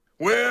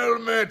Well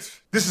met.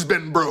 This has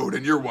been Brode,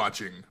 and you're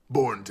watching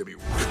Born to be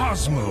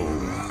Cosmo.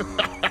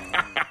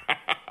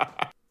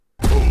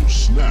 Oh,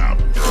 snap.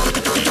 Born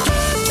to be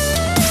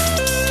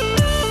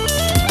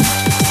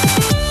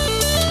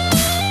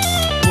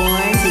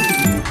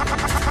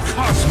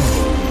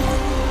Cosmo.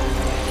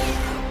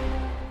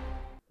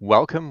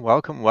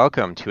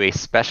 Welcome to a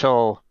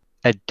special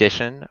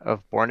edition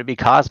of Born to be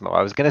Cosmo.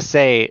 I was going to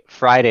say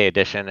Friday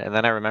edition, and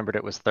then I remembered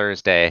it was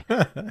Thursday,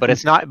 but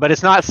it's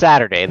not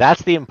Saturday.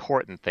 That's the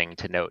important thing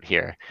to note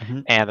here.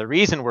 Mm-hmm. And the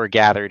reason we're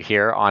gathered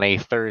here on a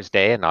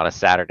Thursday and not a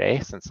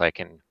Saturday, since I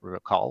can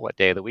recall what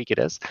day of the week it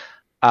is,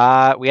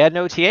 we had an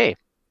OTA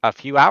a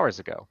few hours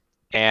ago,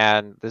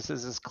 and this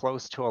is as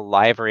close to a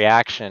live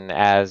reaction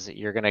as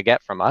you're going to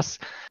get from us.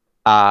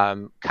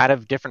 Kind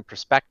of different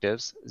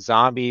perspectives.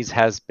 Zombies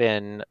has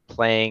been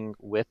playing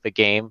with the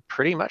game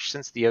pretty much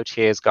since the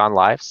OTA has gone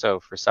live,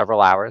 so for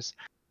several hours.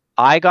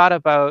 I got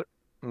about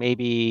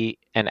maybe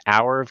an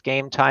hour of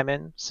game time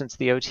in since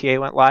the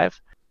OTA went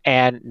live.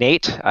 And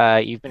Nate,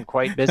 you've been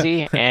quite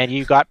busy, and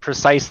you got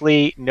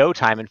precisely no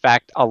time. In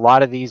fact, a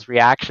lot of these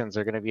reactions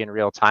are going to be in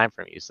real time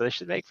from you, so this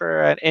should make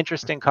for an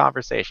interesting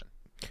conversation.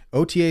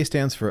 OTA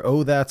stands for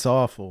 "Oh, that's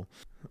awful,"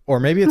 or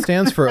maybe it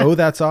stands for "Oh,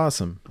 that's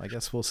awesome." I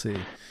guess we'll see.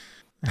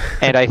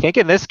 And I think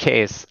in this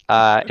case,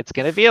 it's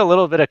going to be a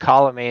little bit of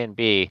column A and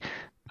B.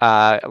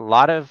 A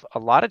lot of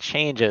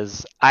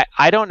changes.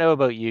 I don't know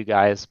about you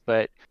guys,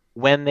 but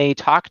when they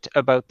talked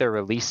about their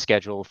release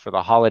schedule for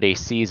the holiday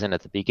season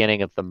at the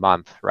beginning of the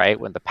month, right,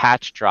 when the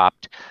patch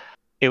dropped,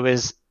 it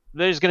was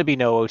there's going to be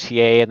no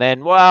OTA, and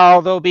then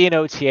there'll be an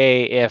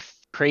OTA if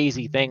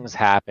crazy things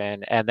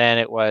happen, and then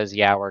it was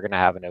we're going to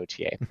have an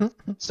OTA.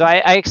 So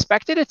I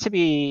expected it to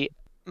be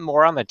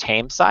more on the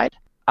tame side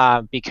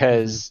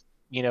because.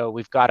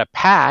 We've got a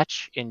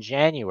patch in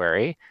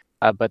January,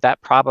 but that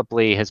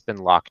probably has been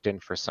locked in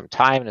for some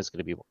time and is going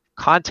to be a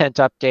content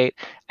update.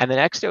 And the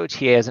next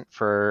OTA isn't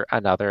for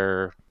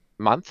another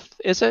month,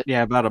 is it?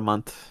 Yeah, about a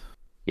month.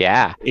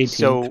 Yeah. 18th,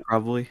 so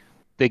probably.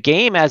 The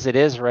game as it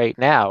is right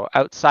now,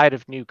 outside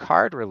of new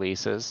card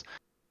releases,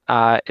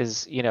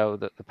 is,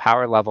 the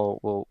power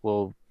level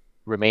will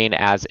remain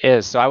as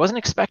is. So I wasn't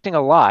expecting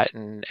a lot.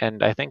 And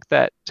I think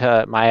that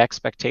my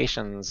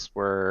expectations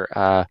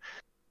were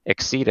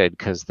exceeded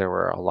because there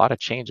were a lot of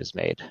changes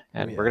made,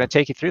 and we're going to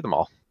take you through them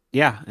all.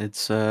 Yeah,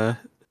 it's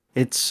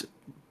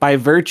by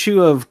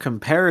virtue of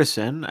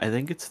comparison, I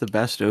think it's the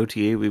best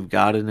OTA we've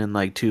gotten in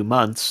like 2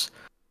 months.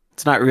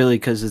 It's not really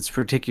because it's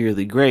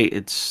particularly great.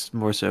 It's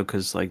more so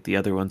because like the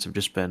other ones have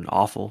just been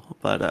awful.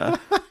 But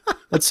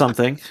that's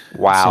something.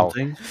 Wow,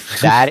 something.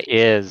 that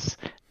is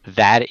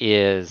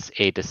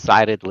a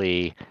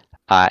decidedly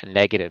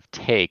negative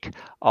take.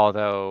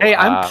 Although, hey,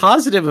 I'm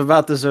positive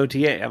about this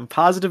OTA. I'm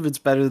positive it's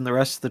better than the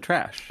rest of the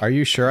trash. Are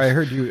you sure? I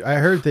heard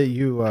that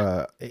you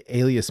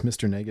alias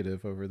Mr.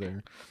 Negative over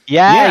there.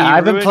 Yeah,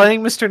 I've been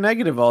playing Mr.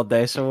 Negative all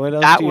day. So what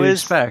else do you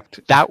expect?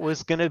 That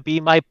was gonna be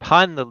my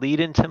pun. The lead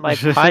into my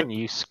pun.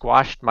 You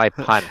squashed my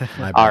pun.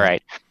 All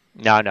right.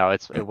 No,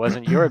 it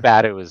wasn't your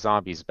bad. It was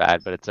Zombies'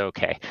 bad, but it's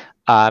okay.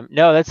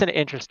 No, that's an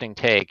interesting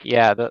take.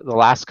 Yeah, the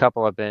last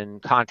couple have been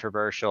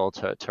controversial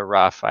to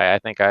rough. I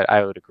think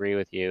I would agree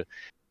with you.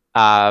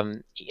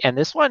 And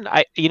this one,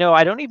 I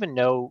don't even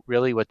know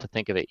really what to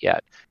think of it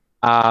yet.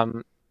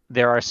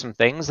 There are some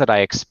things that I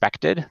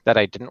expected that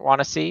I didn't want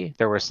to see.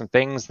 There were some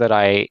things that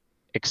I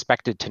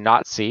expected to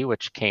not see,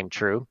 which came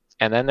true.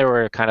 And then there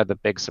were kind of the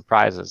big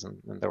surprises,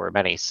 and there were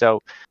many.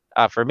 So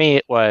for me,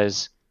 it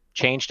was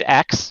change to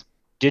X.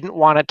 Didn't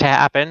want it to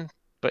happen,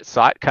 but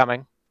saw it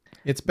coming.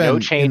 It's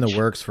been in the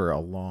works for a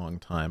long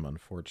time,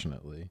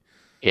 unfortunately.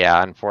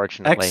 Yeah,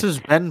 unfortunately. X has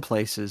been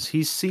places.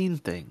 He's seen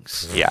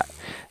things. Yeah.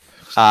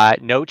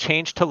 No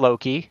change to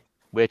Loki,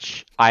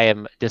 which I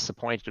am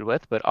disappointed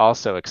with, but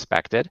also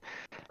expected.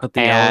 But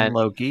the Ellen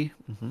Loki.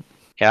 Mm-hmm.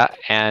 Yeah,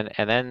 and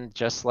then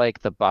just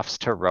like the buffs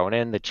to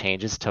Ronan, the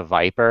changes to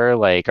Viper,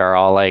 are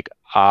all like,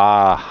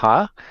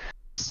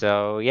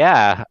 So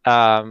yeah,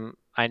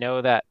 I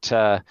know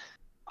that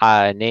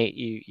Nate,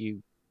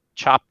 you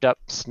chopped up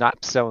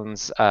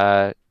Snapzone's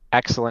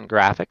excellent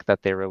graphic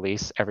that they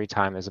release every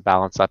time there's a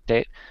balance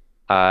update.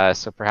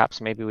 So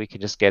perhaps maybe we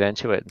could just get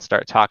into it and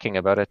start talking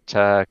about it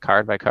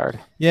card by card.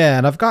 Yeah,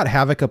 and I've got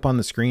Havok up on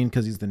the screen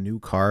because he's the new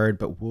card,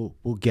 but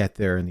we'll get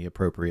there in the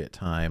appropriate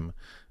time,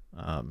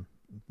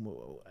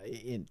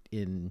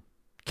 in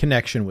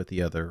connection with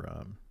the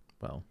other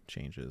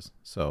changes.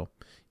 So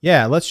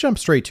yeah, let's jump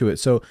straight to it.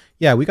 So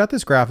yeah, we got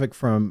this graphic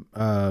from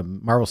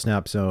Marvel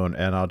Snap Zone,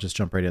 and I'll just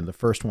jump right in. The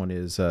first one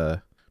is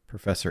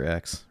Professor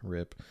X.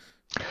 Rip.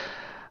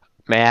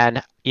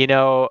 Man,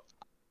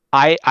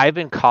 I've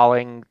been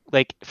calling,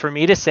 for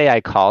me to say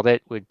I called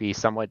it would be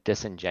somewhat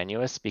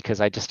disingenuous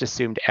because I just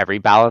assumed every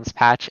balance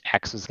patch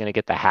X was going to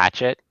get the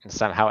hatchet, and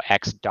somehow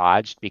X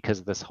dodged because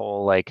of this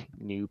whole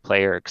new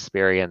player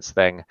experience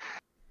thing.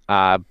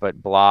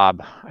 But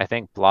Blob, I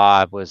think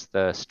Blob was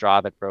the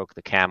straw that broke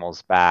the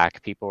camel's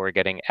back. People were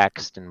getting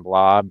X'd and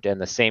blobbed, and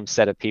the same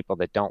set of people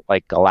that don't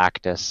like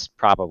Galactus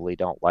probably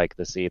don't like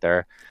this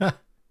either.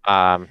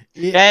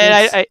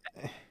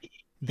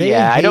 They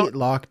Yeah, I hate don't-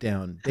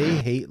 lockdown. They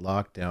hate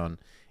lockdown.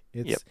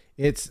 Yep.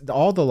 It's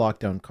all the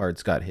lockdown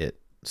cards got hit.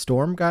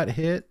 Storm got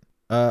hit.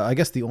 I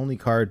guess the only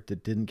card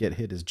that didn't get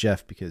hit is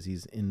Jeff because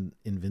he's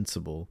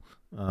invincible.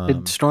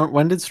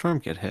 When did Storm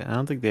get hit? I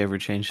don't think they ever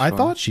changed I Storm.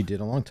 thought she did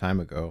a long time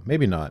ago.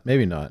 Maybe not.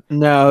 Maybe not.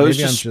 No, it was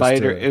Maybe just I'm just,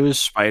 Spider. It was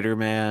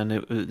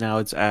Spider-Man. Now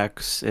it's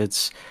X.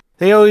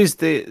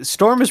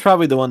 Storm is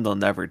probably the one they'll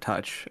never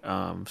touch.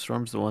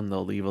 Storm's the one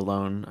they'll leave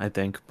alone, I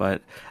think.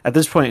 But at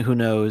this point, who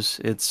knows?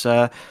 It's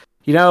they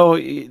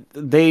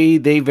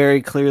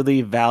very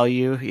clearly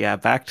value. Yeah,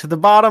 back to the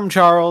bottom,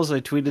 Charles. I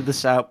tweeted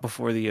this out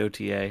before the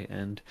OTA,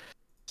 and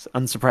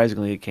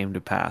unsurprisingly, it came to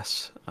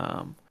pass.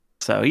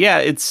 So yeah,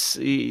 it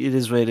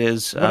is what it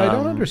is. What I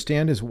don't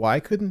understand is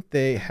why couldn't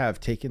they have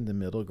taken the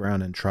middle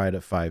ground and tried a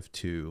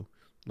 5-2?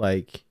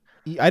 Like,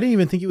 I didn't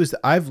even think he was.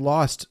 I've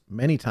lost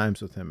many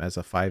times with him as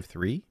a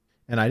 5-3,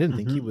 and I didn't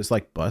think he was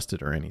like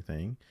busted or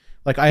anything.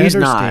 Like, I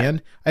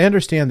understand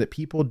that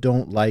people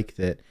don't like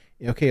that.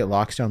 Okay, it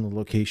locks down the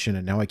location,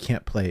 and now I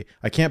can't play.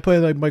 I can't play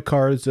like my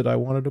cards that I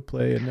wanted to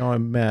play, and now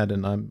I'm mad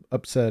and I'm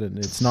upset, and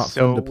it's not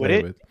fun to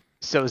play with.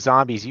 So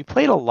Zombies, you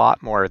played a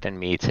lot more than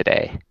me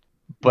today.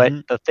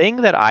 But the thing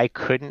that I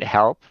couldn't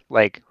help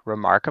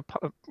remark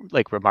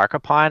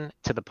upon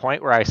to the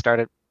point where I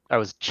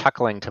was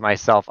chuckling to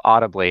myself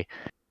audibly.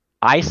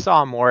 I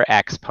saw more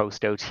X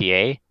post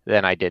OTA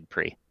than I did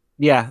pre.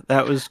 Yeah,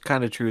 that was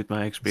kind of true with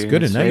my experience. It's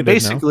good and negative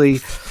basically,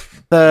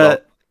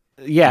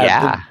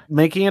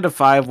 making it a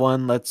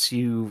 5-1 lets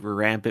you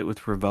ramp it with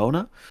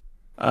Ravona.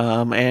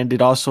 And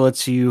it also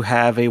lets you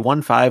have a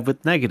 1-5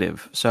 with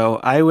negative. So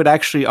I would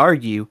actually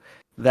argue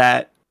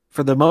that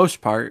for the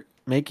most part,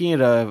 making it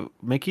a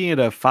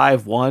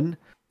 5-1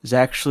 is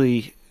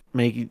actually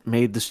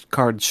made this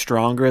card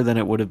stronger than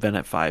it would have been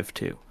at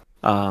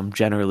 5-2,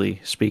 generally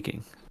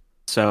speaking.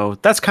 So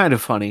that's kind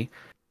of funny.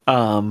 We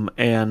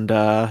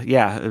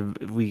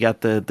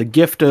got the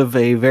gift of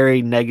a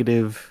very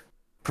negative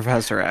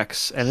Professor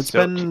X, and it's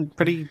been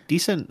pretty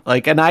decent.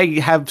 And I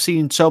have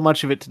seen so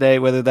much of it today,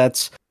 whether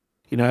that's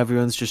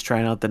everyone's just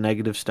trying out the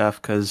negative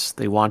stuff because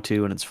they want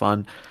to and it's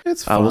fun.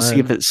 It's fun. We'll see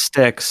if it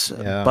sticks.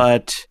 Yeah.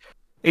 But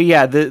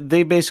yeah,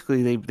 they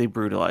basically they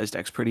brutalized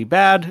X pretty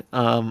bad.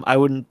 I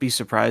wouldn't be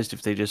surprised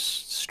if they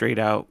just straight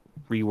out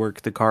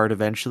rework the card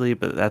eventually,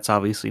 but that's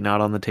obviously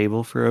not on the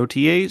table for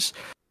OTAs.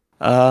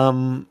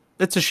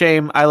 It's a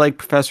shame. I like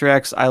Professor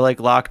X. I like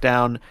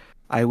Lockdown.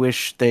 I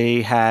wish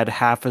they had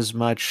half as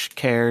much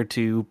care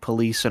to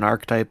police an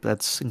archetype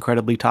that's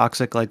incredibly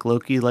toxic like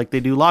Loki, like they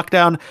do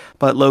Lockdown,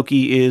 but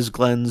Loki is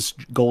Glenn's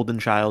golden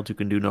child who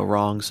can do no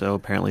wrong, so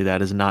apparently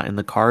that is not in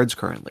the cards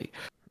currently.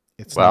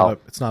 It's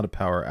not a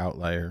power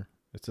outlier.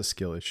 It's a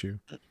skill issue.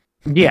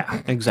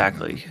 Yeah,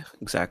 exactly.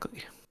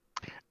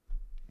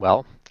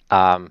 Well,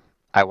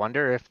 I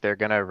wonder if they're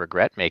gonna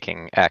regret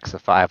making X a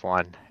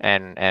 5-1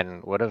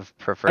 and would have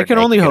preferred. I can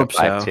only hope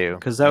so, 5-2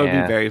 because that would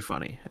be very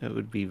funny. It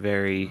would be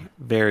very,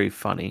 very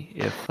funny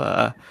if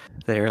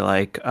they're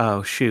like,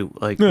 "Oh shoot,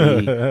 we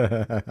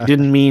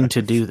didn't mean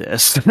to do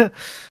this."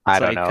 I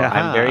don't know.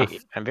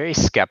 I'm very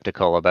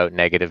skeptical about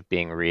negative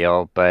being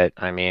real, but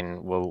I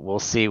mean, we'll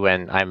see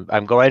when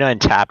I'm going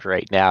untapped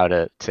right now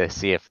to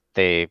see if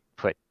they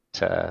put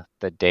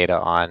the data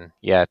on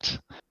yet.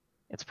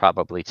 It's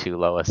probably too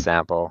low a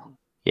sample.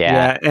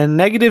 Yeah, and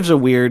Negative's a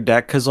weird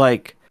deck because,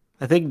 I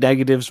think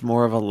Negative's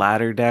more of a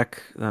ladder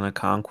deck than a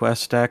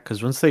Conquest deck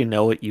because once they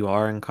know what you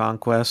are in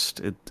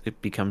Conquest,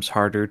 it becomes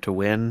harder to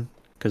win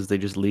because they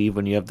just leave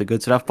when you have the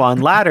good stuff. But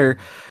on ladder,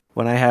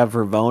 when I have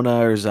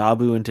Ravona or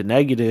Zabu into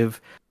Negative,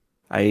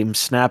 I'm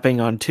snapping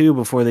on 2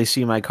 before they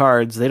see my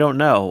cards. They don't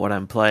know what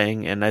I'm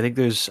playing, and I think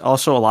there's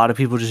also a lot of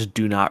people just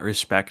do not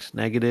respect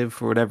Negative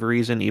for whatever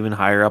reason, even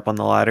higher up on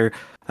the ladder.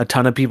 A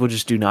ton of people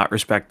just do not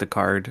respect the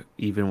card,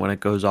 even when it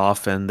goes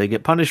off, and they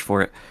get punished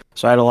for it.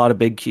 So I had a lot of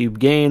big cube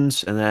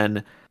gains, and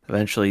then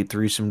eventually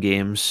threw some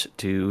games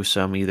to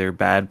some either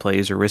bad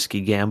plays or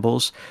risky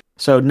gambles.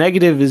 So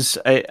Negative is,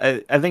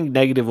 I think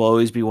Negative will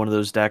always be one of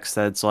those decks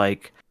that's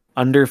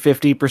under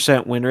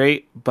 50% win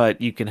rate,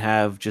 but you can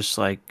have just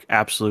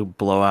absolute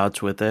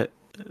blowouts with it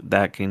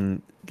that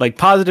can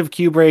positive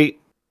cube rate,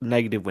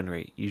 negative win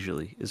rate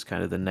usually is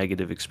kind of the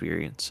negative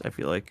experience, I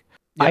feel like.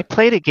 Yep. I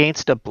played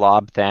against a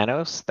Blob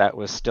Thanos that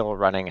was still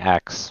running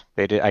X.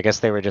 I guess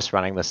they were just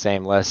running the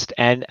same list,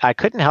 and I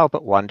couldn't help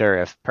but wonder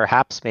if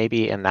perhaps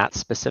maybe in that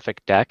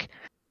specific deck,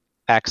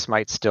 X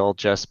might still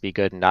just be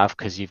good enough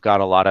because you've got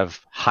a lot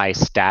of high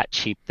stat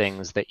cheap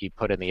things that you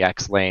put in the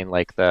X lane,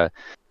 like the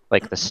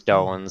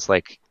stones,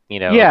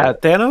 Yeah,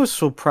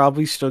 Thanos will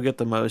probably still get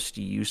the most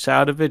use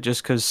out of it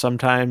just because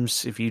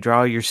sometimes if you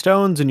draw your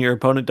stones and your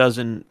opponent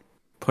doesn't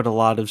put a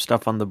lot of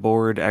stuff on the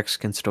board, X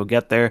can still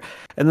get there.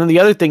 And then the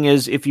other thing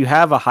is if you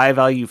have a high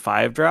value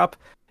 5-drop,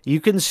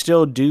 you can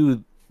still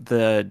do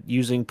the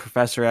using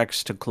Professor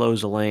X to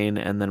close a lane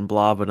and then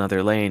blob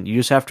another lane. You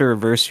just have to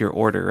reverse your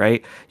order,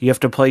 right? You have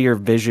to play your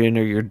Vision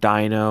or your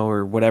Dino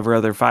or whatever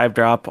other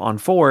 5-drop on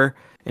 4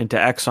 into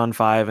X on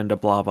 5 and to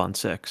blob on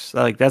 6.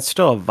 That's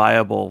still a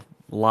viable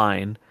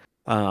line.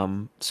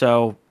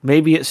 So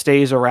maybe it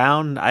stays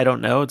around. I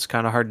don't know. It's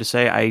kind of hard to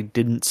say. I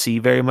didn't see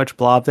very much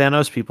Blob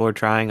Thanos. People are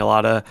trying a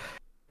lot of,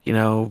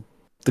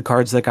 the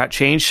cards that got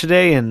changed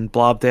today, and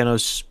Blob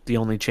Thanos, the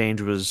only change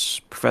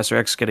was Professor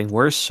X getting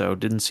worse, so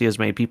didn't see as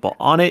many people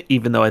on it,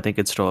 even though I think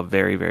it's still a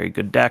very, very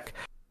good deck.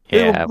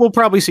 Yeah. We'll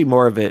probably see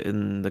more of it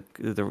in the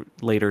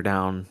later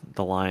down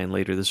the line,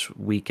 later this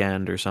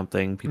weekend or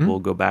something. People will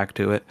go back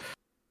to it.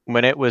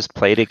 When it was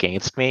played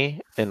against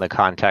me in the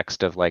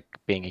context of like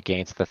being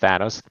against the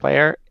Thanos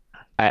player,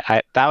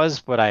 I that was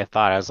what I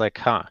thought. I was like,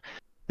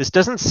 this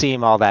doesn't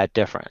seem all that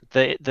different.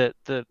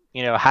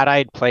 Had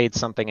I played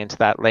something into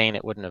that lane,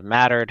 it wouldn't have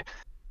mattered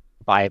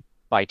by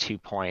 2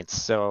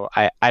 points. So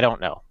I don't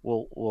know.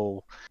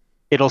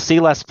 It'll see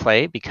less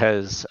play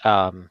because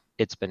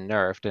it's been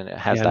nerfed and it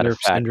has that nerf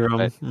effect.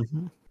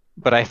 syndrome.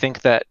 But I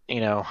think that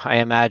I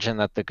imagine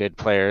that the good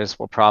players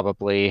will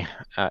probably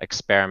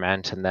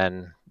experiment, and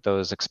then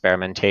those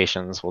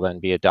experimentations will then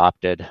be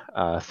adopted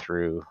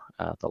through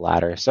the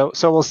ladder. So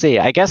we'll see.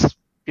 I guess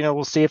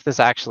we'll see if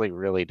this actually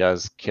really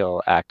does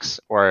kill X,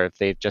 or if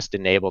they've just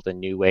enabled a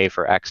new way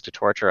for X to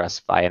torture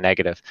us via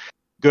negative.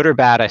 Good or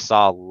bad, I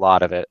saw a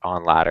lot of it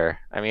on ladder.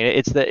 I mean,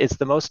 it's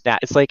the most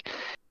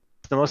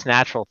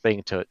natural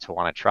thing to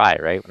want to try,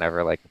 right?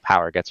 Whenever like the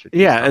power gets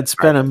reduced. Yeah, it's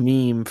been a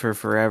meme for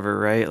forever,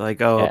 right?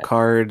 Like, a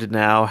card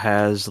now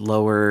has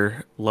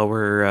lower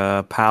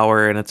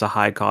power and it's a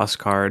high cost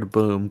card.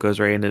 Boom, goes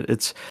right in it.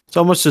 It's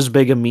almost as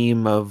big a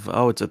meme of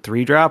it's a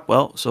 3-drop.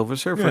 Well, Silver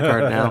Surfer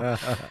card now.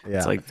 Yeah.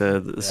 It's like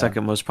the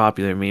second most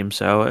popular meme.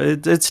 So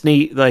it's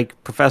neat. Like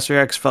Professor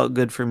X felt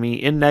good for me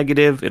in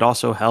negative. It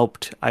also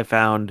helped. I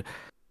found.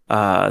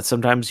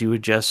 Sometimes you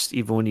would just,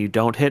 even when you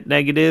don't hit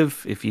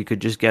negative, if you could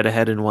just get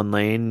ahead in one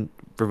lane,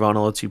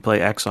 Bravona lets you play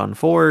X on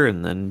 4,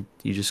 and then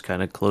you just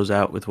kind of close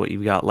out with what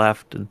you've got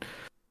left. And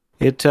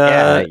it's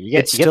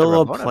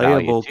still a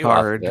playable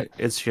card.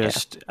 It's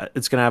just,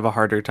 it's going to have a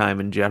harder time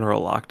in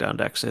general lockdown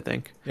decks, I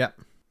think. Yeah.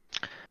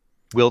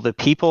 Will the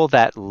people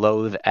that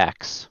loathe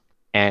X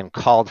and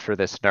called for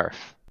this nerf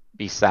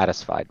be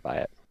satisfied by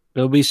it?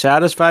 They'll be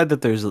satisfied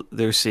that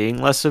they're seeing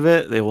less of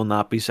it. They will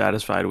not be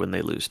satisfied when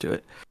they lose to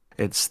it.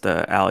 It's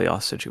the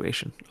Alioth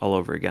situation all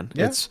over again.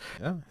 Yeah.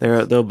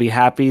 They'll be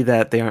happy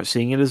that they aren't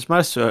seeing it as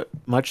much, so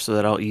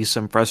that'll ease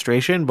some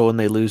frustration. But when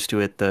they lose to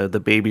it, the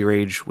baby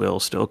rage will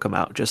still come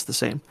out just the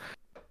same.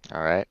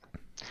 All right.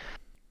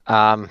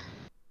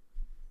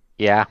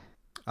 Yeah.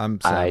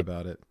 I'm sad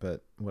about it,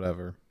 but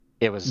whatever.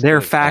 Their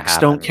facts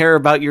don't care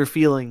about your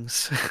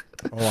feelings.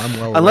 Oh, I'm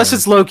well. Unless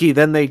it's Loki,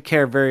 then they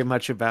care very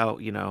much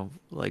about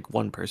like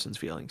one person's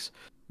feelings.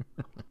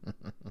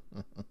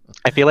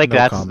 I feel like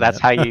that's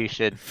how you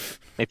should,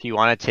 if you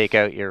want to take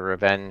out your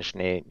revenge,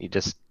 Nate, you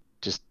just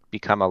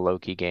become a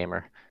Loki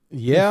gamer.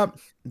 Yeah,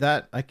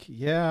 I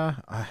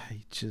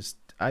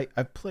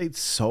played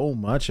so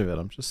much of it.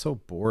 I'm just so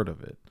bored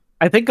of it.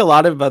 I think a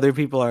lot of other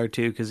people are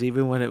too, because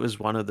even when it was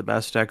one of the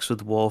best decks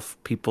with Wolf,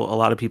 a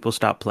lot of people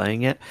stopped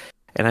playing it,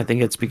 and I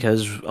think it's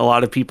because a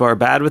lot of people are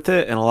bad with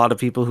it, and a lot of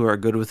people who are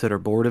good with it are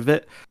bored of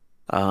it.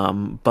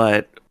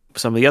 But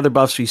some of the other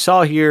buffs we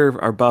saw here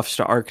are buffs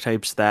to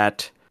archetypes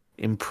that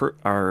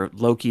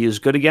Loki is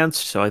good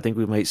against, so I think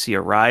we might see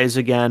a rise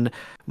again.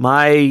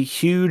 My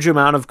huge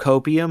amount of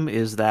copium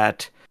is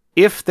that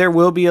if there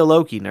will be a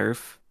Loki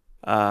nerf,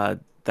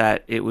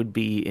 that it would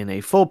be in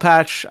a full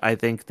patch. I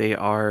think they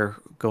are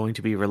going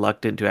to be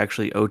reluctant to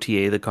actually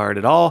OTA the card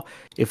at all.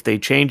 If they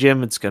change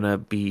him, it's going to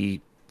be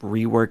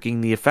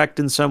reworking the effect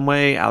in some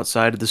way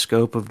outside of the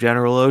scope of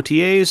general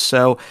OTAs,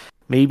 so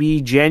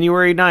maybe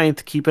January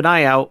 9th, keep an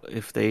eye out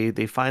if they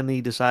finally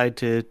decide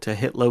to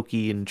hit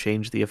Loki and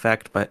change the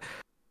effect. But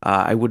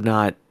I would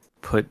not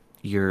put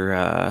your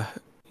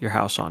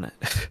house on it.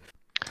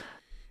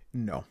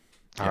 No.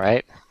 All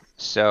right.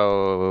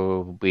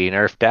 So we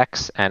nerf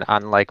decks, and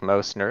unlike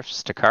most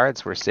nerfs to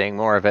cards, we're seeing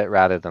more of it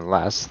rather than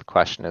less. The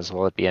question is,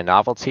 will it be a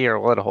novelty or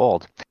will it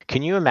hold?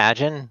 Can you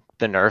imagine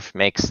the nerf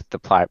makes the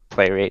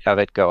play rate of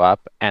it go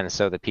up, and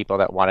so the people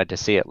that wanted to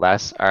see it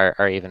less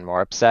are even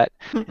more upset?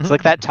 It's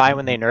like that time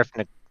when they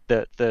nerfed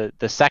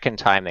the second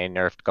time they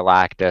nerfed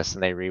Galactus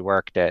and they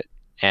reworked it,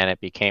 and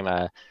it became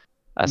a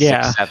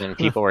 6/7.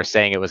 People were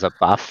saying it was a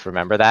buff.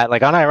 Remember that?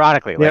 Like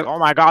unironically, like, oh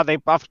my god, they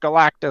buffed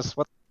Galactus.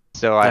 What?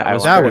 So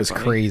that was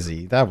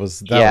crazy. That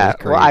was crazy.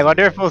 Well, I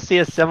wonder if we'll see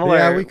a similar.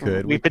 Yeah, we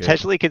could. We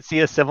potentially could see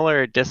a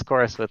similar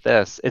discourse with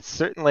this. It's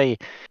certainly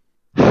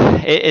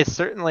a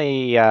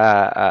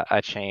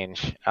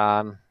change.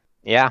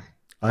 Yeah.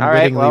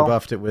 Unwittingly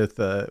buffed it with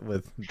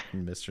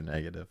Mr.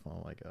 Negative.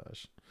 Oh my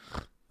gosh,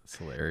 that's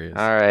hilarious.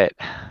 All right.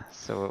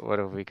 So what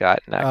have we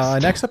got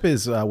next? Next up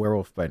is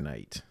Werewolf by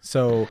Night.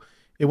 So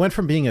it went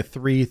from being a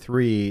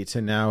 3/3 to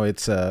now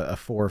it's a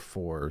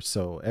 4/4.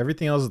 So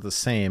everything else is the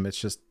same. It's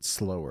just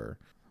slower,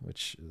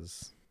 which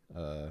is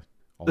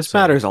this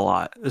matters a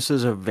lot. This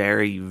is a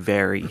very,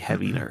 very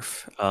heavy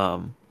nerf.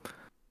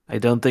 I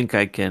don't think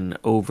I can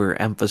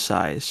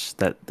overemphasize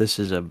that this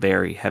is a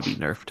very heavy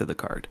nerf to the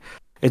card.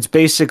 It's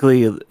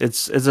basically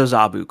it's a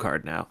Zabu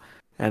card now,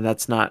 And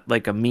that's not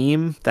like a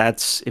meme.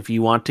 That's if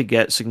you want to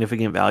get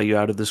significant value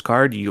out of this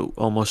card, you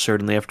almost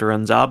certainly have to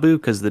run Zabu,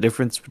 because the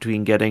difference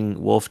between getting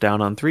Wolf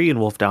down on 3 and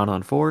Wolf down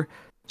on 4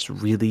 is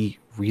really,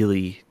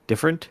 really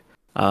different.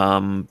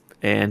 And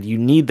you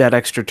need that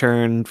extra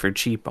turn for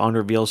cheap on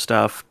reveal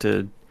stuff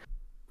to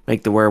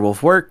make the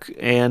Werewolf work.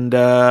 And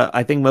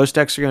I think most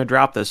decks are going to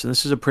drop this. And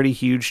this is a pretty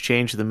huge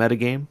change to the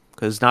metagame,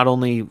 because not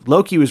only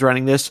Loki was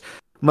running this,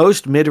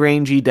 most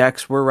mid-rangey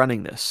decks were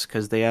running this,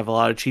 because they have a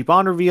lot of cheap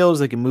on reveals.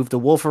 They can move the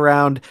Wolf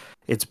around.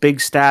 It's big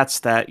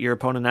stats that your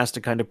opponent has to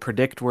kind of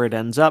predict where it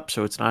ends up,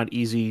 so it's not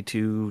easy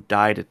to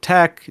die to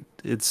tech.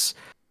 It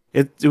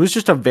was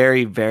just a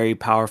very, very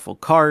powerful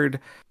card.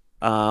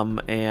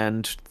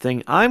 And the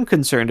thing I'm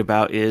concerned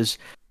about is,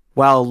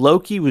 while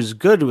Loki was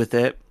good with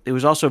it, it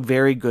was also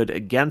very good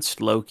against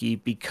Loki,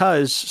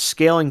 because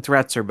scaling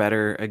threats are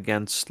better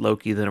against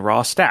Loki than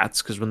raw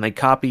stats, because when they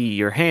copy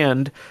your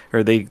hand,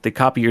 or they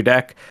copy your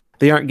deck,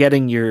 they aren't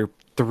getting your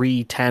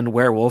 3/10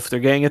 werewolf, they're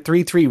getting a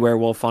 3/3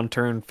 werewolf on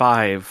turn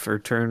 5,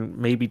 or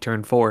maybe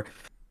turn 4.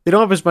 They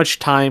don't have as much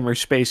time or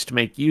space to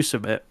make use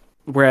of it.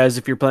 Whereas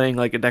if you're playing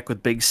like a deck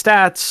with big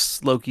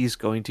stats, Loki's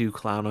going to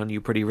clown on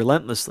you pretty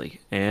relentlessly.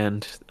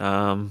 And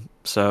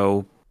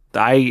so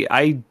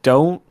I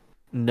don't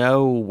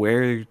know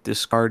where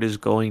this card is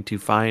going to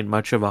find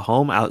much of a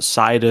home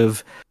outside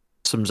of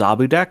some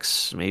Zabu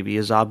decks. Maybe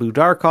a Zabu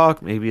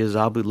Darkhawk, maybe a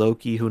Zabu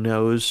Loki, who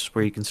knows,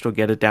 where you can still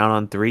get it down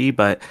on 3.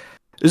 But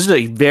this is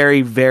a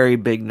very, very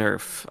big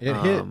nerf. It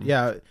hit,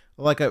 yeah.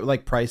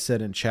 Like Price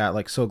said in chat,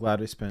 like, so glad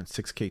we spent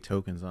 6K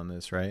tokens on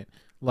this, right?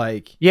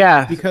 Like,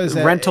 yeah, because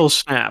rental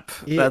snap.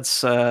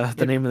 That's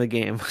the name of the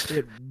game.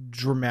 It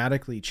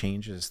dramatically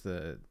changes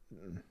the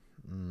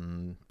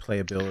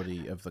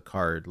playability of the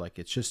card. Like,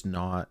 it's just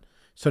not.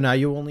 So now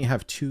you only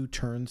have 2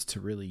 turns to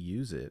really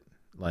use it.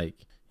 Like,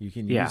 you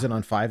can use it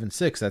on 5 and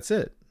 6. That's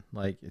it.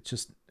 Like, it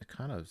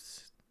kind of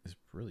is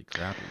really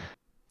crappy.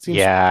 Seems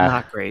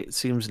not great. It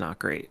seems not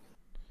great.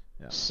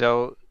 Yeah.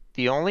 So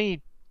the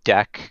only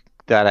deck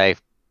that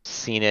I've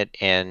seen it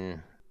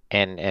in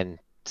and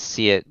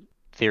see it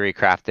theory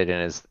crafted in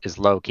is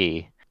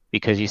Loki,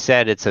 because you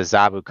said it's a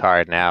Zabu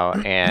card now,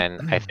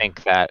 and I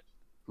think that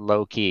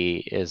Loki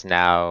is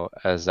now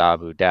a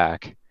Zabu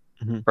deck.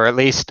 Or at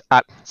least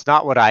it's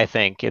not what I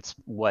think, it's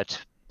what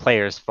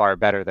players far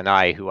better than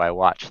I, who I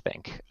watch,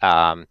 think.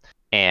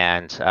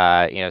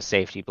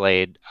 Safety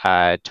Blade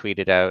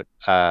tweeted out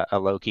a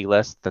Loki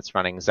list that's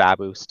running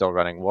Zabu, still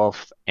running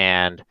Wolf,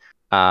 and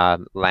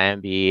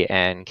Lambie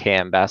and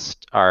KM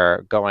Best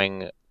are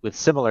going with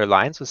similar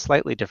lines with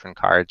slightly different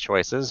card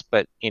choices,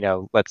 but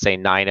let's say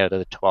 9 out of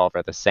the 12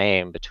 are the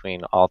same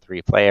between all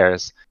 3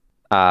 players.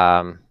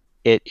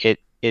 It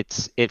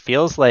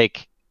feels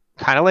like,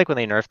 kind of like when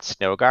they nerfed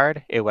Snow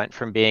Guard, it went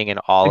from being in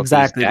all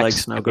exactly of these like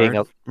decks Snow to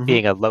Guard.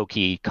 being a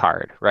Loki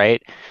card,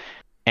 right?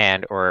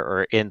 And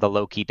or in the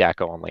Loki deck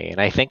only. And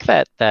I think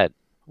that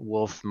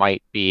Wolf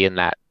might be in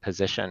that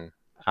position.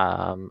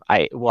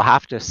 I will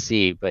have to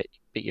see, but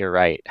you're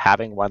right.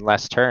 Having 1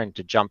 less turn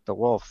to jump the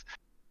Wolf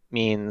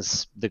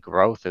means the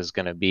growth is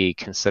going to be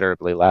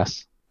considerably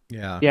less.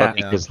 Yeah.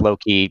 Because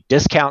Loki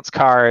discounts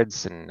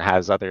cards and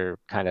has other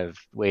kind of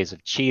ways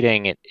of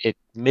cheating, it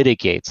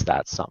mitigates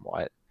that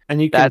somewhat.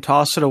 And you can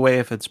toss it away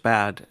if it's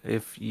bad.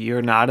 If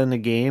you're not in a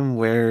game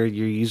where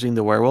you're using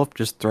the werewolf,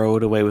 just throw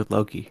it away with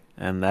Loki.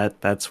 And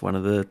that's one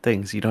of the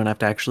things. You don't have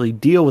to actually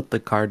deal with the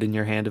card in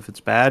your hand if it's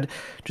bad.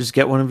 Just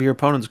get one of your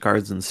opponent's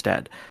cards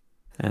instead.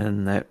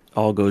 And that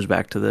all goes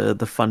back to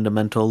the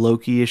fundamental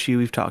Loki issue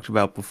we've talked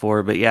about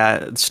before. But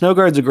yeah,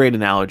 Snowguard's a great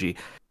analogy.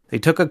 They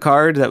took a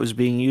card that was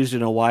being used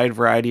in a wide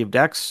variety of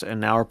decks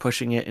and now are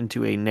pushing it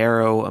into a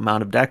narrow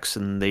amount of decks,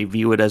 and they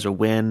view it as a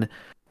win,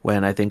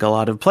 when I think a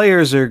lot of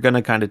players are going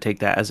to kind of take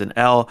that as an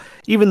L,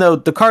 even though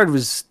the card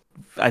was,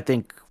 I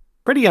think,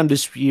 pretty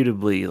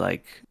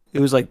undisputably, it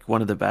was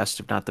one of the best,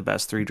 if not the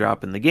best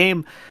 3-drop in the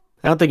game.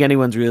 I don't think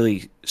anyone's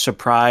really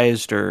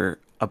surprised or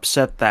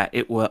upset that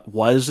it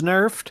was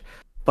nerfed,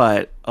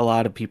 but a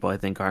lot of people, I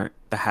think, aren't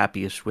the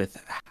happiest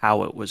with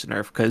how it was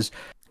nerfed, because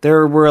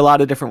there were a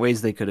lot of different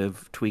ways they could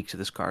have tweaked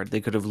this card.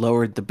 They could have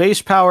lowered the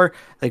base power,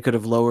 they could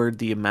have lowered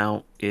the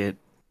amount it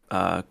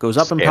goes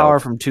up in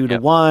power from 2 to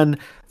 1.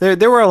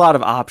 There were a lot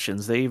of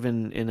options. They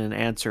even, in an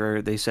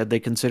answer, they said they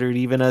considered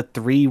even a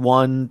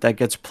 3/1 that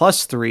gets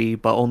 +3,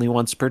 but only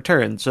once per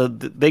turn. So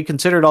they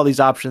considered all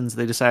these options.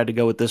 They decided to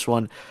go with this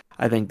one.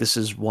 I think this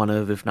is one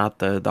of, if not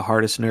the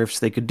hardest nerfs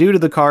they could do to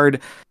the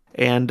card.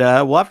 And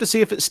we'll have to see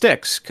if it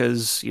sticks,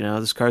 because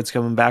this card's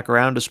coming back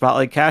around to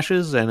Spotlight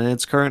Caches, and in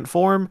its current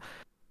form,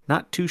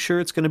 not too sure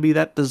it's going to be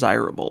that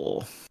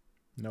desirable.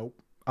 Nope.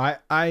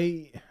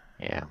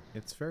 Yeah.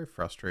 It's very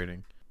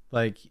frustrating.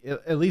 Like,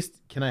 at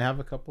least, can I have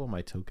a couple of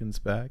my tokens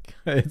back?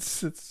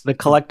 It's the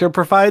collector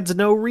provides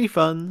no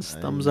refunds.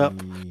 Thumbs up.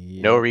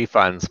 Yeah. No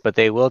refunds, but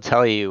they will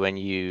tell you when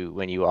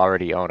you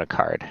already own a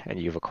card and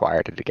you've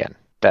acquired it again.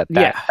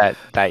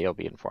 That you'll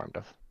be informed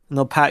of. And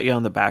they'll pat you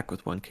on the back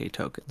with 1K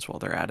tokens while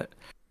they're at it.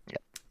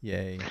 Yep.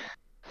 Yay.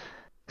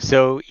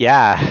 So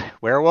yeah,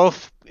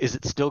 Werewolf, is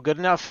it still good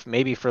enough?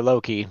 Maybe for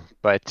Loki,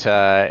 but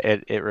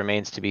it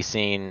remains to be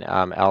seen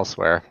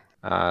elsewhere.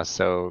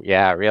 So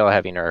yeah, real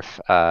heavy nerf.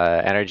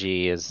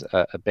 Energy is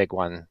a big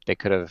one. They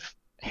could have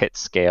hit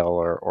scale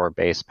or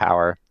base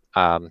power.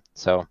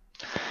 So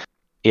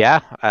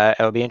yeah,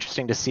 it'll be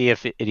interesting to see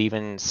if it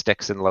even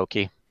sticks in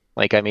Loki.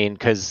 Like, I mean,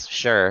 because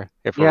sure,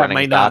 if we're Yeah, it running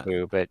might not.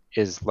 Zabu, but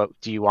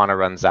do you want to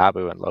run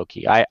Zabu and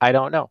Loki? I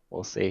don't know.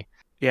 We'll see.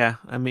 Yeah,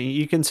 I mean,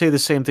 you can say the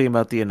same thing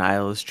about the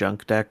Annihilus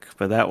junk deck,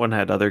 but that one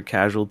had other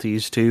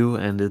casualties too,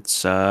 and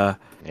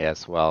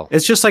Yes, well,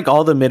 it's just like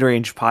all the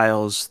mid-range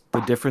piles. The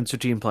difference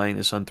between playing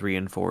this on 3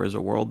 and 4 is a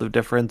world of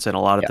difference, and a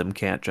lot of Yeah. them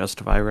can't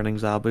justify running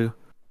Zabu.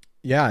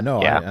 Yeah,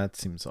 no, Yeah. that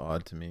seems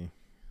odd to me.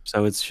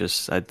 So it's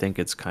just, I think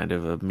it's kind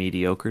of a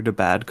mediocre to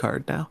bad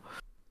card now.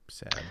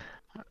 Sad.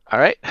 all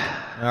right.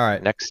 All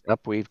right, Next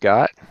up, we've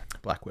got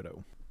Black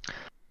Widow.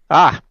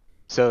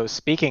 So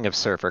speaking of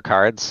surfer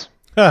cards,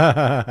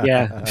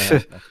 Yeah.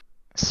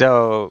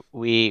 so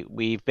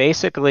we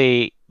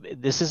basically,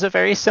 this is a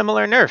very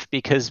similar nerf,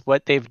 because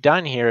what they've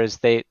done here is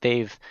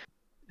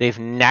they've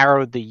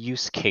narrowed the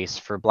use case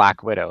for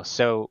Black Widow.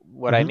 So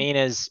what I Mhm. mean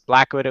is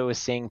Black Widow is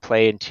seeing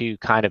play in two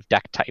kind of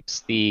deck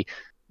types: the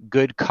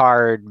good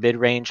card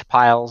mid-range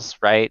piles,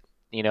 right?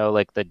 You know,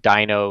 like the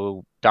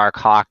Dino Dark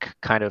Hawk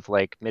kind of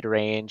like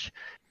mid-range,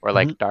 or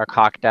like Dark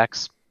Hawk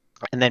decks,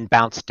 and then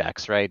bounce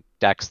decks, right?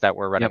 Decks that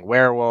were running Yep.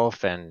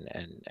 Werewolf and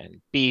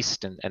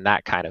Beast and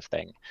that kind of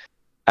thing.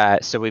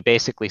 So we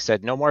basically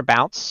said no more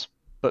bounce,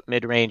 but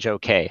mid-range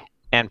okay,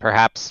 and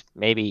perhaps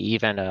maybe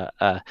even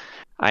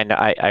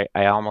I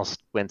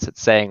almost wince at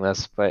saying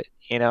this, but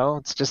you know,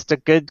 it's just a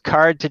good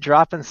card to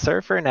drop in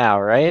Surfer now,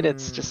 right?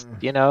 It's just,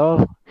 you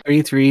know,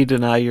 3/3,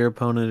 deny your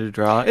opponent a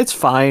draw. It's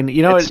fine.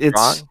 You know, it's it's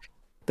strong.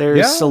 their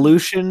Yeah.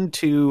 solution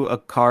to a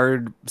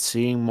card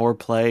seeing more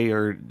play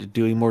or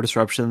doing more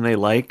disruption than they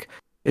like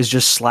is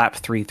just slap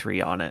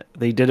 3/3 on it.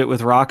 They did it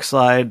with Rock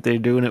Slide. They're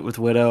doing it with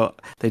Widow.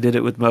 They did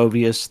it with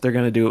Mobius. They're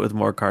going to do it with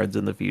more cards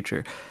in the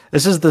future.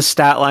 This is the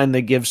stat line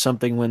they give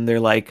something when they're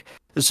like,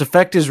 this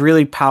effect is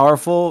really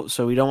powerful,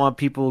 so we don't want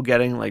people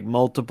getting like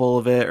multiple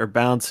of it or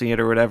bouncing it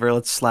or whatever.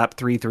 Let's slap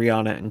 3/3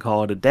 on it and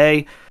call it a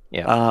day.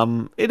 Yeah.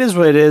 It is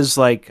what it is.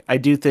 Like, I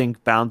do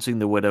think bouncing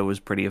the Widow was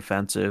pretty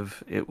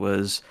offensive. It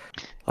was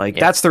like,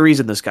 Yeah. that's the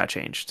reason this got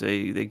changed.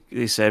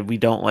 They said we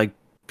don't like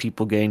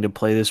people getting to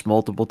play this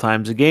multiple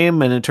times a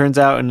game, and it turns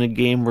out in a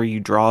game where you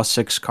draw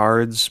 6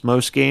 cards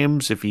most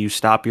games, if you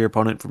stop your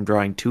opponent from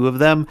drawing 2 of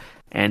them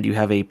and you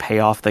have a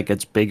payoff that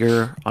gets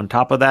bigger on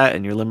top of that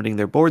and you're limiting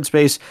their board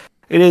space,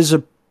 it is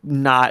a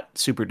not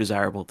super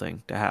desirable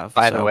thing to have.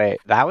 By the way,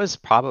 that was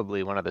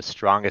probably one of the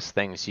strongest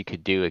things you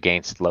could do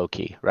against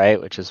Loki, right?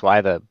 Which is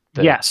why the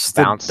yes,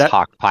 bounce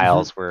hawk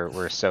piles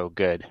were so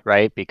good,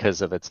 right?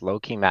 Because of its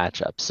Loki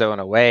matchup. So in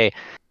a way,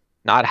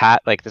 not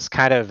like this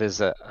kind of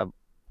is a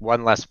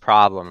one less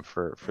problem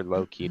for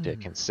Loki to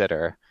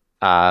consider.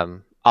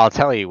 I'll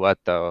tell you what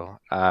though,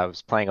 I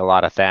was playing a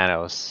lot of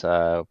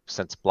Thanos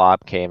since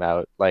Blob came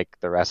out, like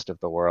the rest of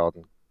the world.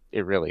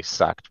 It really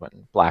sucked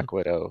when Black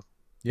Widow.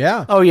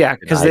 Yeah. Oh yeah,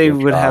 because they Denied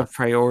your would draw. have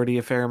priority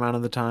a fair amount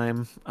of the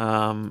time,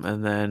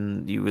 and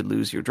then you would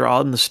lose your draw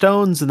in the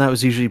stones, and that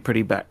was usually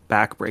pretty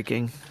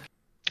backbreaking.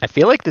 I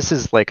feel like this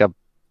is like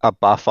a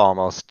buff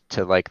almost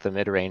to like the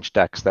mid-range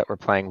decks that were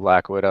playing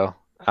Black Widow,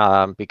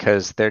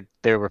 because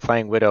they were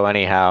playing Widow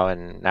anyhow,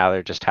 and now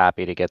they're just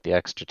happy to get the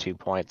extra 2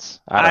 points.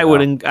 I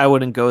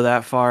wouldn't go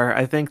that far.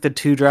 I think the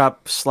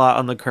 2-drop slot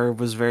on the curve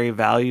was very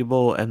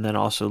valuable, and then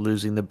also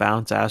losing the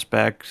bounce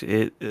aspect.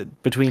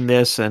 Between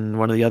this and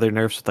one of the other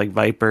nerfs with like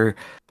Viper,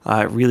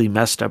 it really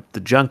messed up the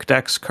junk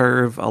decks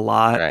curve a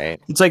lot. Right.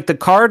 It's like the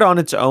card on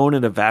its own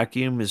in a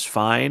vacuum is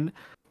fine,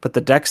 but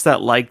the decks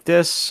that like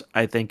this,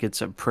 I think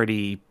it's a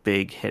pretty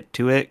big hit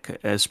to it,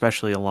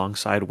 especially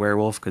alongside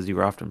Werewolf, because you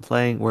were often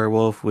playing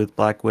Werewolf with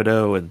Black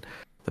Widow and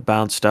the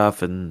bounce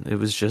stuff, and it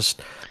was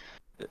just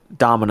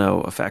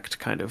domino effect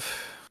kind of.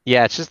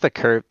 Yeah, it's just the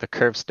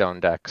curve stone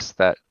decks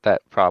that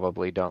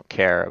probably don't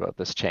care about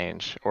this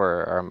change,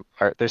 or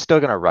are they're still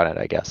gonna run it,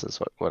 I guess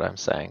is what I'm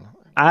saying.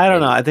 I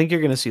don't know. I think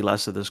you're going to see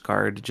less of this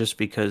card just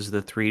because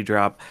the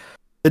 3-drop.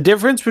 The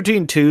difference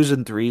between 2s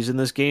and 3s in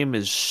this game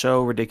is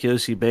so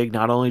ridiculously big,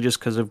 not only just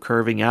because of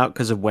curving out,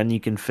 because of when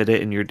you can fit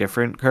it in your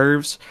different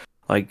curves.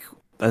 Like,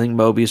 I think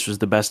Mobius was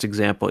the best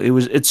example.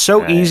 It's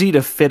so easy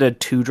to fit a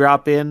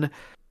 2-drop in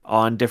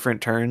on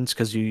different turns,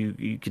 because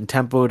you can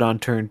tempo it on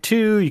turn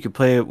 2, you can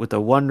play it with a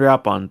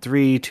 1-drop on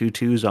 3, 2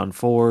 2s on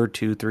 4,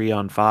 2 3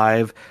 on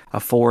 5, a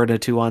 4 and a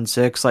 2 on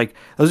 6. Like,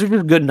 those are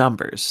just good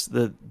numbers.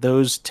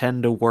 Those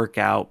tend to work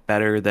out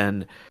better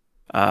than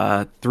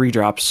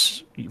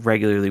 3-drops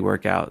regularly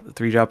work out.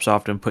 3-drops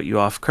often put you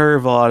off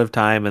curve a lot of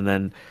time, and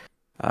then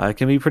it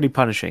can be pretty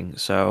punishing.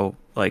 So,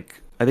 like,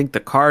 I think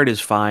the card is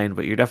fine,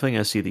 but you're definitely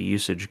going to see the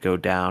usage go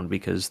down,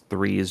 because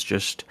 3 is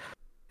just,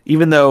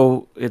 even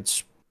though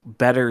it's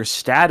better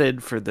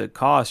statted for the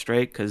cost,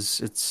 right?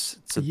 Because it's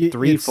a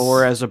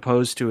 3/4 as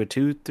opposed to a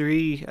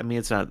 2/3. I mean,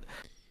 it's not.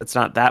 it's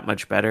not that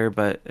much better,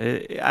 but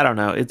I don't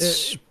know.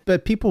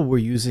 But people were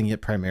using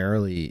it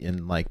primarily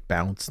in like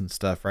bounce and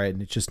stuff, right?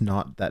 And it's just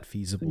not that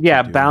feasible.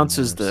 Yeah, to do bounce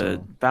anymore, is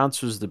the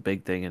bounce was the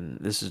big thing, and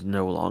this is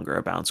no longer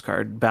a bounce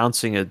card.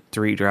 Bouncing a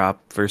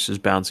 3-drop versus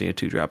bouncing a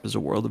 2-drop is a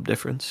world of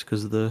difference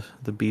because of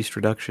the beast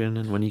reduction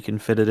and when you can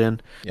fit it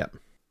in. Yeah.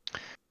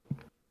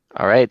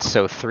 All right,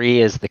 so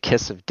 3 is the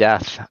Kiss of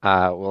Death.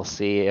 We'll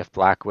see if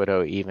Black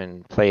Widow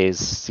even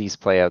sees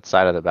play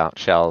outside of the bounce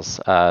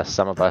shells.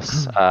 Some of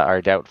us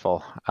are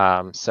doubtful.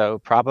 So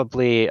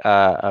probably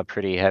a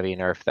pretty heavy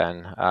nerf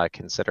then,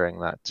 considering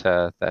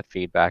that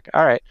feedback.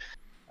 All right.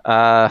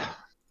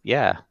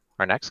 Yeah,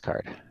 our next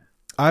card.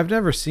 I've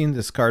never seen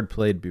this card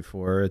played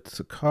before.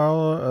 It's a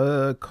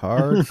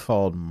card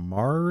called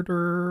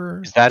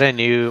Martyr. Is that a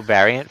new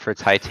variant for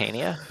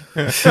Titania?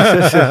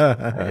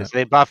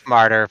 They buff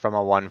Martyr from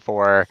a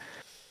 1/4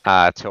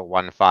 to a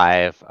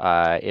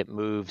 1/5. It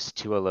moves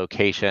to a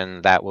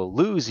location that will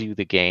lose you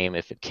the game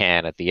if it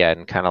can at the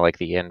end, kind of like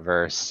the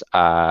inverse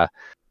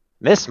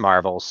Miss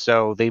Marvel.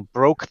 So they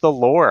broke the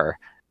lore,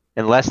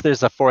 unless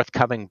there's a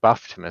forthcoming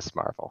buff to Miss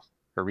Marvel,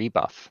 a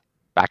rebuff.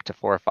 Back to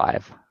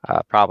 4/5,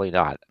 probably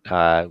not.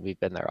 We've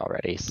been there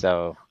already,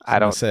 so I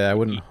don't say I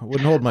wouldn't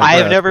hold my. I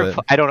have breath, never.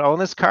 but... I don't own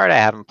this card. I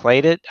haven't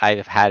played it.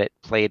 I've had it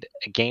played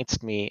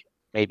against me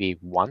maybe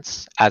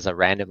once as a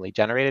randomly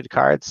generated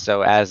card.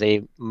 So as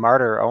a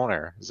Martyr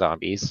owner,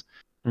 zombies,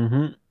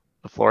 the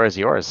floor is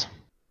yours.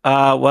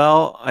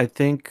 Well, I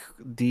think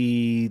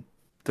the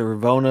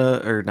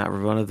Ravona, or not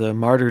Ravona, the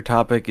Martyr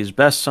topic is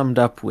best summed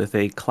up with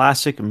a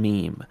classic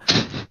meme.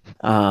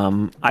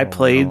 I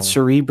played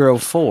Cerebro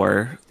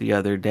 4 the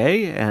other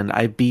day, and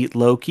I beat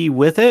Loki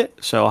with it.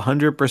 So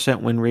 100%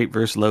 win rate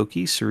versus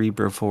Loki.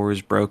 Cerebro 4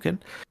 is broken.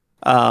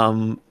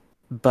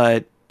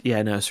 But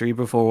yeah, no,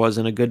 Cerebro 4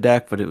 wasn't a good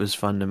deck, but it was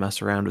fun to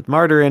mess around with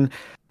Martyr in.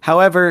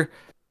 However,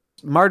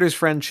 Martyr's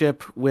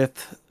friendship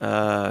with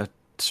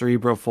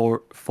Cerebro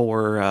 4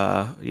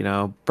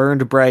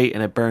 burned bright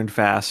and it burned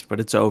fast,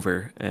 but it's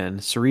over.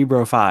 And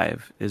Cerebro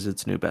 5 is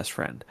its new best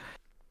friend.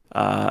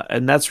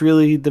 And that's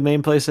really the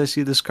main place I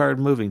see this card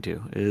moving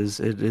to.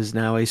 It is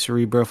now a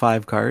Cerebro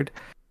 5 card.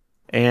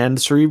 And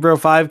Cerebro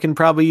 5 can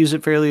probably use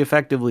it fairly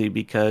effectively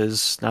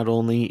because not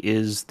only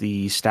is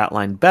the stat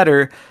line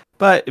better,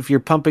 but if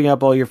you're pumping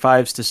up all your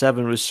 5s to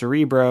 7 with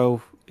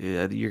Cerebro,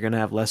 you're going to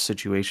have less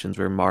situations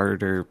where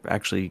Martyr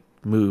actually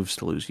moves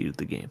to lose you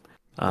the game.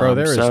 Bro,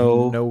 there is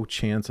no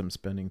chance I'm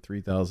spending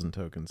 3,000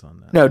 tokens on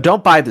that. No,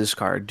 don't buy this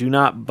card. Do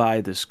not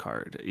buy this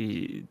card.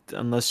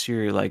 Unless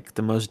you're like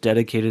the most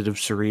dedicated of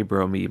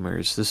Cerebro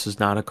memers, this is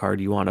not a card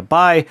you want to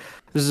buy.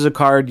 This is a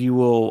card you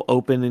will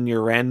open in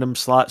your random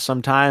slot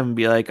sometime and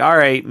be like, all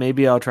right,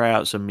 maybe I'll try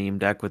out some meme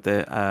deck with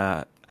it.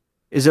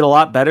 Is it a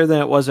lot better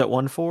than it was at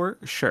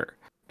 1/4? Sure.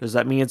 Does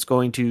that mean it's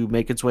going to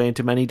make its way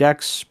into many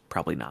decks?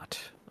 Probably not.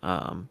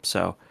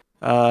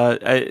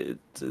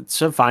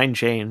 It's a fine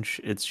change.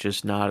 It's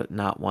just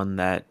not one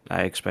that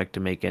I expect to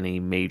make any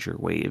major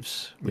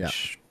waves.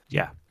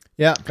 Yeah,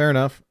 fair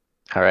enough.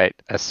 All right,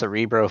 a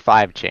Cerebro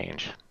 5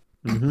 change.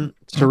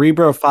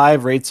 Cerebro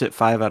 5 rates it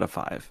 5 out of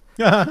 5.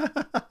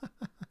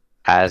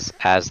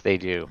 as they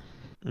do.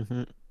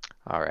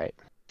 All right.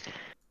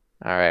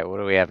 What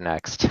do we have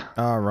next?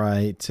 All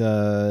right,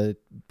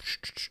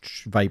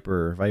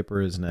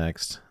 Viper is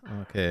next.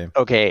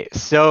 Okay,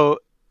 so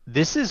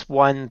this is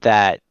one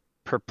that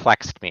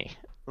perplexed me.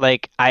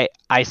 Like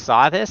I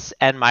saw this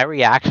and my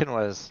reaction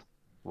was,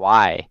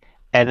 why?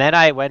 And then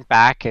I went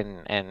back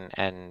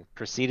and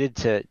proceeded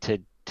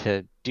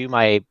to do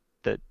my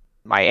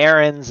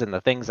errands and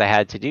the things I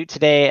had to do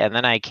today. And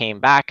then I came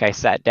back, I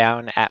sat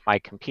down at my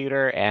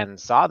computer and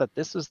saw that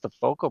this was the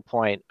focal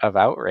point of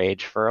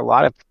outrage for a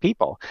lot of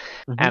people.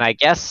 And I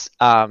guess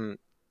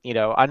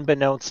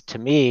unbeknownst to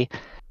me,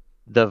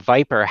 the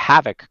Viper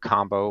Havok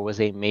combo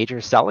was a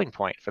major selling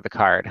point for the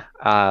card.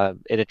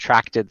 It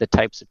attracted the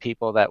types of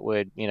people that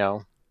would,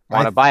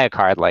 want to buy a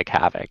card like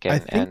Havok. I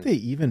think they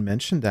even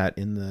mentioned that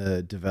in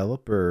the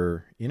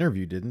developer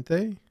interview, didn't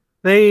they?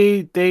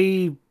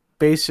 They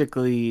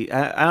basically,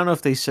 I don't know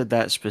if they said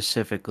that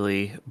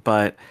specifically,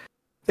 but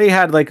they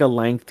had like a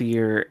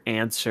lengthier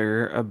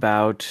answer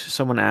about,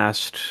 someone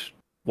asked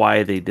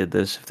why they did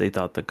this, if they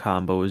thought the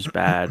combo was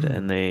bad,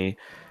 and they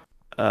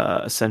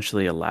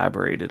essentially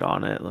elaborated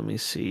on it. Let me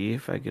see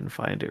if I can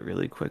find it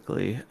really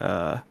quickly.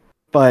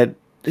 But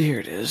here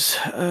it is.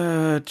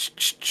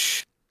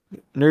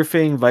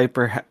 Nerfing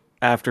Viper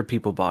after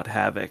people bought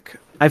Havok.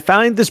 I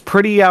find this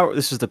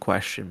this is the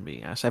question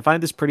being asked. I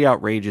find this pretty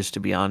outrageous, to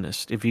be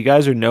honest. If you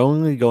guys are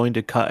knowingly going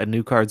to cut a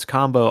new card's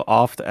combo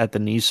off at the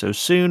knees so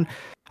soon,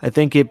 I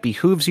think it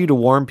behooves you to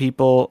warn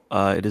people.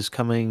 It is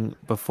coming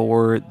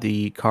before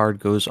the card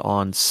goes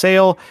on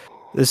sale.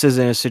 This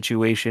isn't a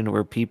situation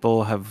where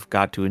people have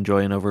got to enjoy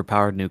an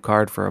overpowered new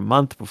card for a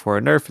month before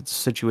a nerf. It's a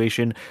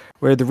situation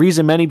where the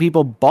reason many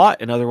people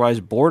bought an otherwise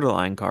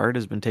borderline card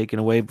has been taken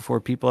away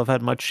before people have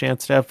had much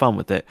chance to have fun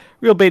with it.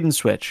 Real bait and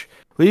switch.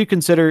 Will you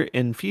consider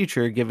in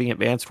future giving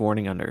advanced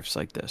warning on nerfs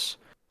like this?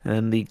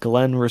 And the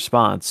Glenn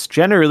response: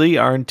 generally,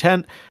 our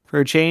intent for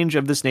a change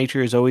of this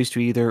nature is always to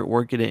either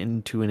work it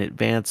into an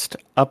advanced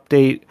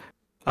update,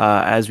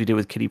 as we did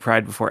with Kitty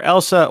Pryde before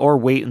Elsa, or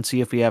wait and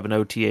see if we have an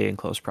OTA in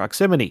close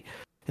proximity.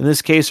 In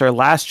this case, our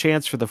last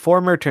chance for the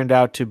former turned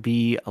out to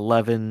be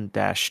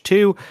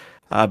 11-2,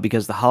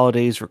 because the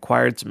holidays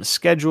required some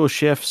schedule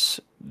shifts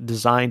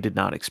design did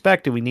not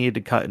expect, and we needed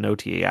to cut an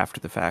OTA after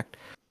the fact.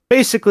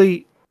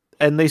 Basically,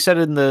 and they said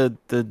in the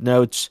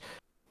notes,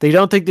 they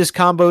don't think this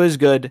combo is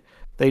good.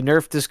 They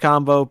nerfed this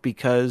combo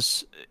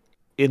because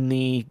in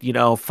the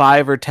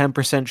 5 or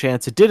 10%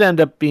 chance it did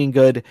end up being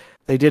good,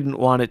 they didn't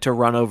want it to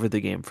run over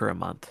the game for a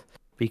month,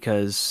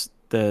 because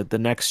the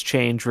next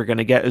change we're going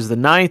to get is the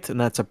 9th,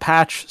 and that's a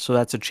patch, so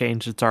that's a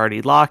change that's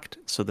already locked.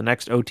 So the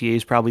next OTA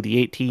is probably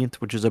the 18th,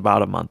 which is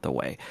about a month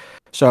away.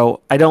 So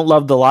I don't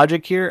love the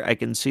logic here. I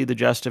can see the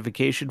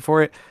justification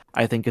for it.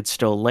 I think it's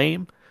still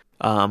lame,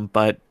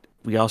 but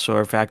we also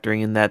are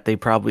factoring in that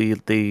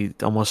they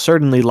almost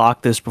certainly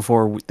locked this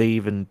before they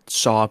even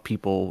saw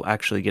people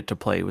actually get to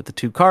play with the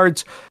two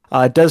cards.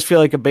 It does feel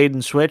like a bait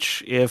and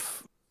switch.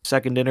 If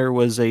Second Dinner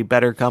was a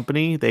better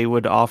company, they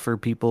would offer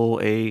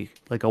people a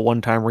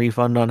one-time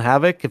refund on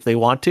Havok if they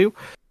want to,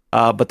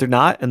 but they're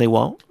not, and they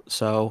won't,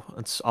 so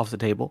it's off the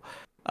table.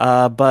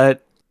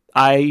 But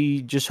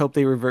I just hope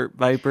they revert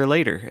Viper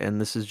later, and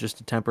this is just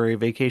a temporary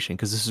vacation,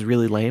 because this is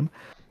really lame.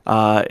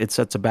 It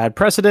sets a bad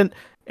precedent,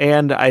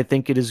 and I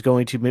think it is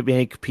going to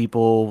make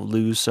people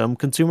lose some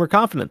consumer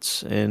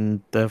confidence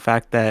in the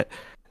fact that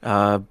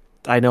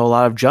I know a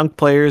lot of junk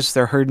players,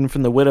 they're hurting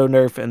from the Widow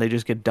nerf, and they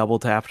just get double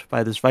tapped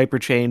by this Viper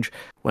change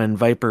when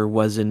Viper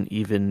wasn't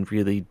even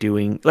really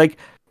doing...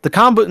 the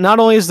combo, not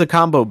only is the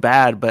combo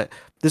bad, but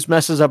this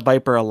messes up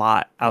Viper a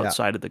lot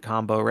outside of the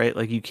combo, right?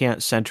 You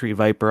can't Sentry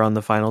Viper on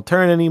the final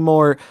turn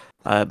anymore.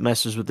 It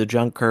messes with the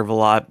junk curve a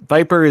lot.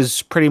 Viper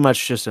is pretty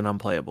much just an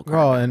unplayable card.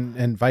 Well,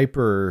 and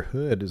Viper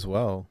Hood as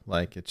well.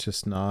 It's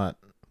just not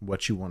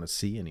what you want to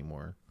see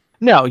anymore.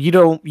 No, you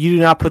do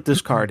not put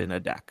this card in a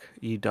deck.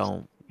 You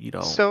don't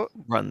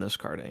run this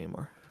card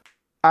anymore.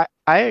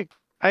 I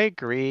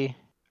agree.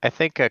 I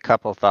think a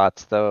couple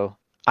thoughts though.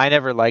 I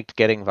never liked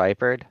getting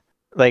Vipered.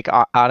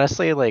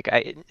 Honestly,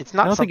 it's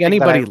not. I don't think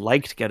anybody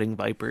liked getting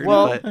Vipered.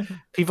 Well, but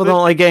people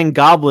don't like getting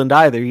Goblined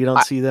either. You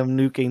don't see them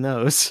nuking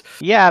those.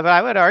 Yeah, but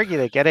I would argue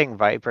that getting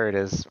Vipered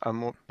is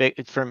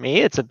for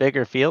me. It's a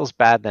bigger feels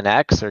bad than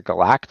X or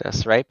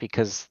Galactus, right?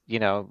 Because you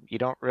don't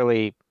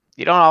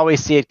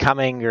always see it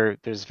coming, or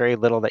there's very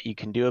little that you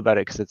can do about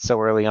it because it's so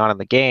early on in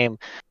the game.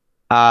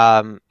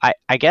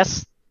 I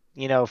guess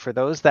for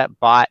those that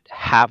bought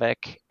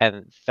Havok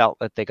and felt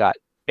that they got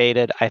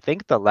baited, I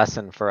think the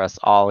lesson for us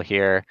all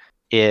here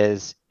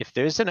is if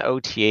there's an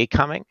OTA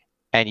coming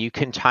and you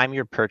can time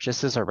your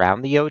purchases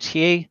around the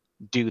OTA,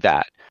 do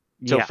that.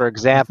 So for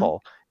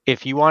example,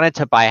 if you wanted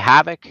to buy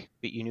Havok,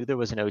 but you knew there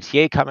was an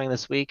OTA coming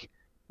this week,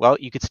 well,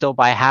 you could still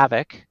buy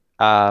Havok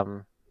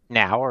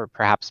now, or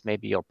perhaps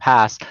maybe you'll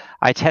pass.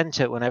 I tend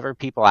to, whenever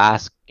people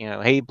ask,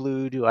 hey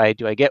Blue, do I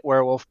get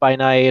Werewolf by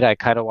night? I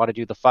kind of want to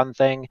do the fun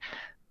thing.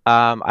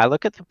 I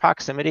look at the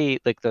proximity,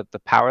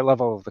 the power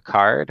level of the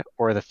card,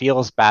 or the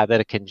feels bad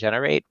that it can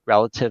generate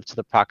relative to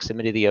the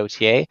proximity of the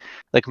OTA.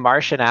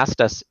 Martian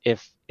asked us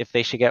if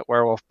they should get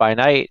Werewolf by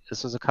night.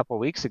 This was a couple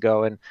weeks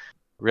ago, and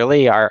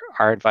really our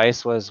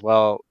advice was,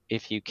 well,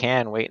 if you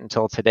can, wait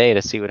until today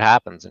to see what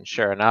happens. And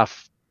sure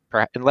enough,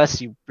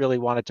 unless you really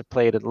wanted to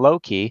play it in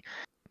low-key,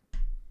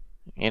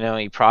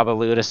 you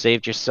probably would have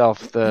saved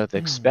yourself the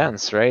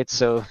expense, right?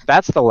 So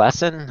that's the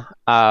lesson.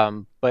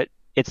 But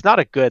it's not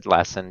a good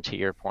lesson, to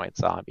your point,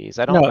 Zombies.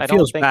 I don't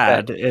feels think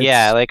bad.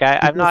 That,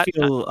 I'm not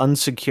feel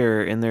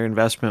unsecure in their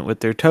investment with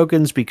their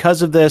tokens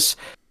because of this,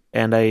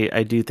 and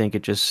I do think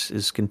it just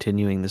is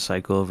continuing the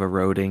cycle of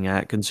eroding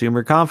at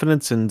consumer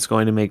confidence, and it's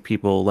going to make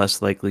people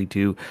less likely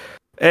to.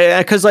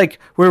 Because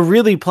we're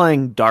really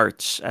playing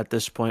darts at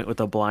this point with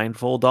a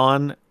blindfold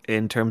on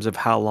in terms of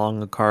how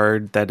long a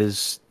card that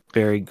is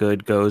very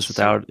good goes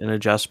without an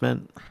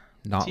adjustment.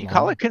 Do you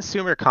call it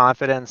consumer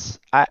confidence?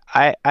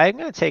 I'm going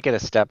to take it a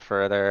step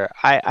further.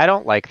 I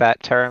don't like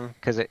that term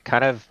because it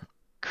kind of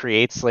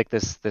creates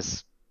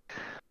this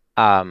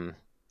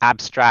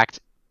abstract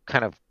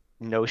kind of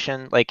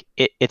notion.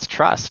 It's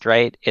trust,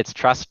 right? It's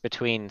trust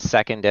between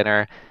Second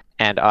Dinner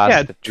and us.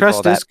 Yeah,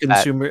 trust is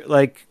consumer.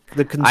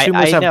 The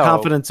consumers have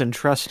confidence in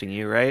trusting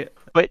you, right?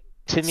 But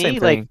to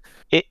me,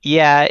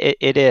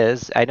 it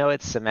is. I know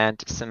it's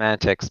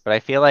semantics, but I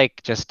feel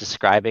like just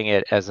describing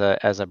it as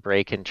a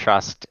break in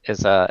trust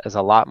is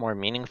a lot more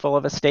meaningful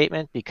of a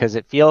statement, because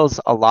it feels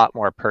a lot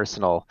more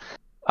personal.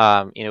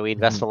 We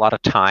invest a lot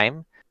of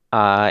time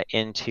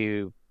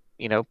into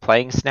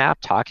playing Snap,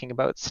 talking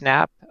about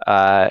Snap.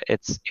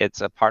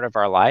 It's a part of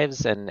our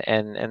lives, and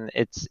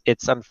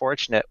it's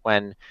unfortunate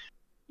when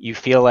you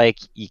feel like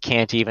you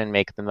can't even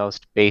make the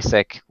most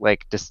basic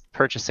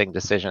purchasing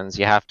decisions.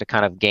 You have to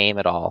kind of game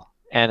it all.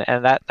 And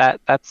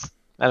that's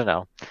I don't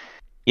know.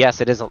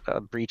 Yes, it is a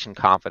breach in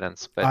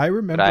confidence, but I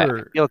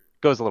feel it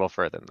goes a little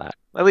further than that.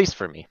 At least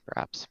for me,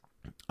 perhaps.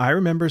 I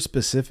remember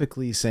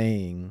specifically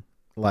saying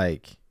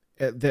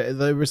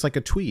there was like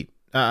a tweet.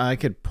 I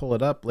could pull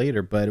it up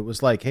later, but it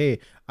was like, hey,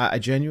 I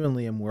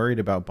genuinely am worried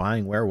about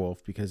buying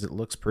Werewolf because it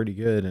looks pretty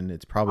good and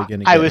it's probably going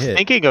to get I was hit.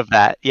 thinking of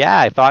that. Yeah,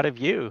 I thought of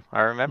you.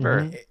 I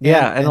remember. Mhm.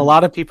 Yeah, and a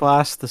lot of people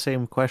ask the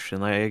same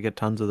question. Like, I get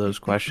tons of those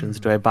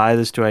questions. Do I buy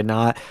this? Do I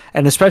not?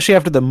 And especially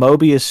after the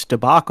Mobius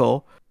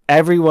debacle,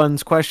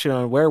 everyone's question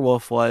on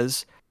Werewolf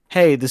was,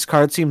 hey, this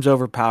card seems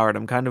overpowered.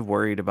 I'm kind of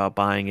worried about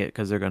buying it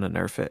because they're going to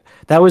nerf it.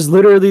 That was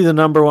literally the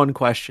number one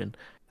question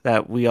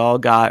that we all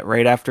got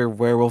right after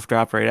Werewolf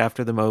dropped, right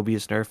after the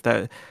Mobius nerf.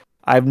 That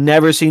I've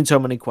never seen so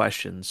many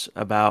questions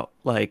about,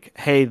 like,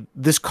 hey,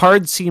 this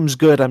card seems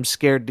good. I'm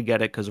scared to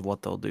get it because of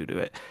what they'll do to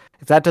it.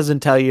 If that doesn't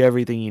tell you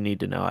everything you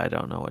need to know, I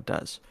don't know what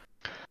does.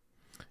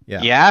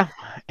 Yeah,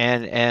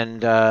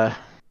 and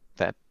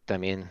that, I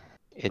mean,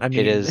 it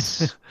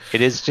is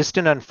it is just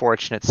an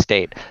unfortunate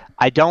state.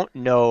 I don't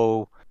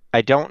know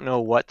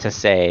what to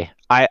say.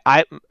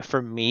 I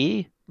for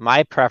me,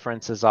 my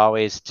preference is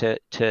always to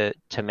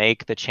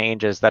make the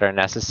changes that are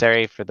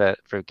necessary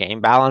for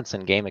game balance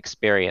and game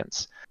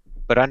experience.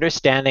 But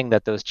understanding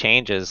that those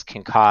changes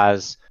can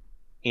cause,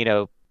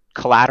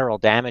 collateral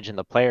damage in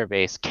the player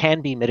base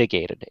can be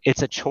mitigated.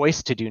 It's a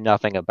choice to do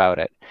nothing about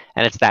it.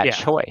 And it's that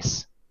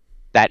choice,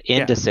 that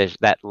indecision,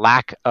 that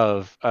lack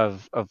of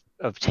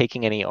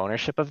taking any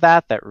ownership of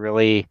that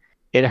really,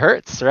 it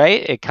hurts,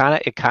 right? It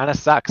kind of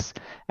sucks.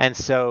 And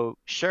so,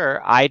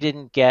 sure, I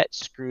didn't get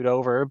screwed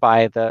over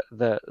by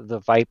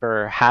the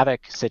Viper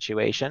Havok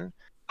situation.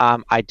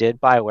 I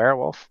did buy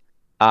Werewolf.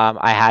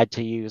 I had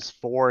to use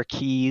 4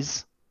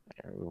 keys.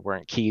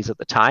 Weren't keys at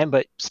the time,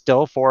 but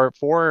still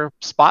 4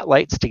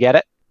 spotlights to get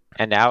it.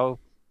 And now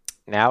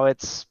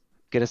it's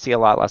gonna see a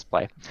lot less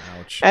play.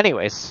 Ouch.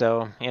 Anyways,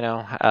 so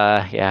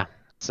yeah.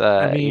 It's,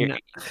 I mean,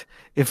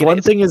 if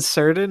one thing is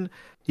certain,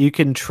 you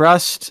can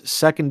trust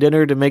Second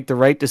Dinner to make the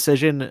right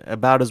decision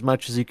about as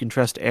much as you can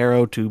trust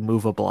Arrow to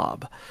move a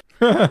blob.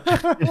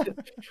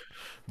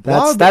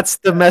 That's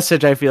the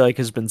message I feel like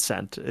has been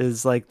sent.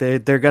 Is like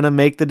they're gonna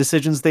make the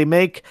decisions they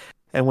make,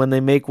 and when they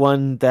make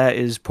one that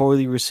is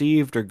poorly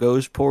received or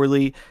goes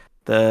poorly,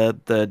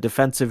 the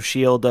defensive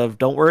shield of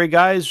 "don't worry,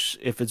 guys,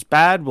 if it's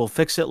bad, we'll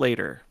fix it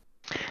later."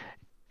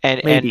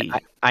 And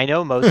I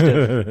know most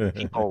of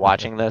people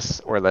watching this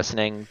or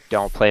listening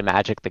don't play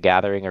Magic the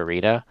Gathering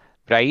Arena,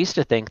 but I used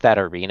to think that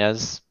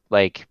Arena's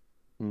like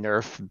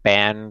nerf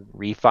ban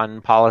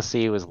refund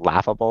policy was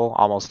laughable,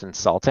 almost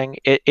insulting.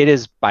 It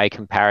is by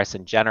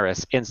comparison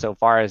generous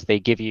insofar as they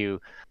give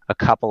you a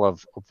couple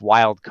of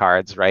wild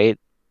cards, right?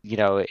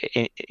 Like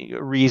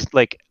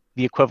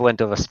the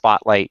equivalent of a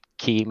spotlight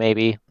key,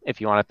 maybe, if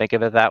you want to think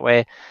of it that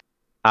way.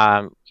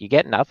 You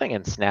get nothing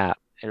in Snap.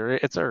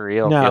 It's a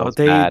real feels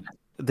bad.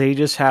 They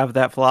just have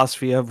that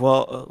philosophy of,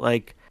 well,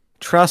 like,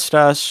 trust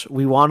us,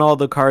 we want all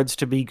the cards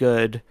to be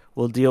good,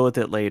 we'll deal with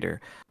it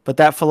later. But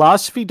that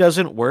philosophy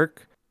doesn't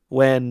work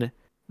when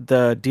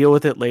the deal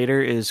with it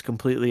later is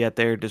completely at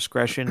their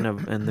discretion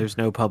and there's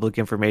no public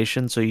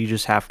information, so you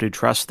just have to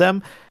trust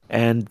them.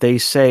 And they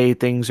say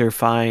things are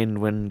fine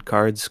when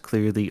cards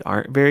clearly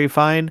aren't very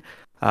fine.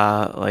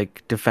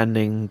 Like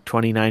defending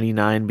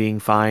 2099 being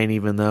fine,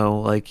 even though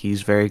like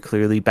he's very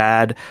clearly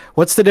bad.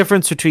 What's the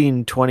difference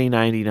between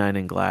 2099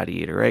 and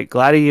Gladiator, right?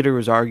 Gladiator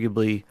was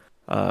arguably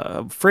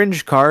a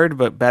fringe card,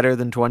 but better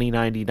than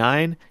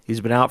 2099. He's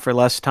been out for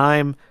less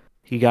time.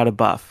 He got a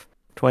buff.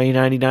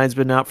 2099's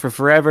been out for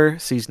forever,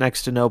 sees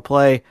next to no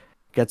play,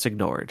 gets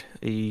ignored.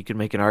 You can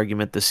make an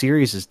argument the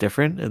series is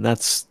different, and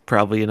that's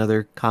probably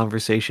another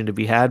conversation to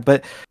be had,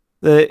 but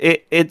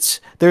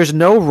there's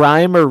no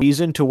rhyme or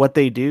reason to what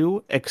they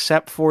do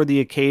except for the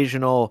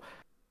occasional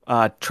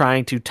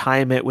trying to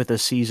time it with a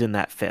season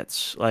that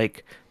fits.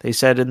 Like they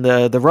said in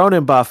the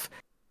Ronan buff,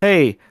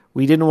 hey,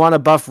 we didn't want to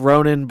buff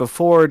Ronan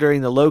before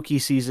during the Loki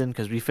season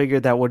because we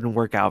figured that wouldn't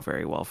work out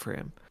very well for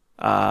him.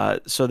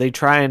 So they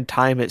try and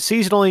time it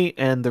seasonally,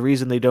 and the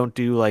reason they don't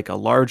do like a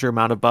larger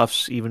amount of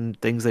buffs, even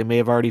things they may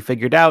have already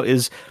figured out,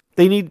 is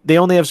they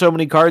only have so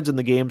many cards in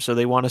the game, so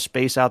they want to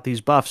space out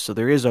these buffs, so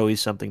there is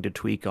always something to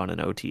tweak on an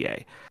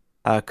OTA.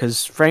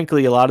 Because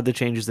frankly, a lot of the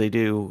changes they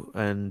do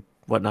and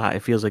whatnot,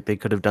 it feels like they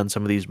could have done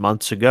some of these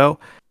months ago,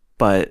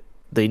 but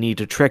they need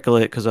to trickle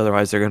it because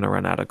otherwise they're going to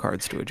run out of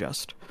cards to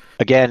adjust.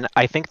 Again,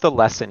 I think the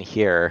lesson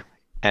here,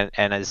 and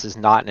this is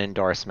not an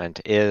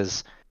endorsement,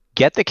 is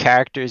get the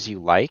characters you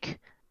like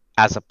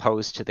as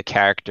opposed to the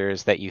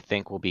characters that you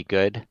think will be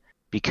good,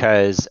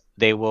 because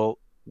they will,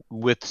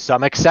 with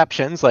some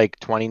exceptions like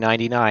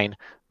 2099,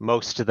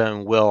 most of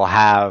them will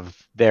have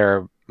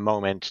their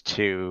moment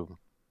to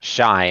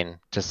shine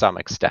to some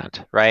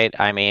extent, right?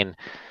 I mean,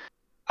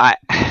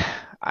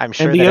 I'm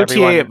sure and the that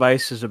OTA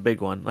advice is a big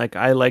one. Like,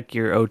 I like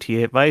your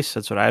OTA advice.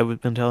 That's what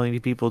I've been telling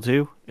people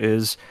too,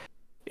 is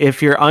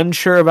if you're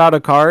unsure about a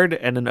card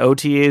and an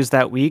OTA is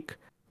that weak,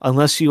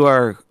 unless you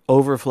are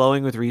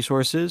overflowing with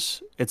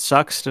resources, it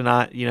sucks to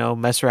not,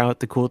 mess around with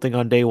the cool thing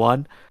on day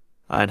one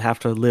and have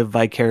to live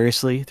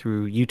vicariously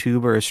through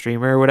YouTube or a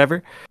streamer or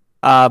whatever.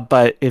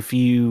 But if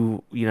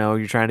you're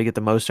trying to get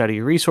the most out of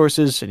your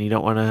resources and you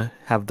don't want to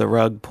have the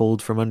rug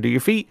pulled from under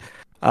your feet,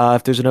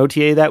 If there's an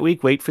OTA that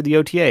week, wait for the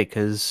OTA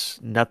because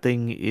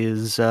nothing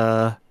is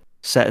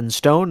set in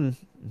stone.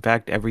 In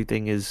fact,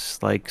 everything is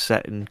like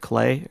set in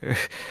clay,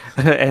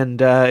 and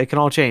it can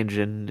all change,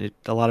 and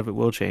a lot of it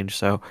will change.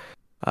 So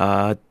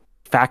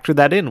factor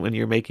that in when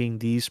you're making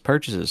these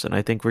purchases. And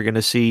I think we're going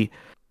to see,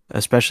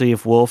 especially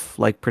if Wolf,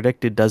 like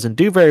predicted, doesn't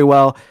do very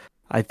well,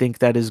 I think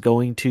that is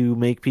going to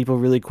make people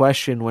really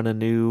question when a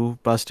new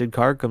busted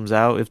card comes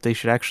out if they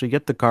should actually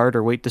get the card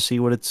or wait to see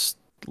what its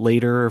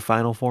later or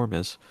final form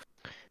is.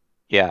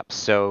 Yeah,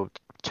 so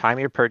time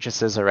your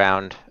purchases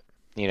around,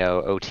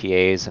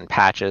 OTAs and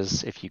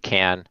patches if you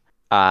can.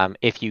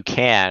 If you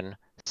can,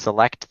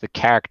 select the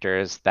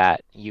characters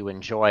that you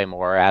enjoy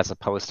more as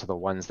opposed to the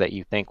ones that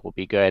you think will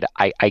be good.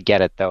 I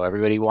get it though.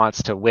 Everybody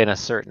wants to win a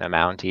certain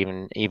amount,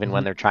 even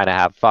when they're trying to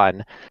have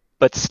fun.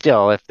 But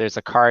still, if there's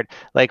a card,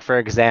 like for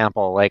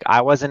example, like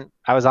I was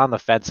on the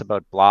fence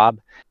about Blob,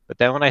 but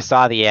then when I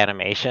saw the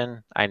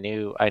animation, I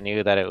knew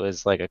that it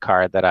was like a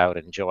card that I would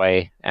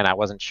enjoy, and I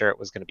wasn't sure it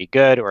was going to be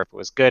good, or if it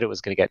was good, it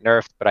was going to get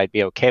nerfed, but I'd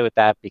be okay with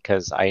that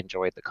because I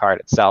enjoyed the card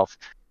itself.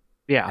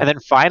 Yeah. And then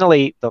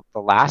finally, the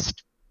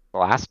last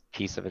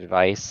piece of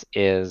advice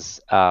is,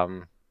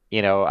 I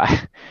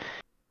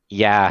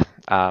had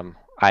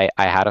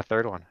a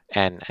third one,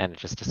 and it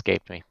just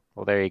escaped me.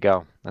 Well, there you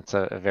go. That's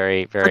a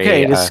very, very...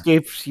 Okay, it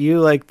escapes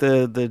you like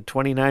the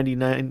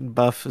 2099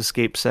 buff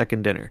escaped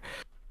second dinner.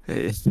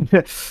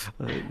 Sometimes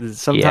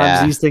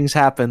these things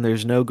happen.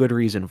 There's no good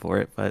reason for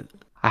it, but...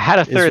 I had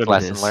a third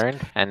lesson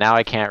learned, and now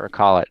I can't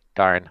recall it.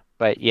 Darn.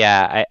 But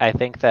yeah, I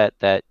think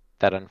that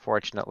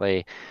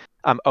unfortunately...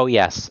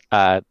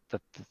 the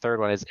third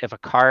one is if a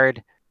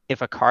card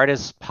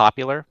is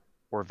popular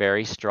or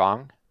very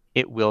strong,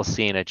 it will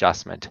see an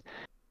adjustment.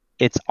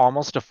 It's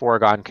almost a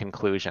foregone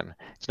conclusion.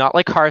 It's not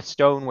like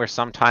Hearthstone where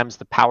sometimes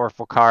the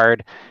powerful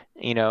card,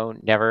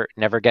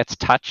 never gets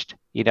touched.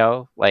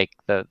 Like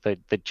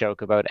the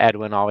joke about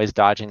Edwin always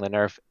dodging the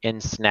nerf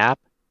in Snap.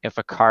 If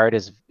a card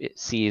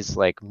sees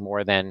like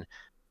more than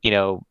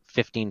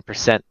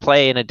 15%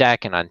 play in a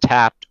deck and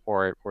untapped,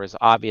 or is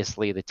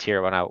obviously the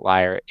tier 1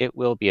 outlier, it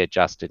will be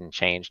adjusted and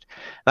changed.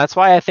 That's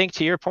why I think,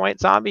 to your point,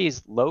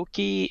 Zombies,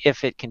 low-key,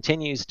 if it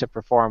continues to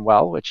perform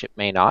well, which it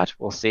may not,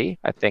 we'll see.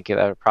 I think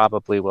it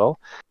probably will.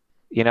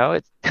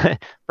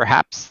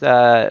 Perhaps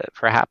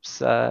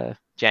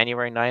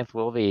January 9th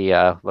will be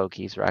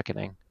Loki's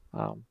reckoning.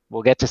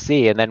 We'll get to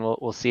see, and then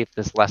we'll see if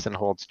this lesson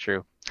holds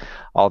true.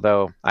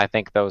 Although I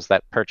think those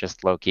that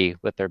purchased Loki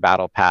with their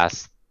battle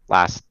pass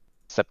last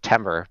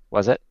September,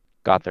 was it?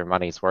 Got their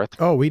money's worth.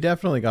 Oh, we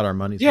definitely got our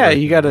money's worth. Yeah,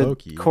 you got a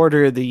Loki.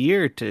 quarter of the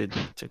year to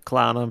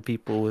clown on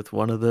people with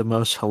one of the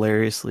most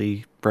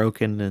hilariously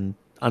broken and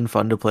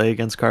unfun to play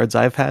against cards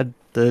I've had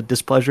the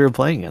displeasure of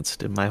playing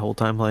against in my whole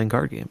time playing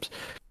card games.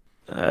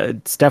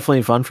 It's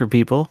definitely fun for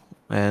people,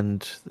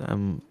 and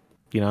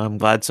I'm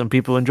glad some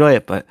people enjoy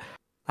it, but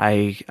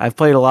I've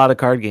played a lot of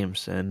card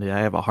games, and I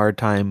have a hard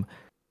time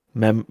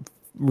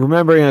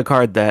remembering a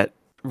card that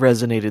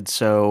resonated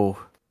so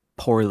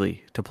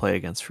poorly to play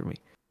against for me.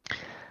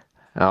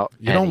 Oh,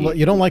 you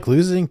don't like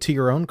losing to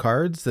your own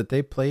cards that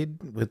they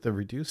played with the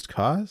reduced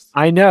cost?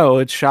 I know,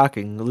 it's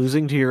shocking.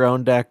 Losing to your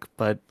own deck,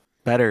 but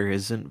better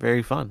isn't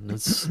very fun.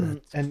 It's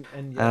and I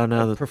don't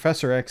know.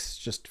 Professor X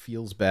just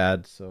feels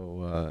bad,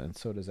 so and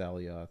so does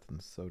Alioth,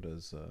 and so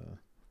does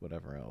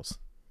whatever else.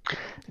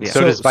 Yeah.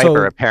 So does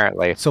Viper,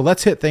 apparently. So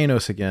let's hit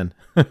Thanos again.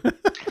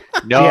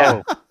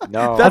 No.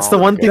 That's the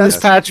one thing this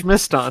patch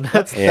missed on.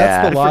 That's the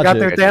logic. I forgot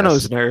their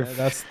Thanos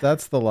nerf.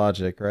 That's the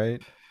logic,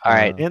 right? All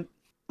right, and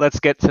let's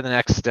get to the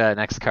next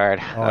card.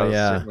 Oh, that was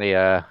certainly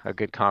a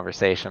good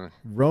conversation.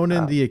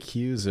 Ronan the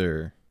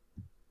Accuser.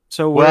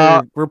 So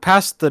we're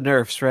past the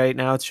nerfs, right?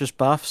 Now it's just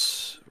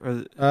buffs?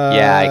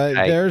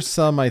 There's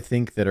some, I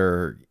think, that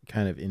are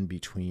kind of in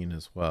between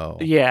as well.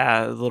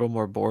 Yeah, a little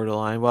more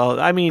borderline. Well,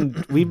 I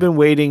mean, we've been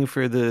waiting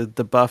for the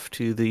buff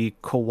to the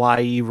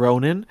Kawaii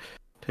Ronan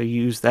to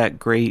use that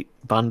great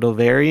bundle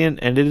variant,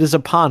 and it is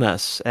upon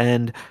us.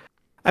 And,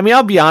 I mean,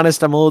 I'll be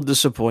honest, I'm a little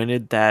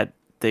disappointed that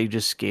they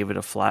just gave it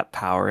a flat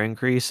power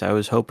increase. I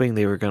was hoping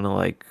they were going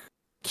to,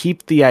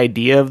 keep the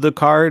idea of the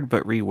card,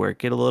 but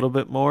rework it a little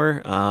bit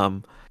more.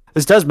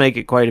 This does make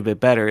it quite a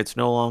bit better. It's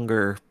no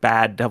longer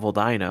bad Devil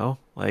Dino.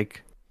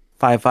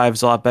 5/5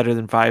 is a lot better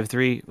than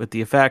 5/3 with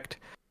the effect.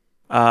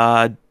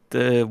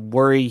 The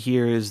worry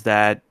here is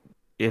that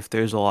if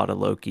there's a lot of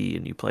Loki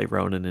and you play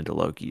Ronan into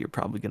Loki, you're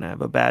probably going to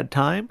have a bad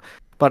time.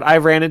 But I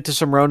ran into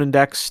some Ronan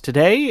decks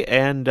today,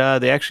 and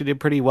they actually did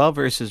pretty well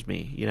versus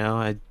me.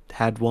 I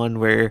had one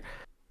where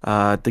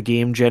the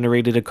game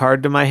generated a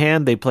card to my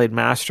hand. They played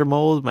Master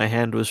Mold. My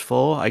hand was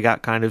full. I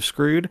got kind of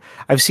screwed.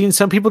 I've seen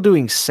some people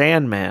doing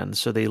Sandman,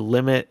 so they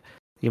limit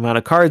the amount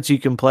of cards you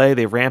can play.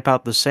 They ramp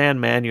out the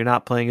Sandman. You're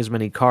not playing as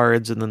many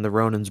cards, and then the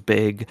Ronan's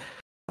big.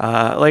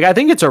 I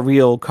think it's a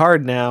real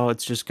card now.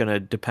 It's just going to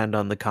depend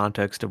on the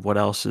context of what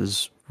else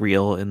is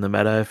real in the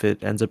meta, if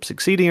it ends up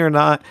succeeding or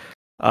not.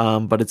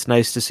 But it's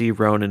nice to see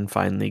Ronan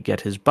finally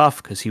get his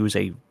buff, because he was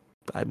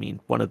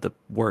one of the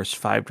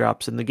worst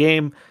 5-drops in the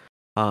game.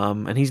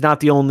 And he's not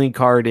the only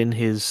card in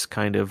his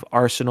kind of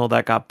arsenal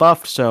that got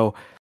buffed. So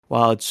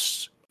while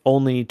it's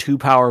only 2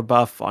 power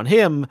buff on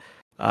him,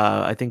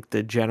 I think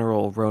the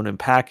general Ronan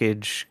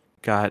package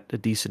got a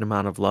decent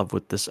amount of love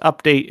with this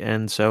update,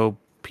 and so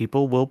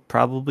people will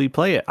probably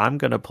play it. I'm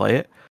gonna play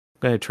it. I'm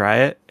gonna try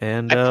it,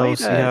 and we'll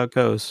see how it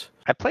goes.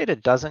 I played a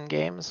dozen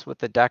games with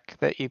the deck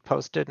that you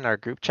posted in our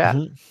group chat.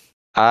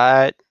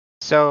 Mm-hmm.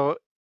 So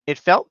it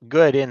felt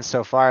good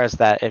insofar as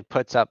that it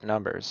puts up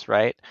numbers,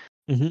 right?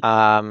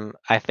 Mm-hmm.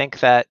 I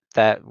think that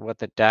what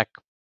the deck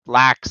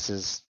lacks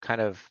is kind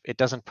of, it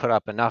doesn't put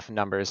up enough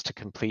numbers to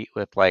compete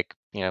with, like,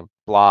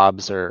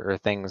 blobs or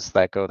things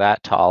that go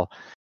that tall.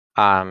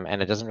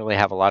 And it doesn't really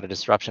have a lot of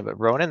disruption. But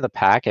Ronan the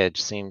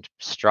package seemed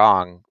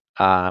strong.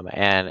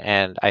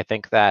 And I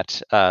think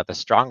that the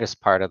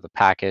strongest part of the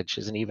package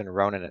isn't even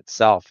Ronan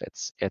itself.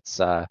 It's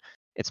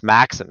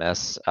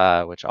Maximus,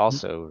 which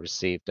also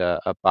received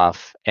a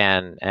buff.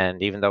 And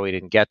even though we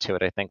didn't get to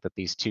it, I think that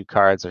these two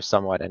cards are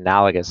somewhat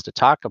analogous to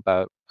talk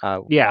about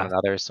one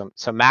another.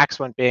 So Max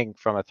went being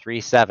from a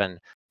 3/7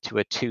 to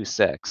a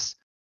 2/6.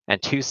 And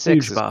 2/6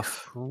 is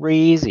buff.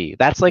 Crazy.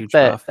 That's like Huge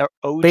the buff.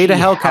 OG Beta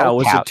Hellcow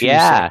was a 2/6.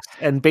 Yeah.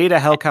 And Beta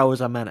Hellcow was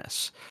a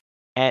menace.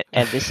 And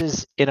this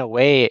is, in a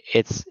way,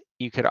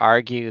 you could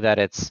argue that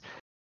it's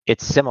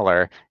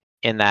similar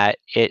in that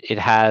it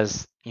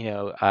has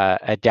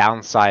a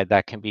downside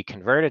that can be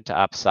converted to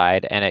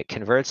upside, and it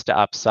converts to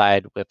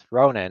upside with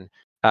Ronan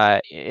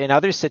in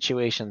other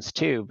situations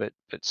too, but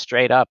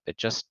straight up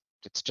it's just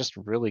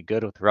really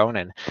good with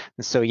Ronan.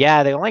 And so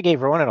yeah, they only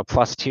gave Ronan a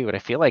 +2, but I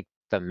feel like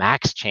the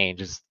max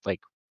change is like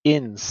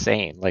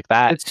insane, like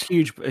that. It's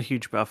a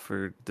huge buff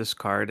for this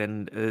card,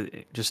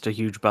 and just a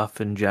huge buff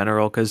in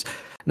general, because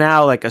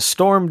now, like a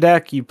Storm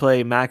deck, you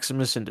play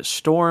Maximus into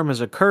Storm as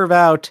a curve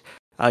out.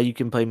 You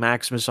can play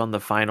Maximus on the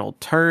final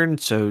turn,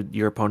 so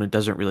your opponent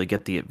doesn't really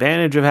get the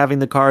advantage of having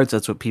the cards.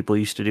 That's what people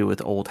used to do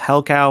with Old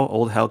Hellcow.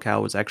 Old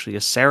Hellcow was actually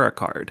a Sarah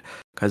card,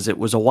 because it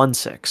was a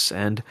 1/6.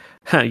 And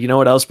you know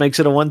what else makes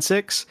it a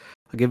 1/6?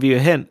 I'll give you a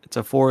hint. It's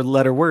a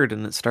 4-letter word,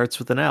 and it starts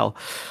with an L.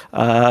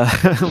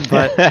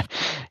 But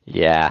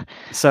yeah.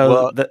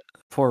 So the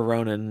poor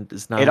Ronan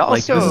is not. It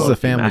also, this is a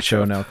family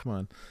show now. Come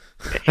on.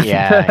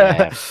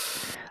 Yeah.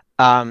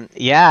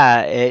 It's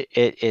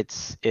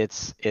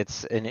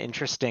an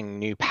interesting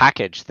new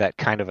package that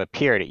kind of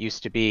appeared. It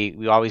used to be,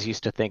 we always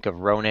used to think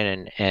of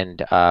Ronan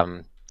and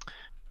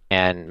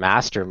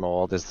Master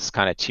Mold as this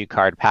kind of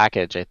 2-card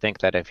package. I think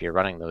that if you're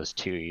running those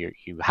two, you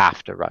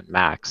have to run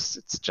Max.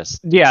 It's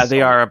just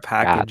they are a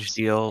package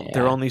deal. Yeah.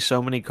 There are only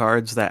so many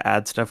cards that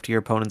add stuff to your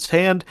opponent's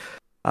hand.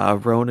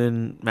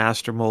 Ronan,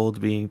 Master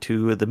Mold being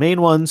 2 of the main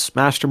ones.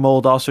 Master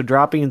Mold also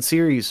dropping in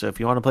series, so if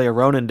you want to play a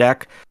Ronan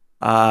deck,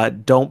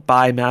 don't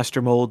buy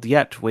Master Mold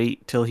yet.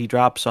 Wait till he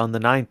drops on the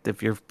 9th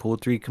if you're pool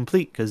 3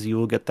 complete, because you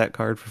will get that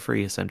card for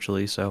free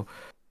essentially. So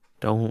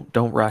don't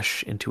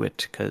rush into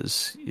it,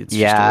 because it's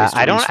just a waste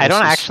of resources. I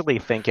don't actually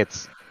think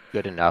it's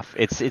good enough.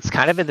 It's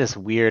kind of in this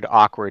weird,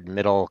 awkward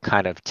middle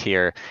kind of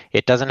tier.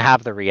 It doesn't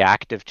have the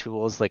reactive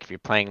tools, like if you're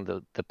playing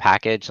the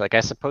package. Like, I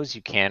suppose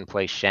you can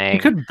play Shang.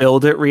 You could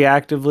build it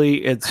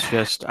reactively. It's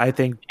just, I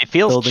think it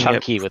feels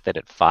chunky with it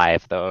at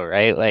 5 though,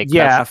 right? Like,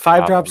 yeah,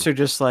 5 drops are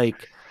just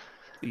like,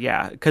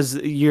 yeah, because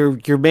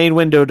your main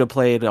window to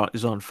play it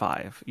is on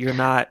 5. You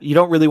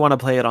don't really want to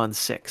play it on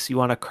 6. You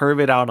want to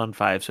curve it out on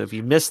 5. So if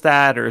you miss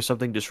that or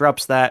something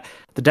disrupts that,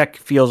 the deck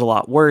feels a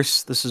lot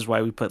worse. This is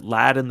why we put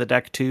Lad in the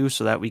deck too,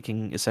 so that we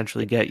can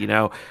essentially get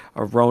a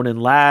Ronan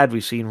Lad.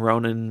 We've seen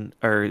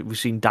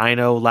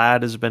Dino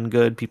Lad has been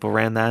good. People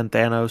ran that in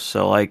Thanos,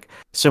 so like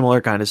similar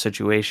kind of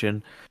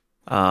situation.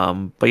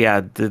 But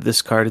yeah,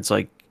 this card, it's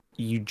like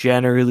you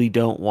generally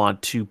don't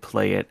want to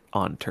play it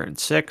on turn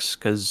 6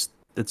 because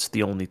it's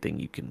the only thing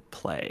you can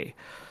play.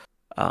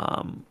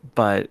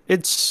 But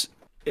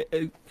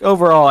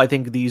overall, I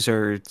think these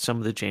are some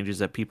of the changes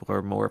that people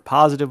are more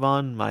positive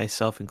on,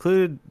 myself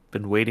included.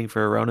 Been waiting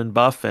for a Ronan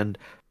buff, and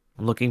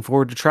I'm looking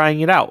forward to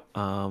trying it out,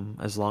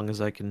 as long as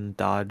I can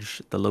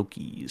dodge the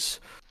Lokis.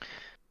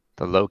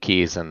 The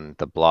Lokis and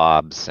the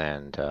Blobs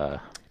and...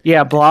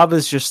 Yeah, Blob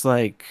is just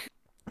like...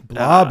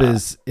 Blob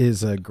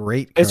is a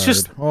great card. It's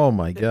just, oh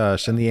my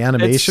gosh, and the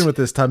animation with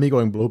his tummy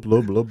going blob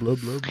blob blob blob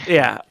blob.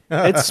 Yeah,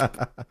 it's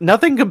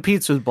nothing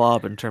competes with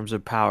Blob in terms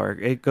of power.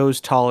 It goes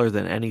taller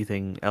than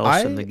anything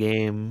else in the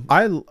game.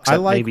 I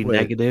like maybe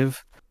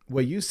negative.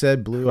 What you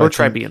said, Blue, or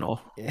Tribunal.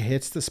 It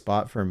hits the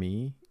spot for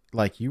me.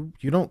 Like you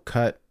don't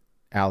cut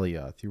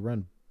Alioth. You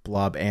run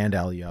Blob and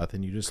Alioth,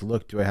 and you just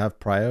look. Do I have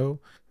Prio?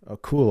 Oh,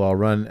 cool. I'll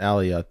run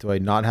Alioth. Do I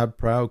not have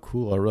Prio?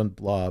 Cool. I'll run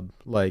Blob.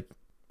 Like,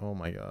 oh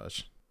my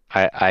gosh.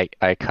 I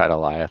cut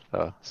Alioth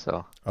though,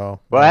 so. Oh.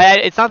 Well,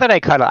 it's not that I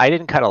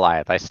didn't cut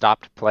Alioth. I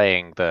stopped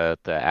playing the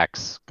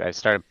X. I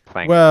started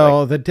playing.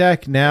 Well, the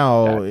deck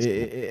now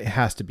it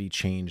has to be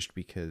changed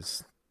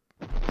because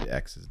the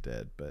X is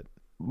dead. But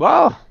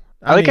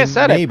Like I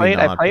said, I maybe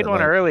not, played but, one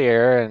like,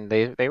 earlier, and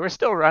they were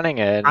still running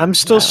it. I'm and,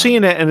 still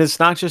seeing it, and it's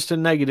not just a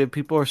negative.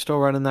 People are still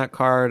running that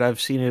card.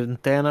 I've seen it in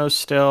Thanos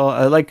still.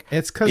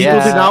 It's because people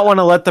do Yeah. not want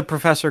to let the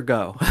professor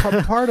go.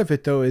 part of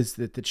it though is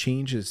that the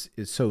change is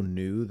so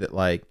new that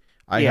like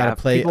I Yeah,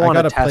 gotta play. people I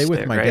wanna gotta play test with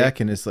it, my right?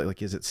 deck, and it's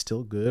like, is it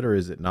still good or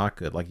is it not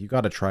good? Like you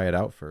got to try it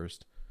out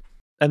first.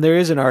 And there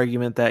is an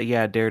argument that,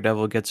 yeah,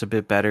 Daredevil gets a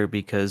bit better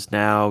because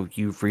now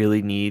you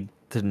really need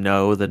to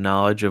know the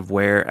knowledge of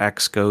where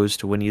X goes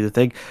to win you the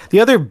thing. The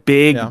other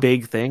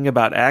big thing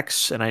about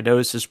X, and I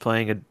noticed this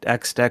playing an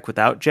X deck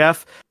without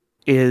Jeff,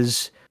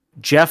 is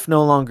Jeff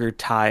no longer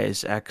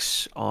ties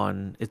X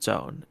on its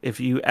own. If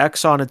you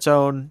X on its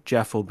own,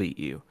 Jeff will beat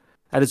you.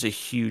 That is a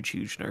huge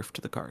nerf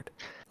to the card.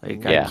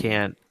 Like, Yeah. I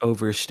can't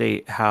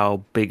overstate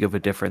how big of a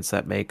difference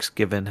that makes,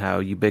 given how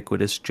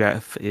ubiquitous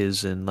Jeff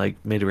is in like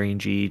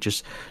mid-rangey,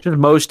 just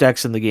most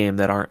decks in the game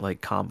that aren't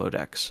like combo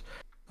decks.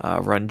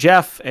 Run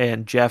Jeff,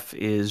 and Jeff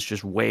is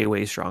just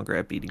way stronger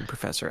at beating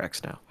Professor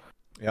X now.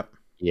 Yep.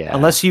 Yeah.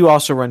 Unless you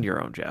also run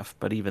your own Jeff,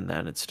 but even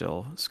then, it's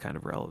kind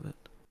of relevant.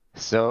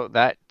 So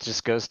that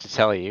just goes to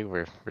tell you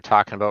we're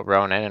talking about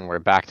Ronan, and we're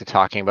back to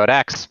talking about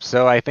X.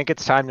 So I think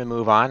it's time to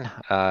move on.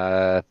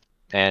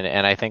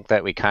 And I think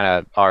that we kind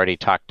of already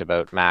talked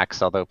about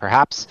Max, although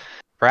perhaps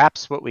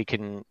what we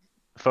can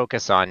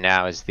focus on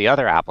now is the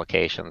other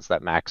applications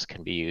that Max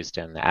can be used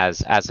in.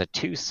 As a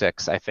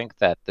 2/6, I think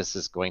that this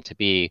is going to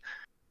be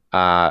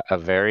a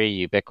very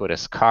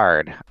ubiquitous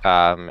card,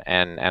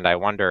 and I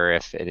wonder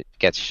if it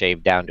gets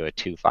shaved down to a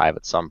 2/5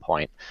 at some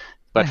point.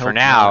 But for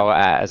now,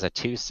 as a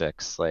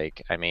 2/6,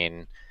 like, I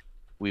mean,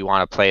 we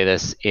want to play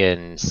this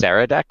in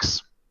Sarah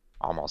decks,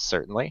 almost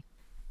certainly.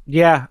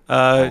 Yeah,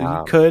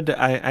 you could.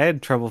 I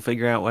had trouble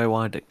figuring out what I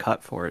wanted to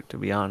cut for it, to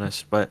be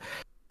honest. But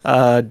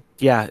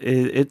yeah,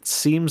 it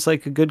seems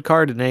like a good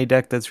card in a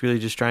deck that's really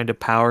just trying to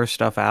power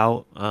stuff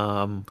out.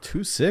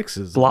 2/6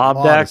 is blob a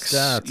lot of decks,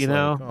 stats, you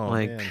know,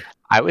 man.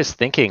 I was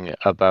thinking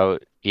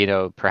about,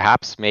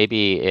 perhaps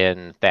maybe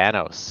in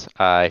Thanos,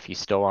 if you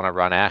still want to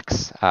run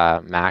X,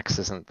 Max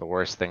isn't the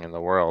worst thing in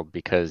the world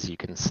because you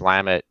can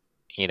slam it,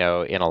 in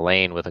a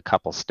lane with a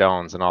couple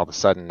stones, and all of a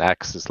sudden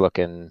X is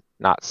looking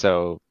not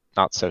so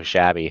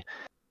shabby.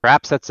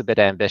 Perhaps that's a bit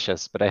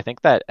ambitious, but I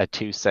think that a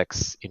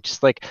 2/6,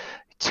 just like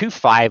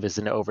 2/5 is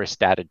an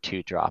overstated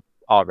 2-drop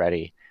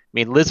already. I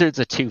mean, Lizard's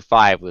a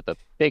 2/5 with a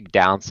big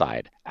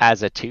downside.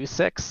 As a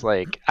 2/6,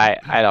 like,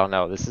 I don't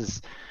know.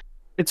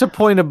 It's a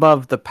point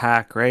above the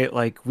pack, right?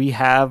 Like, we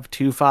have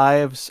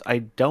 2/5s. I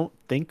don't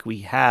think we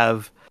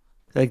have,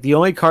 like, the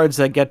only cards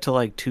that get to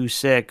like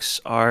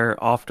 2/6 are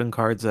often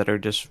cards that are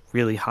just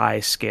really high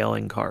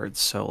scaling cards.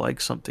 So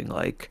like something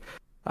like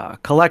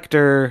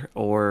Collector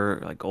or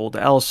like Old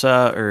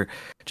Elsa, or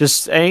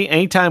just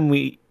anytime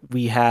we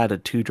had a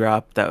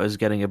 2-drop that was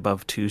getting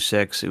above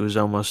 2/6, it was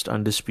almost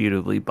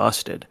undisputably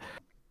busted.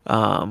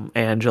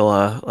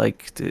 Angela,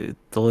 like the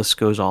list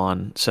goes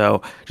on.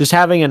 So just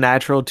having a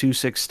natural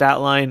 2/6 stat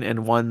line,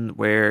 and one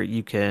where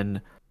you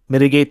can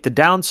mitigate the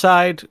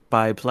downside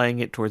by playing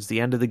it towards the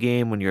end of the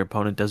game when your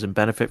opponent doesn't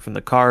benefit from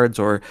the cards,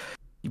 or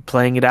you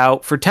playing it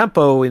out for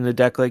tempo in a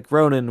deck like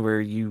Ronan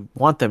where you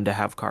want them to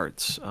have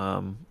cards,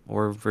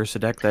 or versus a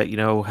deck that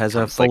has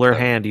a fuller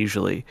hand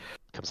usually.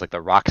 Comes like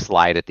the rock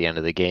slide at the end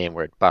of the game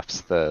where it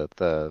buffs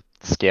the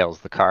scales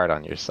the card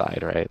on your side,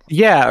 right?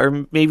 Yeah,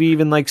 or maybe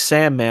even like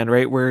Sandman,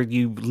 right, where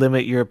you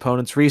limit your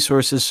opponent's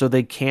resources so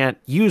they can't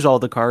use all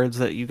the cards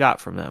that you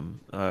got from them,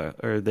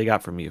 or they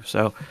got from you.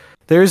 So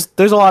there's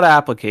a lot of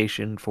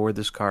application for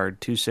this card.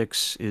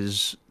 2/6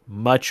 is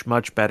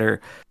much better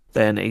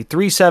than a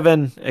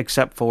 3/7,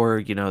 except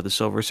for the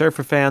Silver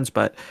Surfer fans,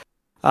 but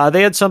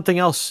they had something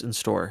else in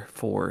store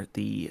for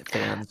the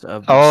fans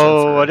of the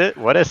Surfer.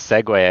 What a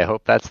segue. I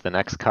hope that's the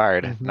next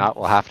card. If not,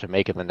 we'll have to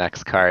make it the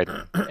next card.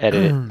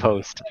 Edit it,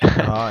 post.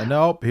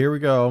 Nope, here we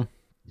go.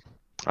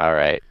 All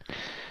right.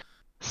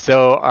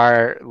 So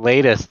our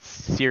latest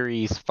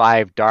Series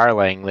 5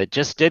 darling that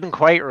just didn't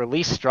quite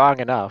release strong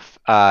enough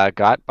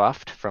got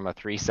buffed from a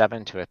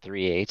 3/7 to a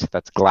 3/8.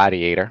 That's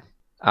Gladiator.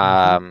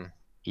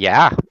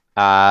 Yeah.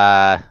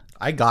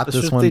 I got this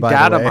was one, the by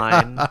data the way.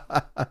 mine.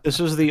 This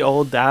was the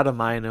old data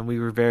mine, and we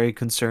were very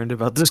concerned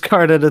about this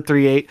card at a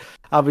 3/8.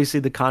 Obviously,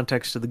 the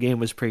context of the game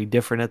was pretty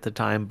different at the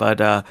time,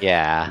 but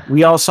yeah,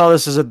 we all saw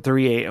this as a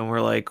 3/8, and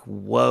we're like,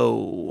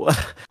 whoa.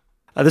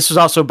 This was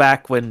also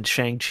back when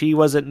Shang-Chi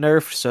wasn't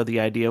nerfed, so the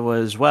idea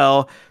was,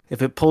 well,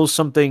 if it pulls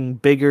something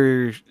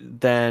bigger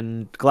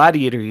than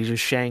Gladiator, you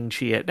just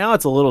Shang-Chi it. Now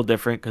it's a little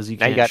different because you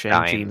Now you can't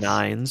got Shang-Chi nines.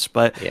 nines,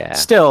 but Yeah.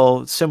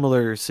 still,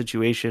 similar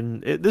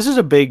situation. This is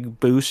a big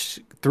boost.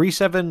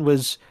 3/7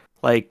 was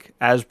like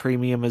as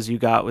premium as you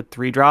got with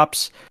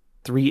 3-drops.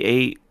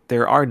 3/8,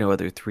 there are no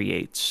other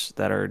 3/8s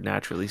that are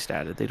naturally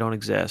statted. They don't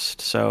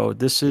exist. So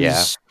this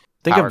is...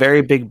 I think Power a very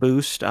creep. big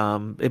boost.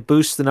 It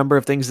boosts the number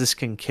of things this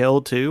can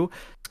kill too.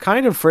 It's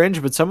kind of fringe,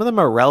 but some of them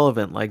are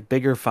relevant, like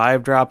bigger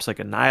 5-drops like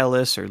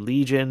Annihilus or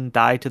Legion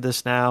die to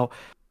this now.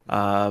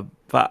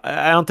 But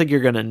I don't think you're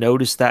going to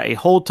notice that a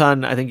whole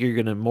ton. I think you're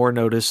going to more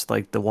notice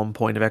like the 1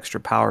 point of extra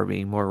power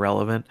being more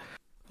relevant.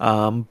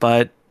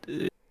 But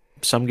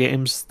some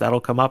games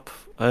that'll come up.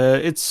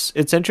 It's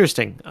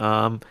interesting.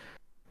 I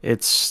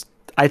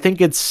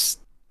think it's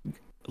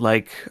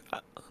like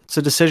it's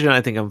a decision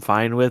I think I'm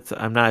fine with.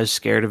 I'm not as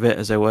scared of it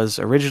as I was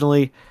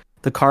originally.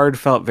 The card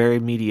felt very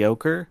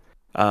mediocre,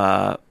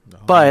 but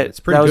it's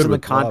pretty that was good in the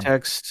with Blob.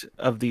 context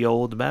of the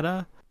old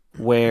meta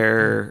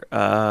where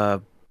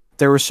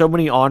there were so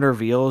many on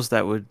reveals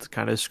that would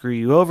kind of screw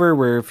you over.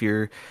 Where if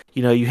you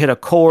hit a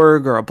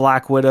Korg or a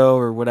Black Widow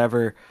or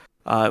whatever,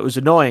 it was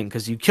annoying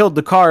because you killed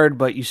the card,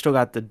 but you still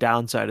got the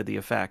downside of the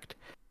effect.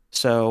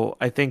 So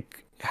I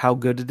think how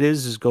good it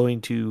is going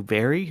to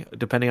vary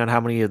depending on how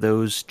many of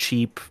those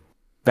cheap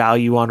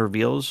value on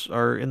reveals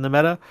are in the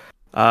meta.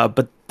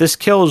 But this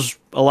kills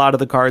a lot of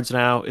the cards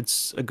now.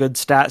 It's a good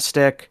stat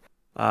stick.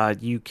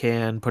 You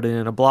can put it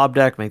in a blob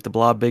deck, make the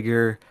blob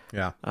bigger.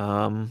 Yeah.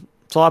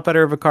 It's a lot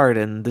better of a card,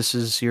 and this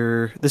is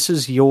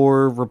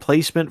your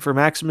replacement for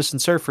Maximus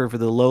and Surfer for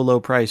the low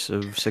price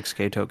of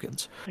 6K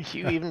tokens.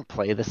 You even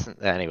play this,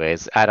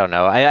 anyways. I don't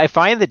know. I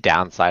find the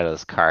downside of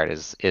this card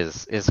is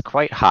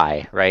quite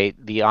high, right?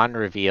 The on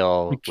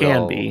reveal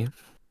can be,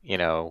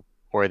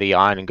 or the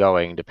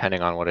ongoing,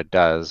 depending on what it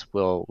does,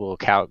 will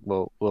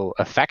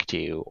affect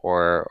you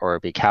or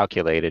be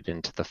calculated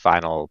into the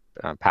final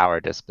power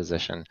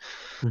disposition.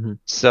 Mm-hmm.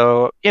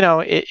 So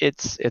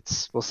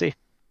it's we'll see.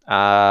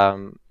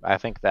 I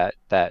think that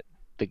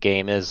the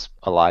game is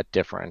a lot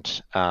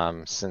different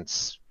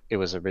since it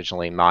was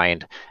originally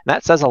mined, and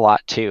that says a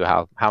lot too.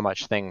 How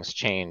much things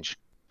change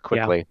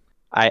quickly.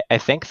 Yeah. I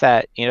think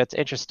that it's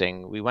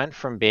interesting. We went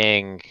from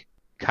being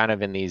kind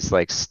of in these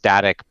like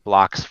static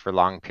blocks for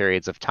long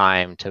periods of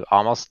time to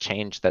almost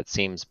change that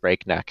seems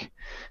breakneck.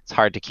 It's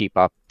hard to keep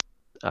up.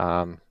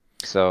 And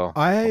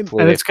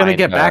it's going to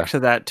get back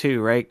to that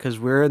too, right? Because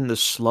we're in the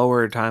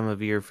slower time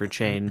of year for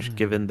change,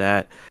 given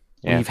that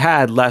we've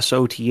had less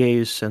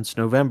OTAs since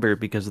November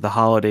because of the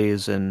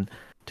holidays and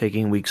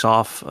taking weeks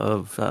off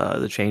of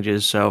the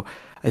changes. So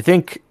I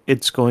think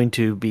it's going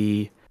to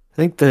be. I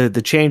think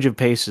the change of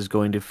pace is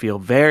going to feel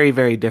very,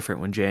 very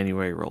different when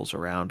January rolls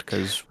around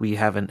because we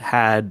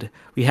had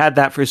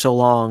that for so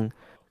long,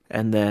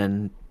 and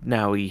then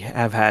now we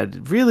have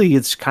had really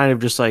it's kind of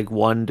just like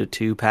 1 to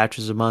 2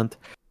 patches a month,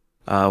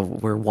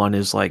 where one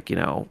is like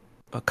a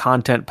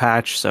content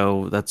patch,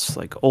 so that's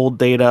like old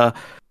data,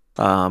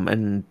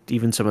 and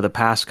even some of the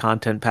past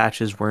content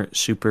patches weren't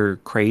super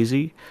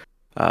crazy,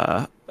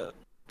 and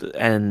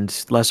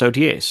less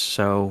OTAs,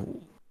 so.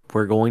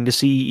 We're going to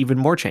see even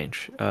more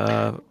change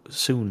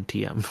soon,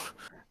 TM.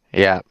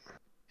 Yeah,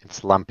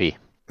 it's lumpy,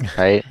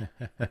 right?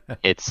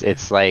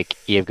 it's like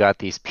you've got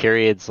these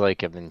periods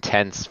like of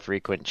intense,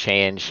 frequent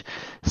change,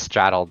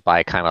 straddled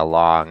by kind of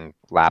long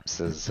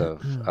lapses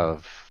of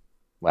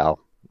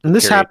And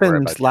this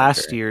happened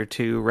last year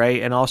too,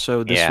 right? And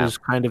also this was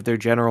kind of their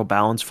general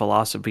balance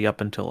philosophy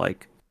up until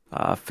like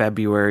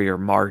February or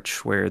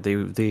March, where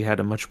they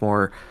had a much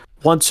more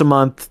once a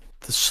month.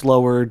 The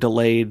slower,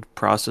 delayed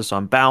process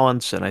on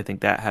balance, and I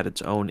think that had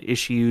its own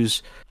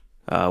issues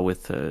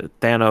with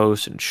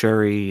Thanos and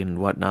Shuri and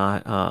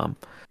whatnot.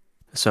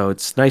 So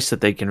it's nice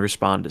that they can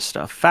respond to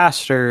stuff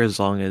faster as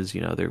long as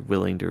they're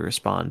willing to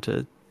respond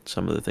to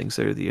some of the things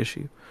that are the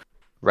issue.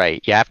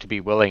 Right. You have to be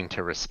willing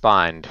to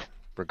respond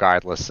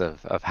regardless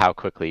of how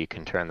quickly you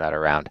can turn that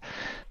around.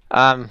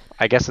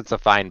 I guess it's a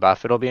fine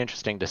buff. It'll be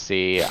interesting to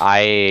see.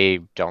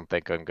 I don't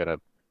think I'm going to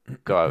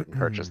go out and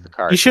purchase the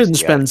card. You shouldn't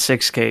spend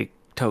 6K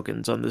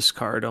tokens on this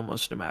card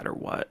almost no matter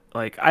what.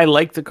 Like, I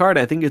like the card.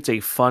 I think it's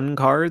a fun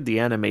card. The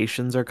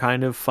animations are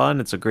kind of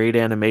fun. It's a great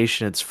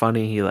animation. It's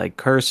funny. He like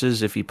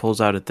curses if he pulls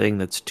out a thing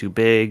that's too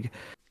big.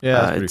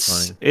 Yeah,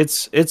 it's funny.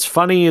 It's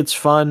funny. It's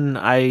fun.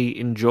 I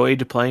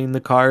enjoyed playing the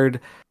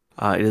card.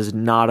 It is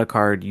not a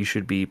card you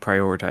should be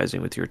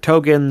prioritizing with your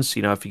tokens.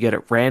 If you get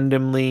it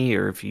randomly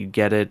or if you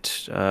get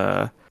it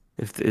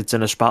if it's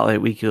in a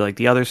spotlight week you like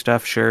the other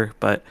stuff, sure,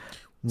 but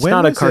it's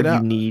not a card you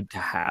need to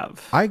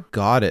have. I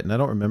got it, and I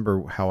don't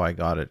remember how I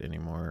got it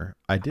anymore.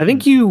 I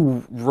think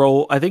you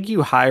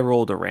high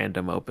rolled a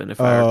random open,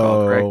 if I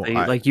recall correctly.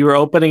 Like you were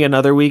opening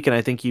another week, and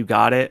I think you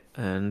got it.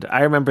 And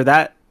I remember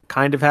that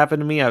kind of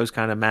happened to me. I was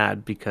kind of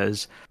mad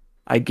because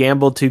I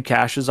gambled 2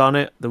 caches on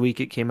it the week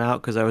it came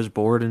out because I was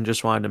bored and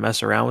just wanted to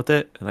mess around with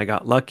it, and I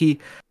got lucky.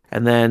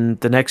 And then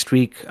the next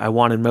week, I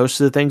wanted most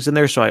of the things in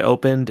there, so I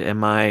opened, and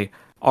my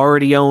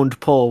already owned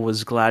pull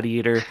was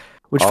Gladiator.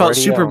 Which felt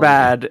super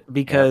bad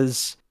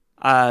because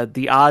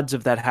the odds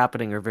of that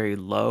happening are very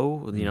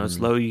low. It's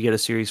low, you get a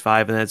Series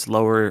 5, and then it's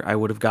lower. I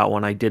would have got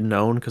one I didn't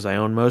own because I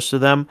own most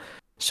of them.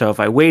 So if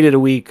I waited a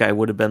week, I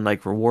would have been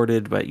like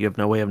rewarded, but you have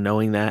no way of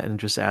knowing that, and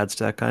it just adds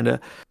to that kind of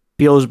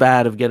feels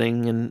bad of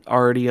getting an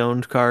already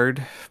owned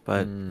card,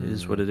 but it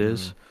is what it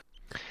is.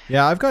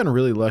 Yeah, I've gotten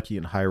really lucky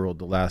and high rolled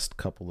the last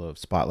couple of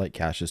spotlight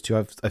caches too.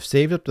 I've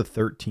saved up to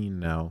 13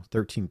 now,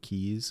 13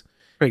 keys.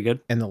 Pretty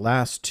good. And the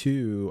last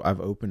 2 I've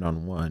opened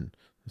on 1.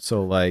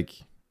 So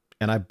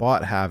and I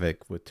bought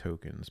Havok with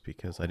tokens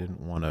because I didn't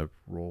want to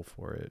roll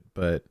for it.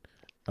 But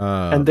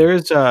And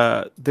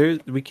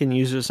we can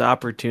use this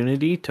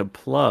opportunity to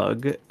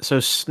plug. So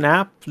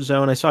Snap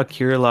Zone, I saw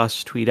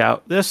Kirilos tweet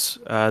out this.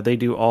 They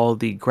do all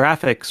the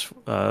graphics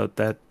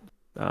that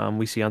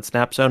we see on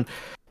Snap Zone,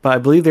 but I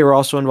believe they were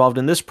also involved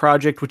in this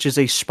project, which is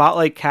a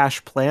Spotlight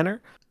Cash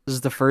Planner. This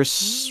is the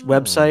first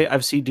website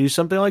I've seen do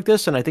something like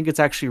this, and I think it's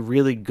actually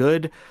really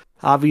good.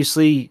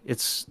 Obviously,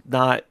 it's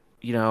not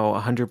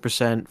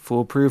 100%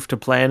 foolproof to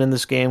plan in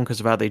this game because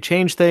of how they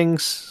change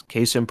things.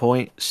 Case in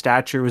point,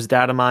 Stature was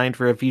data mined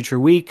for a future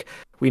week.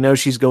 We know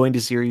she's going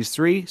to Series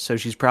 3, so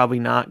she's probably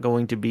not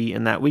going to be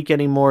in that week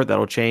anymore.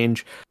 That'll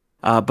change.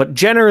 But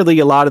generally,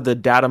 a lot of the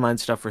data mine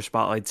stuff for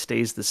Spotlight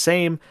stays the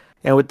same.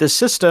 And with this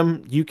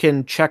system, you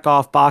can check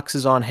off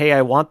boxes on, hey,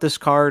 I want this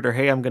card, or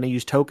hey, I'm going to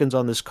use tokens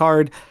on this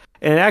card.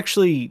 And it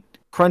actually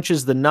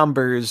crunches the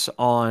numbers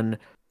on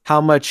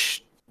how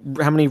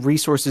many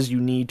resources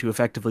you need to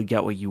effectively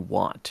get what you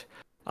want,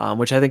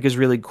 which I think is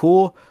really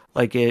cool.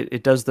 Like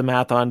it does the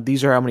math on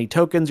these are how many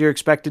tokens you're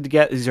expected to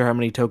get. These are how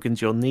many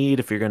tokens you'll need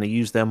if you're going to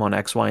use them on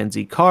X, Y, and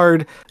Z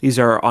card. These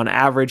are on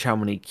average how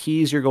many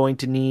keys you're going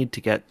to need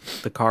to get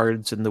the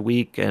cards in the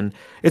week. And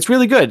it's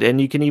really good.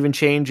 And you can even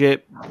change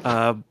it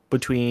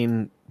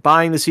between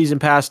buying the season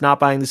pass, not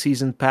buying the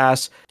season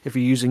pass, if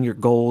you're using your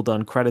gold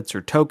on credits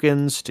or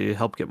tokens to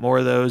help get more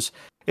of those.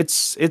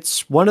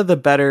 It's one of the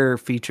better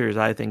features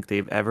I think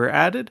they've ever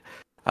added.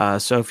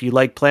 So if you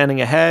like planning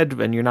ahead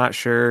and you're not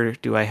sure,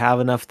 do I have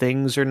enough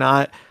things or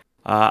not?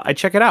 I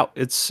check it out.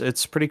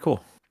 It's pretty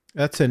cool.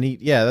 That's a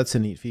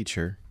neat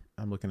feature.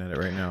 I'm looking at it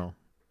right now.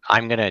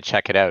 I'm gonna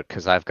check it out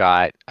because I've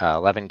got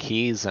 11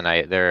 keys, and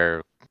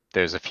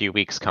there's a few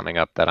weeks coming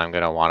up that I'm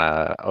gonna want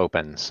to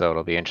open. So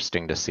it'll be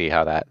interesting to see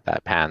how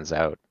that pans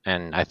out.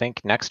 And I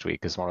think next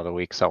week is one of the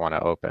weeks I want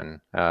to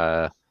open.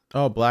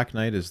 Black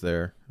Knight is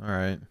there. All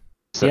right.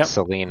 So yep.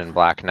 Celine and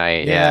Black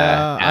Knight,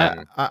 yeah.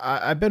 And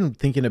I've been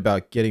thinking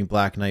about getting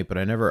Black Knight, but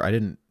I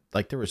didn't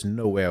there was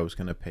no way I was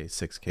gonna pay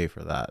 $6,000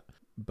 for that.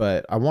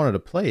 But I wanted to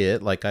play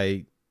it. Like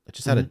I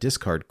just had a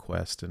discard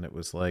quest, and it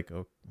was like,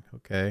 oh,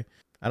 okay.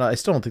 I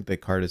still don't think the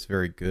card is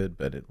very good,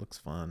 but it looks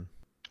fun.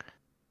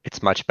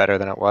 It's much better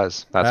than it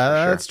was.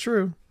 That's for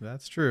sure.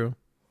 That's true.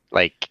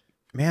 Like,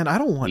 man, I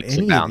don't want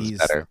any of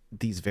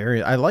these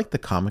variants. I like the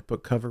comic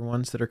book cover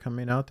ones that are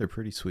coming out. They're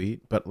pretty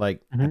sweet, but I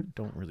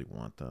don't really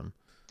want them.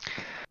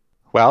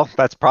 Well,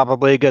 that's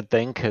probably a good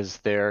thing because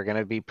they're going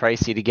to be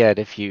pricey to get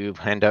if you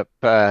end up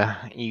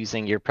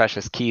using your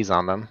precious keys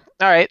on them.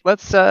 All right,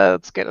 let's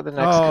get to the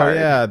next card. Oh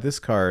yeah, this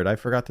card. I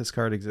forgot this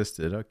card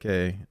existed.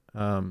 Okay,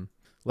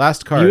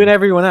 last card. You and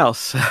everyone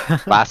else.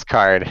 Last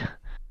card.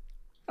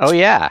 Oh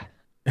yeah,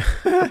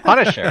 the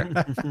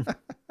Punisher.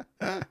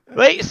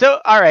 Wait,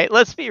 so all right,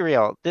 let's be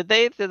real. Did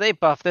they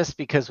buff this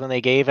because when they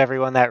gave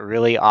everyone that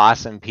really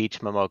awesome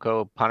Peach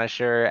Momoko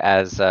Punisher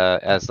as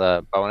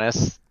a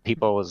bonus,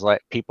 people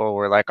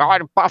were like, oh,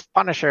 I'd buff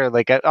Punisher.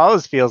 Like it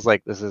always feels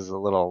like this is a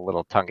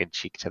little tongue in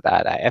cheek to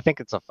that. I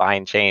think it's a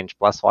fine change.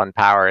 +1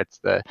 power. It's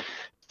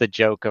the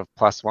joke of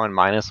 +1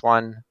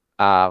 -1.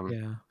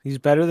 Yeah, he's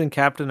better than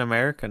Captain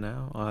America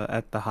now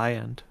at the high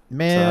end.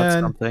 Man, so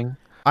that's something.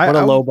 What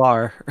a low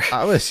bar.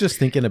 I was just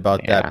thinking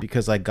about that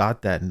because I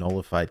got that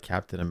nullified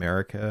Captain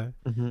America,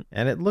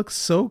 and it looks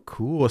so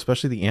cool.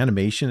 Especially the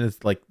animation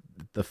is like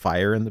the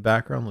fire in the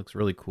background looks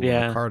really cool.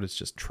 Yeah. The card is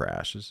just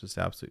trash. It's just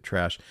absolute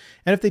trash.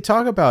 And if they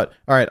talk about,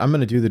 all right, I'm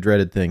going to do the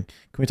dreaded thing.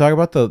 Can we talk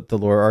about the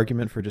lore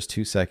argument for just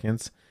 2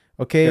 seconds?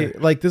 Okay,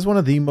 like this is one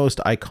of the most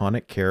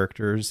iconic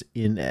characters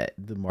in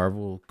the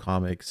Marvel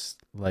Comics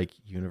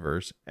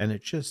universe, and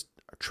it's just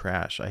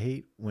trash. I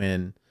hate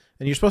when.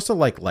 And you're supposed to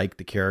like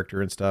the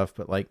character and stuff,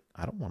 but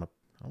I don't want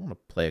to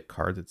play a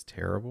card that's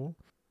terrible.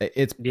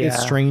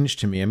 It's strange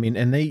to me. I mean,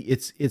 and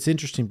it's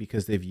interesting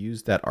because they've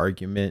used that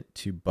argument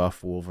to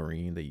buff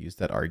Wolverine. They used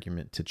that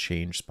argument to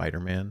change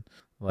Spider-Man.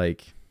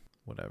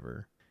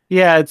 Whatever.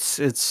 Yeah,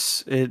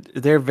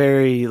 they're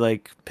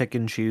very pick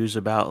and choose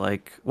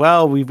about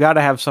well, we've got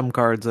to have some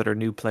cards that are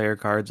new player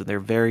cards, and they're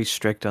very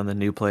strict on the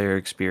new player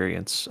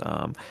experience.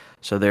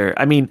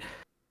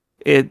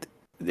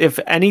 If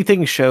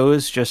anything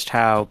shows just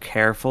how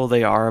careful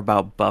they are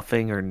about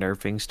buffing or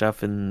nerfing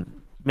stuff, and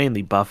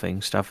mainly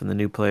buffing stuff in the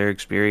new player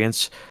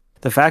experience,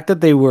 the fact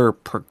that they were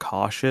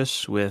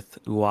precautious with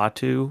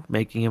Uatu,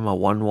 making him a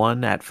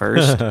 1/1 at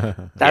first,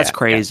 that's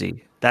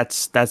crazy. Yeah.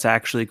 That's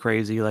actually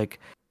crazy.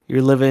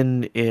 You're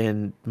living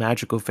in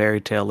magical fairy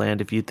tale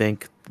land if you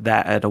think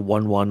that at a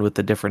 1/1 with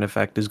a different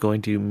effect is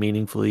going to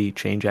meaningfully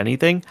change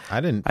anything.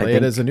 I didn't play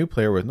it as a new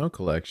player with no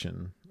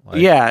collection.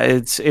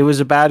 It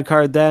was a bad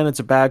card then. It's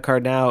a bad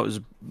card now. It was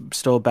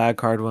still a bad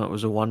card when it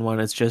was a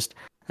 1/1. It's just,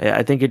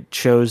 I think it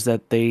shows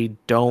that they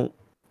don't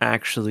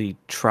actually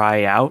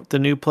try out the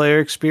new player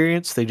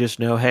experience. They just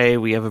know, hey,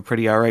 we have a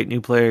pretty all right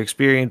new player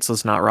experience.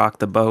 Let's not rock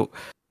the boat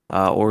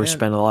or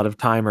spend a lot of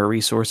time or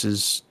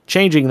resources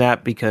changing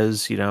that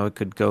because, it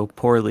could go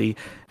poorly.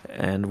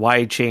 And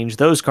why change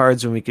those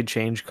cards when we could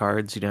change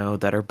cards,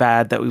 that are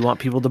bad that we want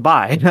people to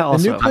buy?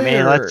 Also, The new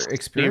player let's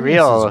experience be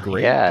real. is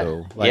great, Yeah,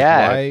 though. Like,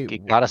 yeah, why?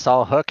 it got us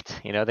all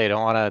hooked. They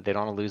don't want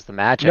to lose the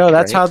magic. no,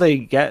 that's right? how they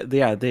get.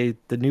 Yeah, the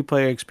new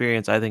player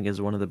experience I think is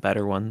one of the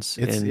better ones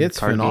It's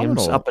card games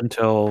phenomenal. up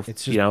until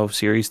It's just-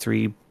 Series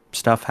 3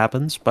 stuff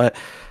happens. But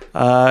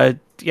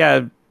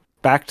yeah,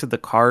 back to the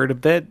card a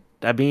bit.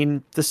 I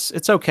mean,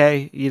 it's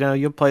okay.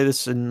 You'll play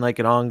this in like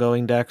an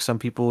ongoing deck. Some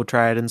people will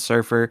try it in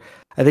Surfer.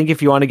 I think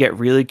if you want to get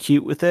really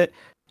cute with it,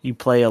 you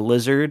play a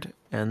lizard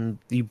and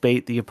you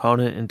bait the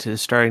opponent into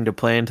starting to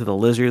play into the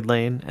lizard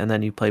lane, and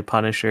then you play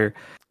Punisher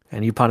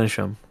and you punish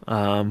them.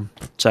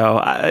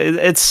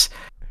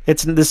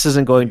 This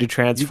isn't going to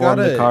transform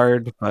the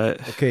card, but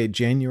okay,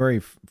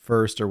 January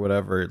 1st or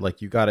whatever,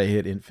 like you gotta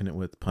hit Infinite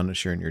with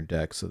Punisher in your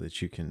deck so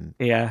that you can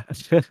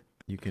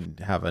you can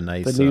have a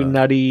nice the new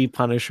nutty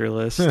Punisher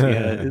list.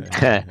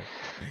 Yeah.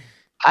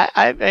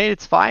 I mean,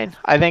 it's fine.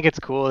 I think it's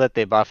cool that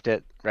they buffed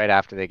it right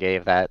after they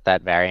gave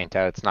that variant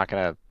out. It's not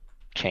gonna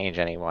change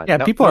anyone. Yeah,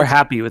 people are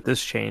happy with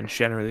this change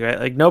generally, right?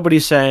 Like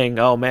nobody's saying,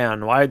 "Oh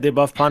man, why did they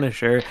buff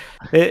Punisher?"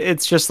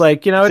 It's just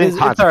like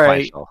it's all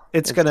right.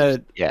 It's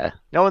gonna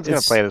no one's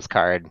gonna play this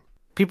card.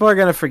 People are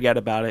gonna forget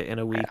about it in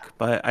a week,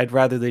 but I'd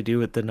rather they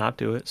do it than not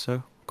do it.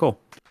 So cool.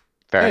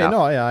 Fair enough.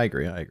 No, yeah, I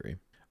agree.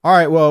 All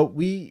right, well,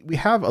 we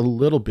have a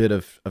little bit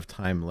of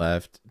time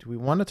left. Do we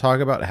want to talk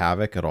about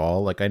Havok at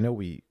all? Like, I know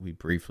we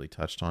briefly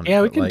touched on it.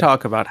 Yeah, we can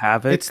talk about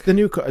Havok. It's the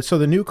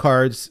new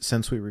cards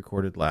since we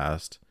recorded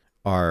last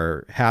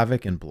are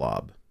Havok and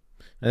Blob.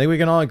 I think we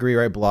can all agree,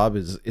 right? Blob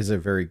is a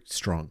very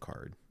strong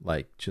card.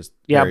 Like, just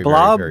very,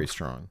 Blob, very, very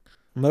strong.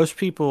 Most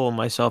people,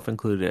 myself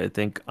included, I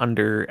think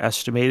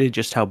underestimated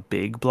just how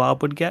big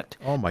Blob would get.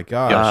 Oh my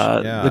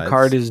gosh. The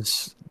card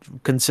is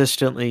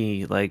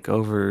consistently like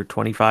over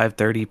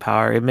 25-30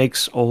 power. It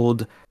makes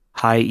old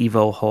high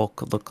evo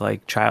Hulk look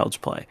like child's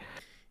play.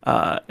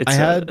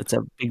 It's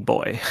a big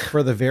boy.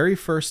 For the very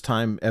first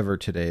time ever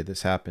today,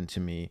 this happened to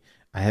me.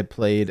 I had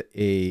played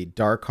a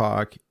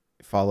Darkhawk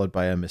followed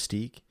by a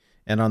Mystique,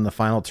 and on the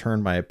final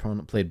turn my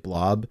opponent played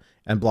Blob,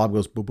 and Blob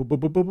goes boop boop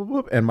boop boop boop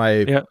boop, and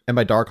my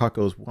Darkhawk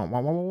goes wah,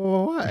 wah, wah,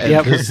 wah, wah,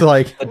 and it's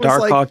like the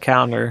Darkhawk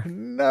counter.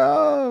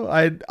 No,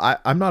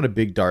 I'm not a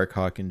big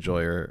Darkhawk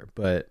enjoyer,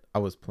 but I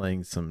was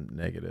playing some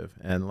negative,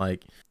 and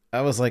like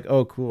I was like,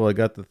 oh cool, I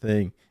got the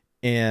thing,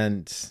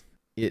 and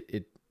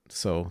it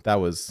so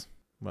that was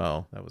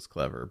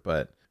clever,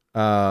 but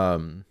yeah,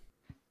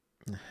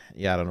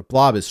 I don't know.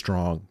 Blob is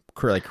strong,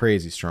 like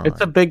crazy strong. It's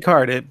a big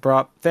card. It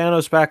brought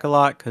Thanos back a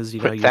lot because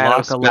you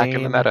lock a lane.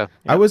 In the meta.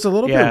 I was a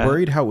little bit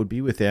worried how it would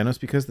be with Thanos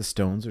because the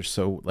stones are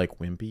so like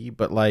wimpy,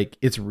 but like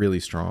it's really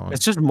strong.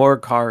 It's just more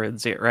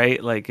cards,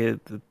 right? Like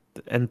and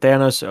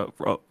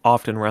Thanos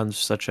often runs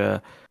such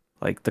a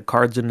like the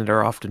cards in it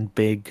are often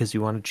big because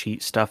you want to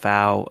cheat stuff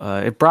out.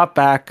 It brought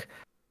back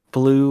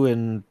blue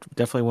and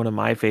definitely one of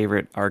my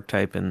favorite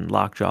archetype in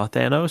Lockjaw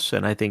Thanos,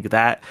 and I think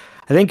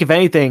if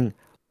anything,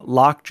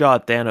 Lockjaw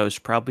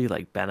Thanos probably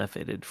like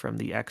benefited from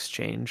the X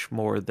change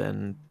more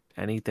than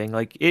anything.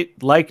 Like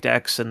it liked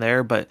X in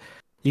there, but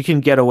you can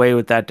get away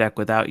with that deck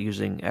without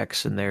using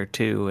X in there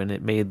too, and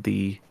it made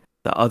the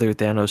other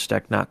Thanos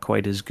deck not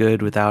quite as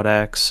good without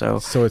X.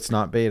 So it's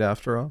not bait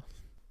after all.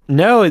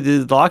 No,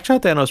 the Lockjaw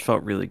Thanos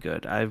felt really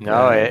good.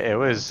 It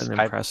was. Been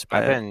impressed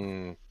by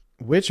it.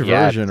 Which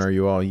version are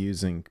you all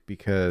using?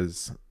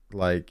 Because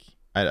like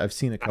I've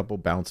seen a couple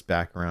bounce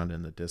back around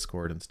in the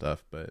Discord and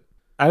stuff, but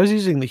I was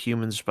using the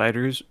Human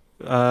Spiders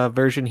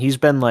version. He's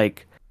been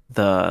like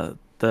the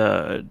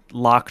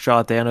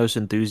Lockjaw Thanos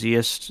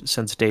enthusiast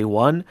since day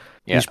one.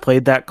 Yeah. He's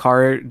played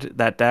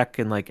that deck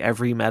in like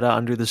every meta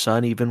under the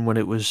sun, even when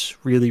it was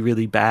really,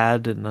 really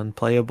bad and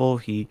unplayable.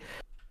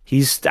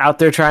 He's out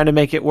there trying to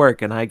make it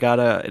work, and I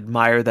gotta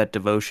admire that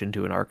devotion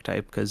to an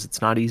archetype because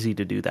it's not easy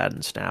to do that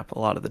in Snap a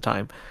lot of the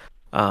time.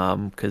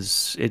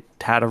 Because it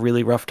had a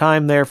really rough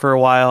time there for a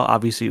while.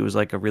 Obviously, it was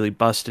like a really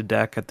busted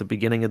deck at the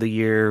beginning of the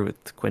year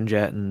with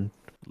Quinjet and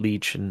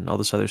Leech and all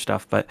this other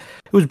stuff, but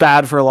it was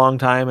bad for a long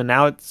time, and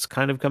now it's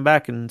kind of come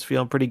back and it's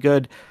feeling pretty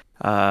good.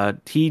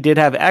 He did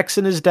have X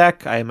in his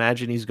deck. I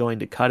imagine he's going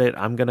to cut it.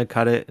 I'm going to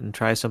cut it and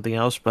try something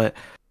else, but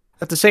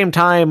at the same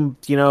time,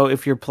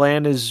 if your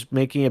plan is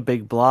making a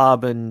big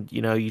blob and,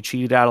 you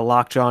cheated out a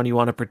Lockjaw and you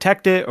want to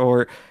protect it,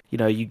 or,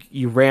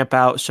 you ramp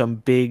out some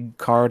big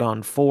card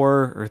on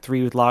 4 or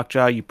 3 with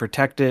Lockjaw, you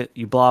protect it,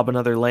 you blob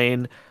another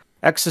lane.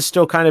 X is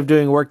still kind of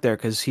doing work there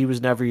because he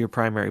was never your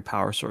primary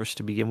power source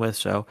to begin with.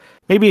 So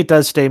maybe it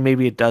does stay,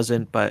 maybe it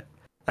doesn't, but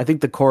I think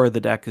the core of the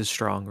deck is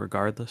strong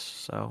regardless.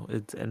 So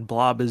and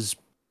Blob is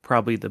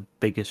probably the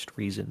biggest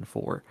reason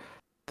for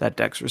that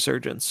deck's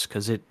resurgence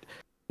because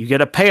you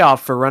get a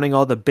payoff for running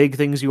all the big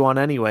things you want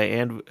anyway.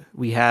 And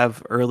we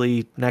have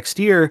early next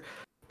year,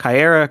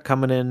 Kyera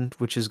coming in,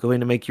 which is going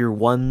to make your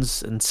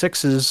 1s and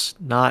 6s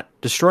not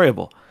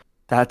destroyable.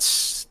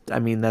 That's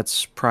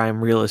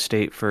prime real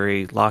estate for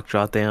a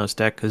Lockjaw Thanos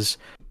deck because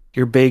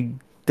your big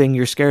thing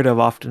you're scared of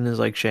often is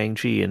like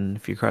Shang-Chi. And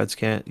if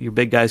your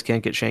big guys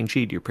can't get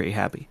Shang-Chi'd, you're pretty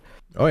happy.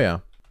 Oh, yeah.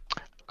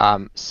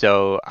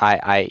 So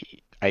I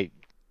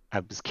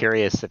was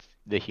curious if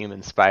the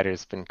human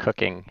spider's been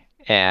cooking,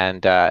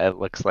 and it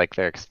looks like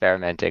they're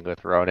experimenting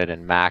with Ronan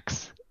and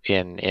Max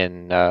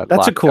in That's a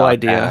Locked cool On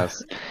idea.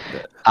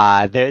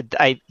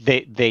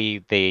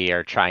 They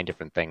are trying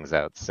different things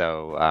out.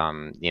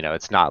 So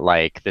it's not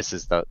like this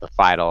is the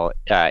final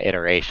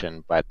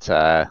iteration, but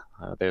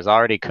there's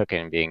already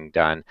cooking being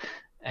done.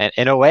 And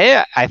in a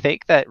way, I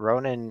think that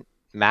Ronan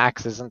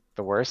Max isn't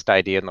the worst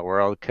idea in the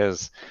world,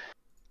 because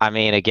I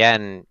mean,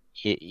 again,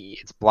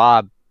 it's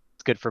Blob.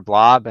 It's good for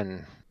Blob,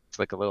 and it's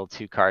like a little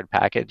 2-card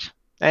package.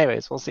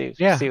 Anyways, we'll see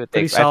Yeah, what pretty they.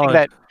 I think solid.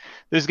 that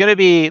there's gonna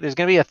be a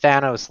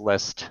Thanos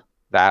list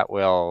that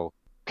will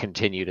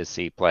continue to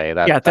see play.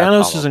 That's Thanos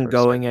almost isn't for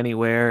going certain.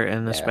 anywhere,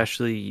 and Yeah.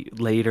 especially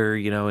later,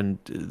 in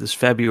this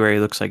February,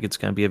 looks like it's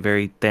going to be a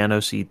very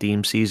Thanos-y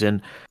theme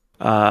season.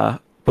 But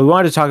we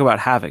wanted to talk about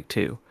Havok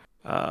too,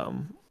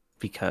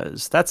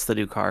 because that's the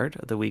new card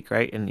of the week,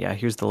 right? And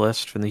here's the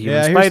list from the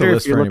Human Here's Spider. the If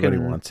list you're for anybody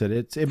who looking wants it.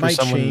 It for might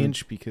someone-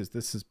 change because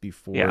this is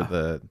before Yeah.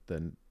 the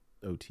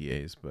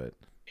OTAs, but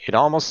It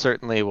almost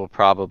certainly will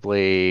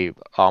probably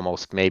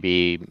almost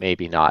maybe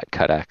not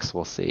cut X.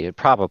 We'll see. It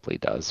probably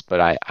does, but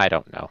I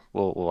don't know.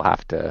 We'll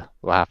have to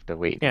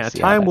wait and Yeah,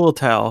 see how time that. will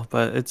tell,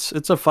 but it's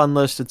a fun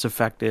list. It's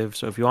effective.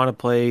 So if you want to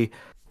play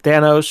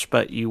Thanos,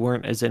 but you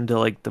weren't as into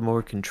like the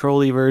more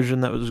control-y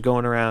version that was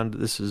going around,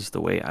 this is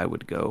the way I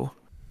would go.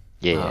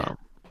 Yeah.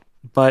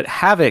 But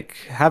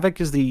Havok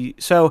is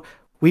so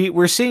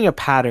we're seeing a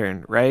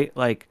pattern, right?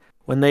 Like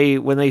when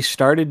they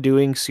started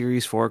doing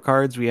Series 4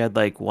 cards, we had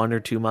like 1 or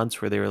 2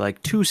 months where they were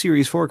like 2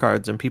 Series 4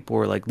 cards and people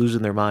were like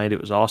losing their mind. It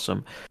was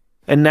awesome.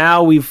 And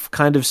now we've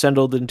kind of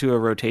settled into a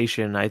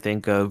rotation, I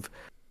think, of,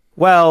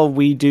 well,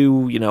 we do,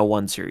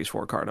 1 Series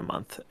 4 card a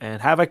month.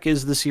 And Havok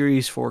is the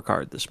Series 4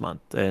 card this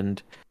month.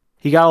 And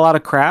he got a lot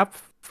of crap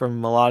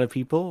from a lot of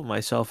people,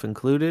 myself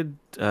included.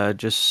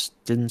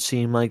 Just didn't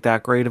seem like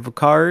that great of a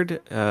card.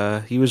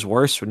 He was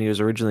worse when he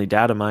was originally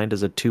data mined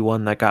as a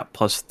 2/1 that got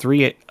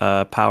 +3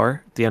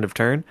 power at the end of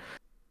turn.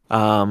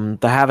 The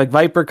Havok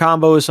Viper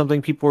combo is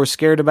something people were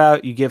scared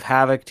about. You give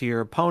Havok to your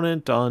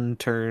opponent on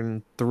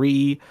turn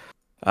 3,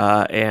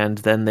 and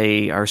then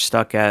they are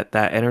stuck at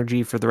that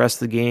energy for the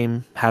rest of the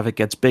game. Havok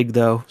gets big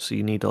though, so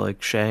you need to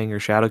like Shang or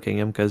Shadow King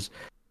him, because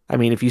I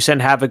mean, if you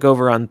send Havok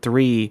over on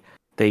 3,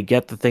 they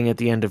get the thing at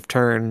the end of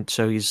turn,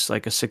 so he's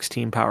like a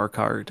 16 power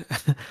card.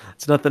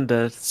 It's nothing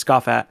to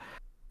scoff at.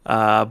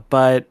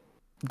 But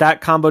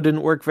that combo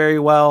didn't work very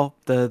well.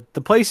 The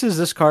places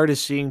this card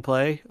is seeing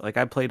play, like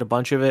I played a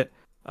bunch of it.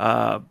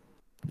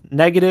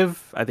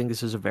 Negative, I think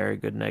this is a very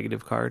good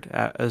negative card,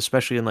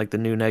 especially in like the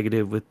new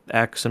negative with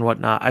X and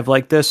whatnot. I've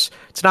liked this.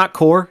 It's not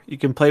core. You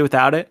can play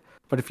without it,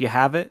 but if you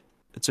have it,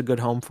 it's a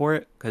good home for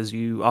it because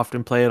you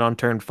often play it on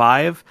turn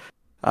 5.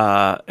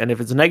 And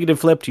if it's a negative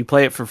flipped, you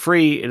play it for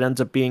free. It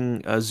ends up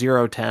being a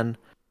 0/10,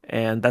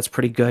 and that's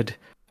pretty good.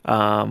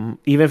 Even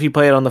if you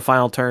play it on the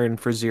final turn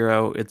for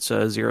 0, it's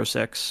a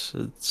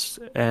 0/6.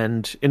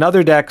 And in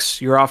other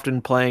decks, you're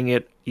often playing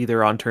it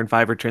either on turn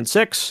 5 or turn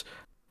 6,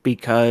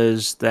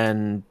 because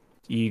then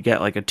you get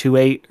like a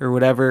 2/8 or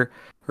whatever,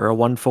 or a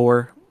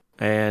 1/4,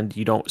 and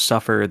you don't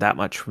suffer that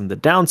much from the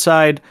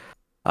downside.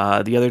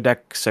 The other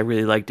decks I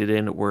really liked it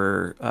in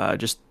were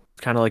just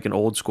kind of like an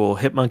old school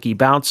Hitmonkey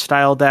bounce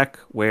style deck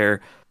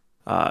where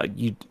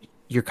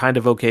you're kind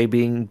of okay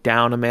being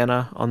down a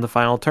mana on the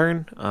final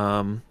turn.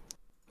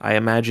 I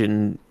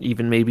imagine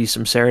even maybe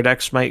some Sarah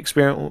decks might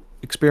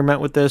experiment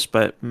with this,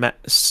 but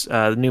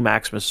the new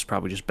Maximus is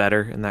probably just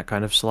better in that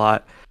kind of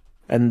slot.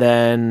 And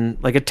then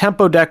like a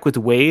tempo deck with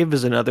Wave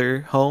is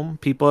another home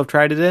people have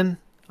tried it in.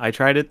 I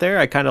tried it there.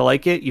 I kind of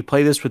like it. You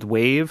play this with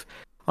Wave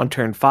on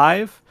turn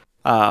 5.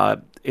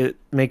 It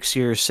makes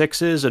your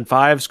 6s and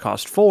 5s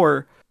cost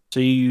 4. So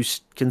you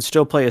can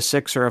still play a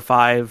 6 or a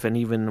 5 and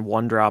even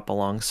 1 drop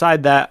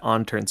alongside that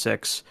on turn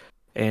 6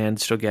 and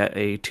still get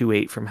a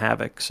 2/8 from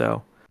Havok.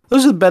 So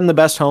those have been the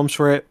best homes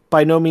for it.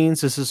 By no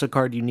means this is a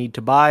card you need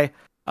to buy.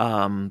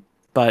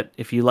 But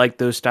if you like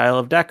those style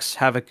of decks,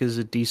 Havok is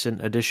a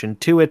decent addition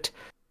to it.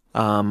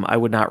 I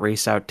would not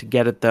race out to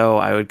get it though.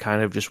 I would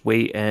kind of just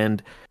wait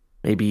and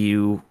maybe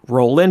you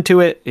roll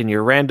into it in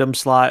your random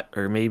slot,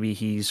 or maybe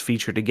he's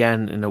featured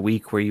again in a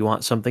week where you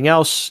want something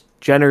else.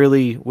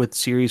 Generally, with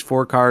Series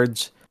 4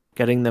 cards,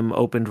 getting them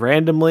opened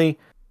randomly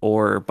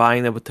or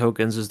buying them with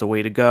tokens is the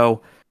way to go.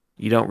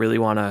 You don't really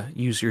want to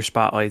use your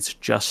spotlights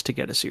just to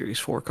get a Series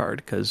 4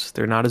 card because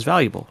they're not as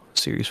valuable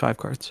as Series 5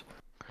 cards.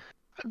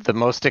 The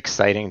most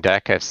exciting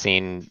deck I've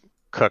seen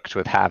cooked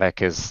with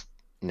Havok is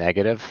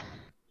negative.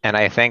 And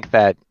I think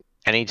that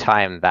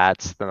anytime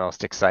that's the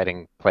most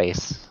exciting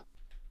place,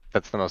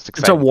 that's the most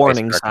exciting. It's a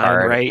warning place for sign,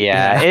 card. right?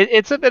 Yeah,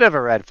 it's a bit of a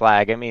red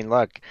flag. I mean,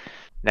 look,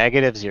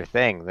 negative's your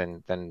thing,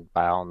 then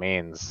by all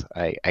means,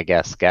 I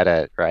guess get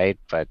it, right?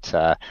 But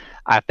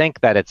I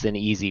think that it's an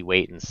easy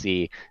wait and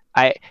see.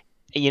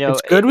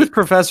 It's good with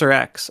Professor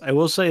X. I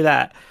will say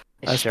that,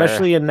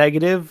 especially in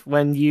negative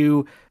when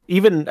you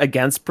even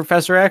against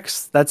Professor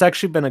X, that's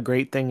actually been a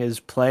great thing,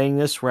 is playing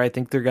this where I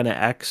think they're going to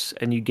X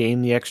and you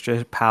gain the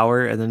extra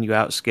power and then you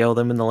outscale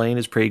them in the lane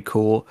is pretty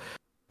cool.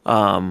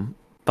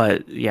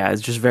 But yeah,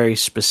 it's just very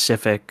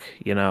specific,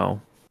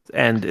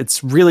 and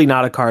it's really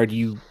not a card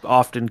you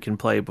often can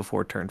play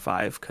before turn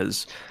 5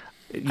 because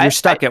you're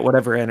stuck at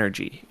whatever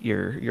energy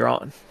you're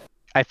on.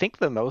 I think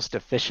the most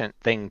efficient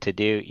thing to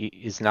do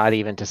is not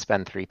even to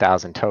spend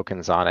 3,000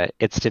 tokens on it.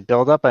 It's to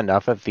build up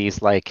enough of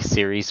these like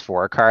Series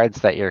 4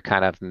 cards that you're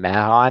kind of meh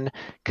on.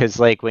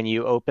 Because like when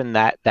you open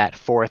that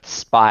fourth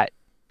spot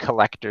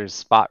collector's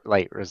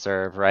spotlight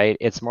reserve, right?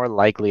 It's more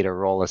likely to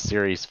roll a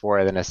Series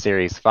 4 than a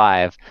Series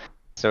 5.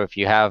 So if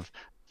you have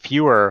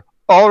fewer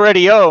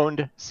already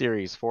owned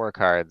Series 4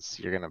 cards,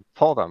 you're going to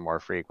pull them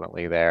more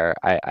frequently there.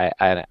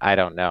 I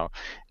don't know.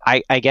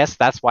 I guess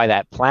that's why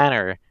that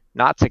planner,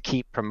 not to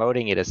keep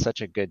promoting it, is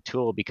such a good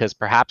tool, because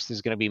perhaps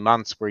there's going to be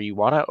months where you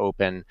want to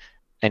open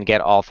and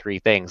get all 3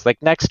 things. Like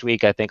next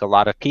week, I think a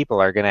lot of people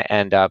are going to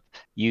end up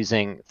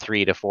using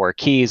 3 to 4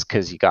 keys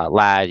because you got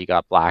Lad, you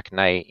got Black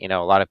Knight. A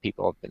lot of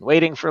people have been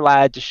waiting for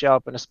Lad to show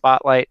up in a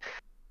spotlight.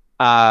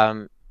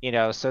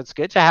 So it's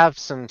good to have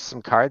some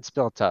cards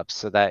built up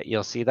so that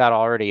you'll see that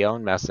already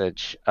owned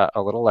message a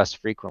little less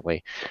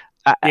frequently.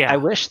 I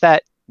wish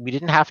that we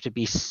didn't have to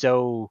be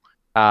so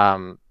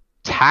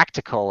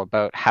tactical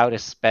about how to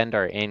spend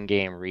our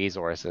in-game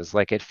resources.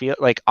 Like it feel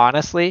like,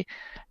 honestly,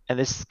 and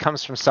this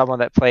comes from someone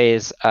that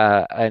plays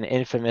an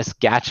infamous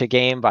gacha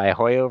game by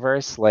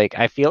Hoyoverse, like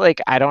I feel like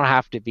I don't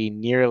have to be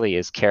nearly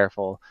as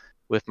careful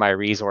with my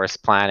resource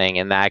planning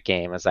in that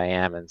game as I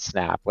am in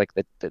Snap. Like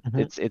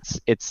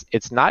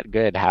it's not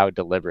good how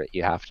deliberate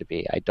you have to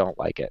be. I don't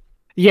like it.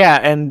 Yeah,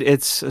 and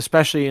it's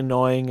especially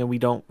annoying, and we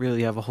don't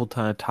really have a whole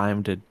ton of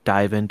time to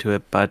dive into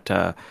it, but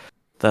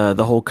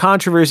the whole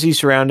controversy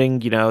surrounding,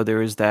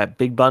 there is that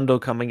big bundle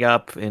coming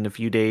up in a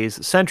few days,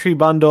 the Sentry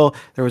bundle.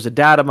 There was a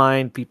data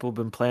mine. People have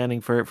been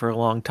planning for it for a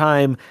long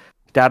time.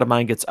 Data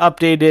mine gets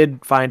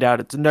updated, find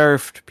out it's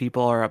nerfed.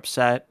 People are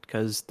upset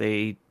because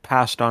they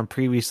passed on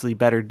previously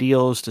better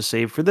deals to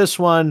save for this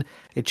one.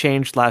 It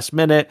changed last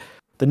minute.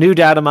 The new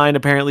data mine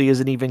apparently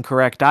isn't even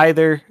correct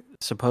either.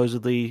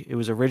 Supposedly, it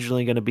was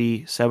originally going to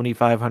be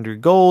 7,500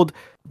 gold,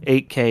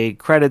 8k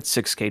credits,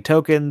 6k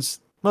tokens.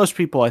 Most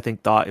people, I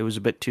think, thought it was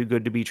a bit too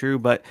good to be true,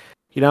 but,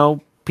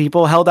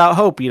 people held out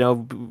hope.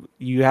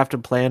 You have to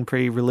plan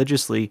pretty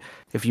religiously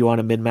if you want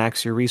to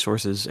min-max your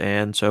resources,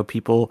 and so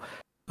people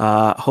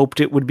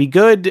hoped it would be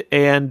good,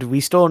 and we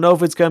still don't know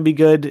if it's going to be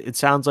good. It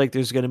sounds like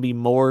there's going to be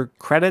more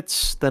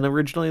credits than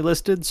originally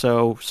listed,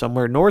 so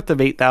somewhere north of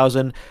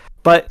 8,000,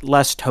 but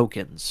less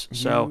tokens.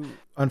 So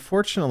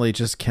unfortunately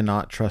just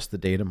cannot trust the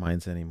data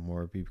mines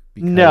anymore. Because...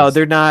 No,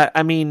 they're not.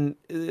 I mean,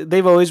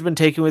 they've always been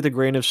taken with a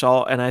grain of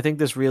salt, and I think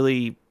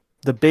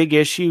the big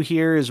issue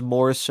here is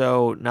more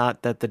so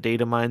not that the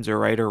data mines are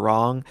right or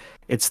wrong.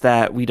 It's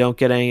that we don't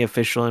get any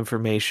official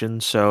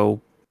information,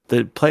 so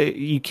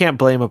you can't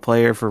blame a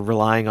player for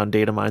relying on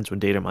data mines when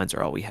data mines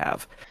are all we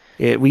have.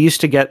 We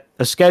used to get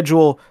a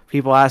schedule.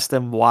 People asked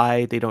them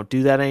why they don't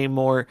do that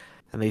anymore,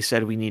 and they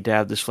said we need to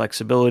have this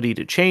flexibility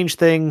to change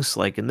things.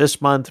 Like in this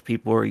month,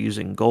 people are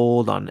using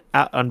gold on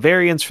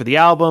variants for the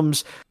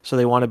albums, so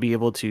they want to be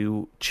able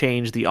to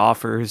change the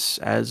offers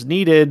as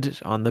needed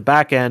on the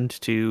back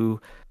end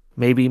to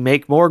maybe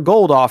make more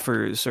gold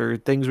offers or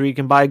things where you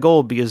can buy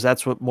gold, because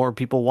that's what more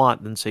people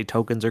want than, say,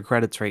 tokens or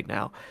credits right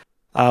now.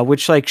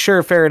 Which,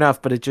 sure, fair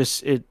enough, but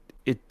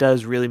it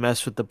does really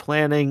mess with the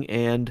planning,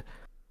 and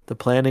the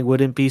planning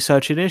wouldn't be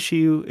such an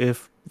issue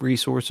if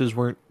resources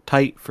weren't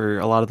tight for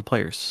a lot of the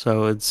players.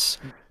 So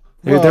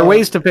there are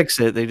ways to fix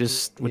it. They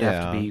just would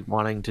have to be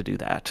wanting to do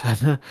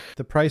that.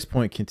 The price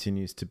point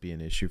continues to be an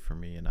issue for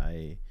me, and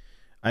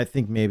I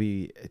think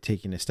maybe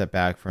taking a step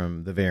back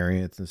from the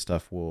variants and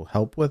stuff will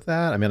help with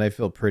that. I mean, I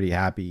feel pretty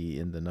happy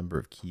in the number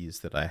of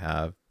keys that I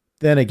have.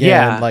 Then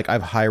again,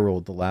 I've high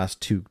rolled the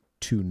last two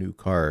new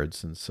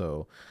cards, and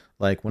so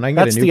when I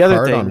get a new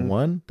card on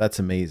one, that's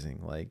amazing.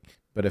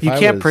 But if you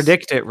can't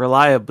predict it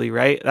reliably,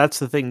 right? That's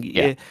the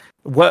thing.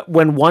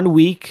 When 1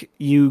 week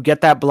you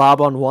get that blob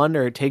on one,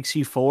 or it takes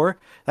you 4,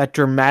 that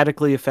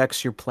dramatically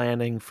affects your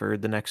planning for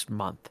the next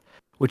month,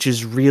 which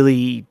is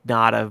really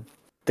not a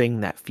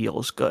thing that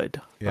feels good.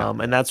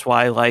 And that's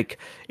why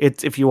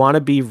if you want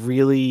to be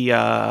really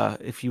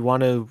if you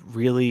want to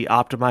really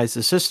optimize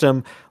the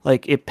system,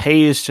 it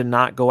pays to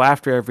not go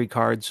after every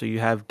card, so you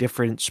have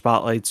different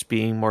spotlights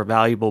being more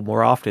valuable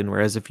more often.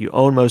 Whereas if you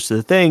own most of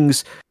the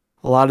things,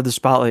 a lot of the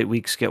spotlight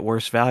weeks get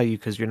worse value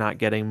because you're not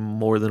getting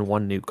more than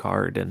one new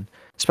card, and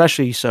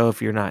especially so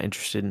if you're not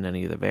interested in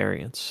any of the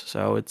variants.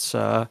 So it's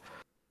a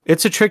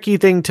tricky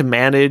thing to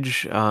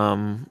manage. There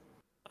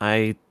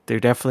are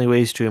definitely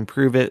ways to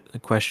improve it. The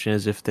question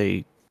is if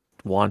they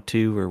want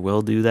to or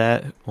will do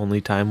that.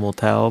 Only time will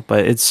tell.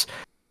 But it's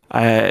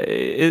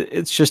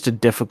just a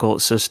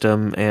difficult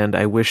system, and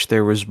I wish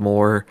there was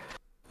more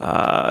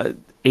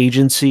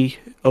agency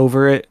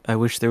over it. I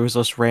wish there was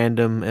less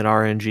random and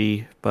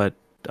RNG, but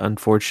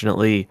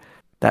unfortunately,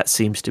 that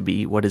seems to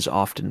be what is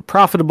often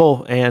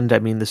profitable. And I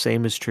mean, the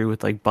same is true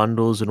with like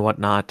bundles and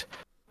whatnot.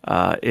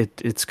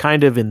 It's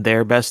kind of in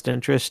their best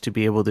interest to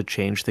be able to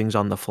change things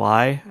on the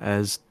fly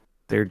as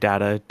their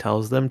data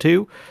tells them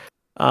to.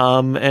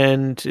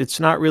 And it's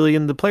not really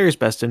in the player's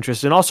best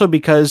interest. And also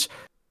because,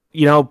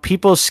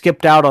 people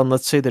skipped out on,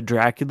 let's say, the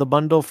Dracula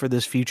bundle for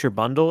this future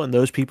bundle, and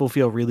those people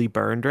feel really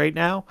burned right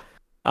now.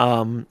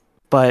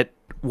 But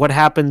what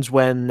happens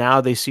when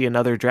now they see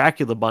another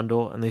Dracula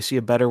bundle and they see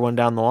a better one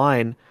down the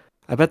line?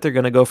 I bet they're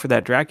going to go for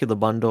that Dracula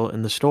bundle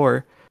in the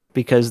store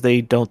because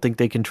they don't think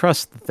they can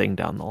trust the thing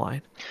down the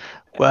line.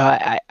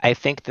 Well, I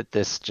think that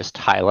this just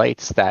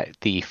highlights that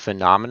the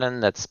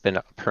phenomenon that's been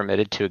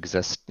permitted to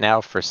exist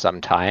now for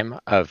some time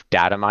of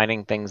data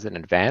mining things in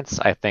advance,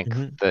 I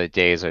think the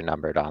days are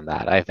numbered on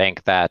that. I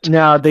think that...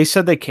 No, they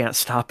said they can't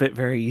stop it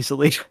very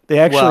easily. They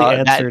actually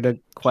answered a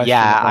question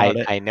about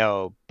it. I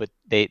know, but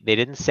they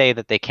didn't say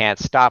that they can't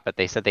stop it.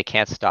 They said they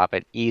can't stop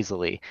it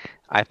easily.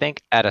 I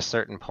think at a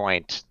certain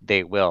point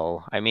they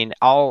will. I mean,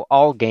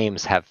 all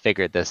games have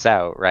figured this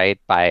out, right?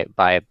 By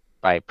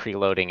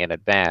preloading in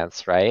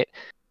advance, right?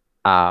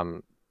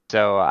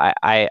 So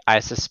I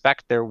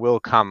suspect there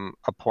will come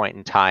a point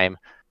in time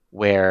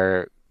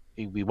where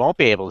we won't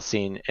be able to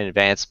see in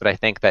advance, but I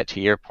think that, to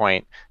your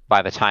point,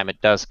 by the time it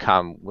does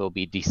come, we'll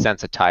be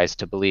desensitized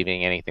to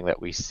believing anything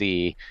that we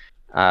see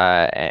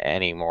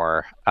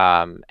anymore.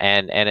 And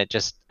it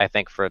just, I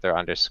think, further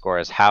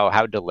underscores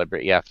how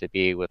deliberate you have to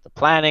be with the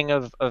planning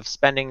of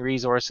spending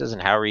resources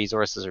and how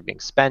resources are being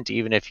spent,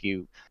 even if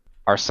you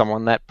are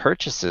someone that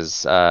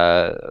purchases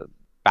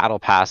battle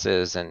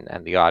passes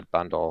and the odd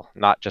bundle,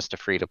 not just a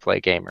free-to-play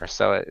gamer.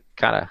 So it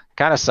kind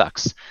of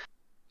sucks.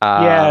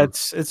 Yeah,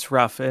 it's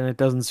rough, and it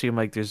doesn't seem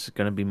like there's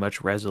going to be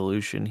much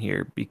resolution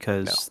here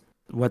because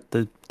what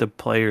the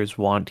players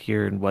want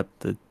here and what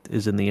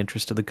is in the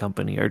interest of the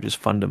company are just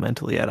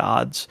fundamentally at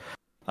odds.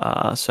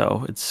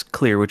 So it's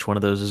clear which one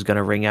of those is going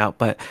to ring out,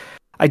 but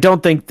I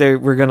don't think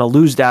we're going to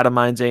lose data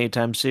mines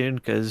anytime soon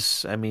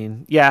because, I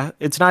mean, yeah,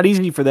 it's not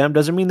easy for them.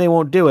 Doesn't mean they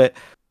won't do it,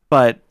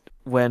 but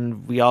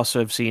when we also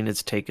have seen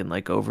it's taken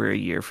like over a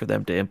year for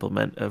them to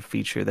implement a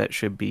feature that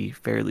should be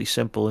fairly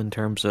simple in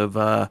terms of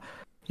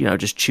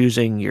just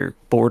choosing your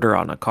border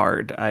on a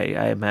card.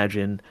 I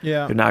imagine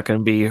they're not going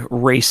to be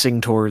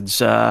racing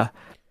towards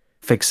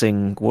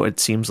fixing what it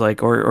seems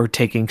like, or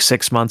taking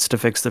 6 months to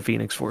fix the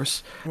Phoenix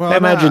Force. Well, I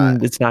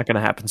imagine it's not going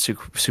to happen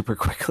super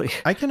quickly.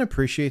 I can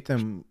appreciate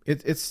them.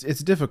 It's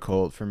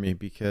difficult for me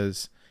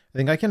because I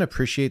think I can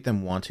appreciate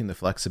them wanting the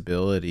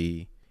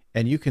flexibility,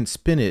 and you can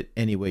spin it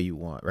any way you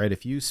want, right?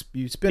 If you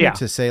spin it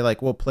to say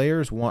like, well,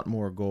 players want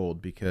more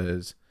gold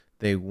because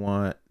they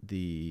want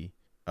these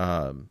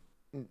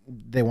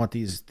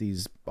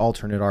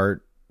alternate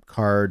art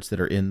cards that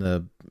are in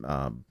the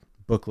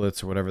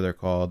booklets or whatever they're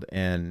called,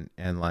 and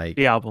like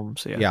the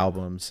albums, the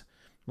albums.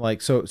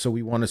 Like so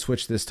we want to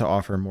switch this to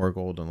offer more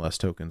gold and less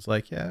tokens.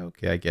 Like, yeah,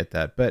 okay, I get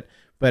that. But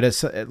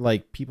as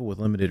like people with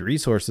limited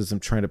resources,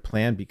 I'm trying to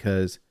plan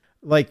because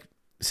like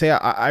say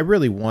I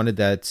really wanted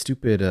that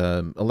stupid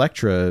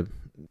Electra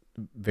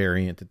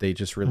variant that they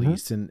just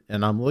released, and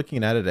I'm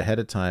looking at it ahead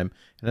of time,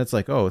 and it's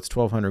like, oh, it's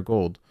 1,200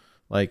 gold.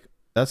 Like,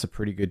 that's a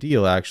pretty good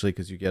deal actually,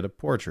 because you get a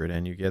portrait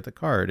and you get the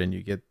card and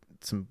you get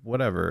some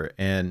whatever.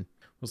 And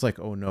was like,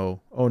 oh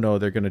no,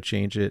 they're gonna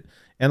change it.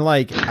 And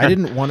like, I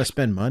didn't want to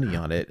spend money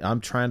on it.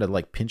 I'm trying to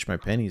like pinch my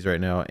pennies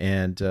right now,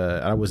 and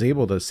I was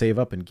able to save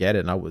up and get it,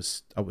 and I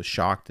was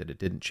shocked that it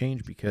didn't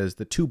change because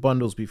the 2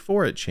 bundles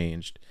before it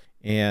changed.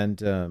 And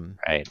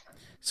right.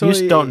 So you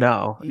just don't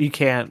know. You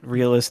can't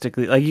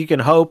realistically, like, you can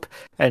hope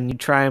and you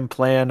try and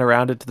plan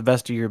around it to the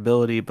best of your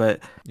ability,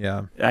 but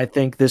yeah, I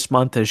think this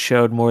month has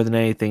showed more than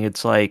anything.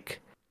 It's like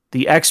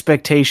the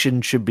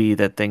expectation should be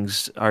that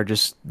things are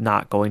just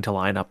not going to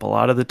line up a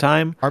lot of the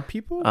time. Are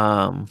people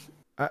are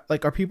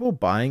people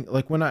buying,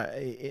 like, when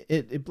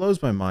it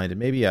blows my mind, and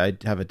maybe I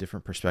have a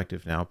different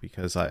perspective now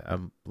because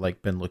I'm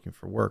like been looking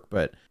for work,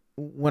 but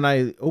when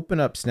I open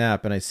up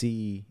Snap and I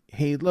see,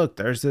 hey, look,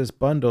 there's this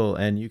bundle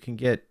and you can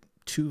get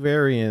 2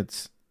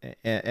 variants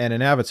and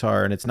an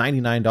avatar and it's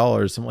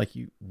 $99. I'm like,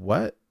 you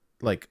what?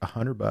 Like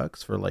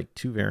 $100 for like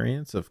 2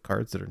 variants of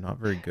cards that are not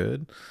very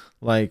good?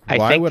 Like, I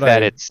why think would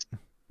that it's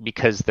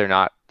because they're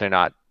not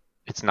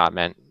it's not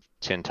meant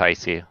to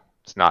entice you.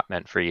 It's not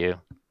meant for you.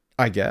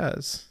 I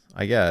guess.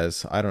 I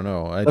don't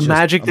know. The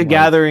Magic the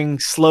Gathering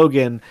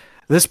slogan,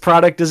 this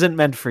product isn't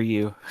meant for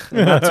you.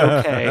 And that's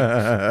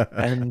okay.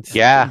 And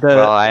yeah,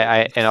 well,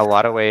 I in a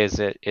lot of ways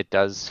it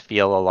does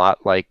feel a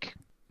lot like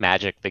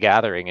Magic the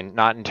Gathering, and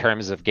not in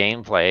terms of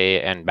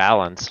gameplay and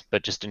balance,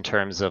 but just in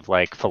terms of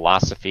like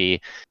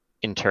philosophy,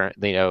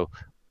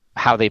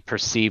 how they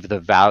perceive the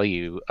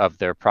value of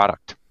their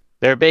product.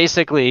 They're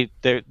basically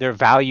they're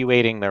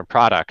valuating their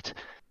product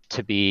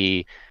to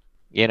be,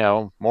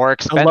 more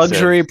expensive. A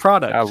luxury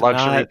product. A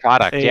luxury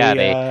product.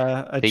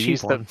 They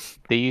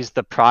use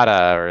the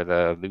Prada or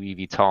the Louis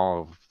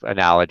Vuitton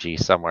analogy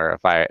somewhere,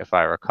 if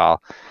I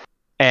recall.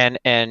 And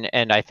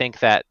I think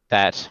that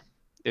there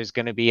are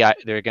going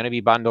to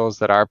be bundles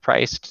that are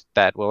priced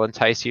that will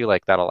entice you,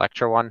 like that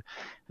Electra one.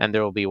 and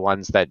there will be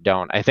ones that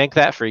don't. I think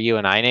that for you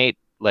and I, Nate,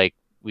 like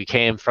we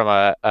came from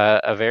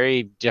a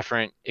very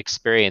different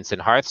experience,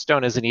 and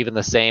Hearthstone isn't even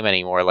the same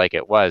anymore like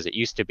it was. It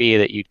used to be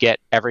that you'd get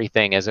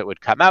everything as it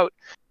would come out.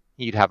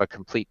 You'd have a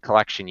complete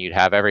collection. You'd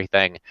have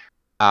everything.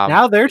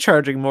 Now they're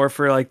charging more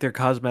for like their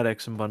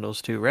cosmetics and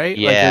bundles too, right?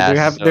 Yeah,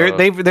 like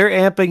they're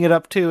amping it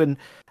up too, and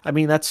I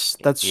mean that's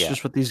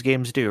just what these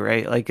games do,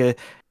 right? Like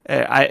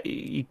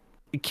you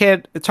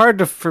can't. It's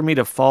hard for me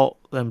to fault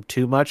them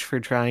too much for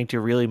trying to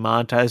really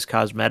monetize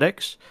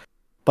cosmetics,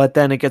 but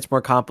then it gets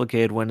more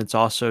complicated when it's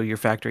also you're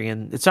factoring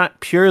in. It's not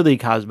purely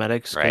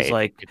cosmetics because right.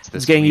 like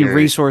it's getting you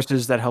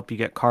resources that help you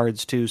get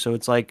cards too. So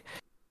it's like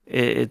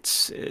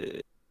it's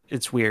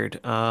weird.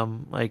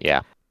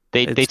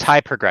 They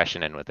tie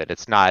progression in with it.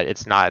 It's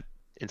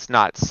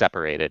not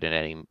separated in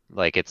any,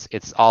 like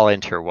it's all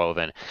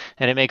interwoven,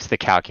 and it makes the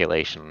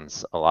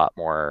calculations a lot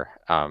more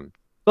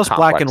plus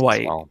black and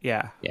white. Well.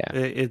 Yeah.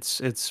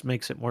 It's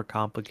makes it more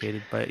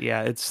complicated, but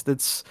yeah, I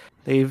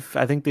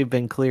think they've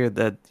been clear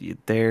that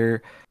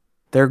their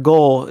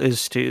goal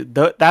is to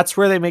that's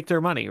where they make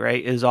their money,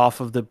 right? Is off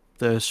of the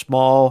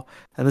small,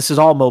 and this is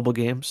all mobile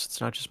games. It's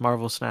not just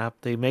Marvel Snap.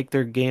 They make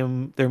their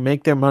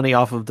money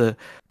off of the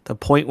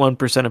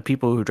 0.1% of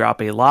people who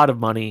drop a lot of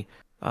money,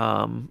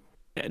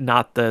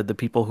 not the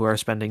people who are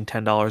spending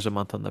 $10 a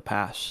month on the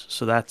pass.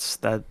 So that's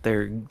that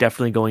they're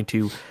definitely going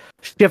to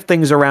shift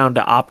things around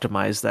to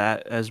optimize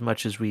that as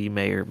much as we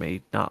may or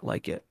may not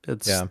like it.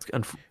 It's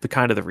the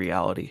kind of the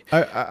reality.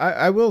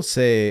 I will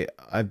say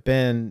I've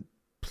been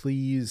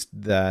pleased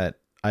that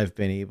I've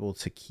been able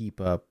to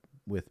keep up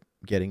with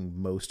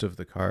getting most of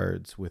the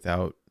cards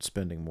without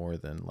spending more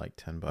than like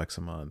 $10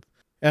 a month.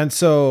 And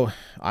so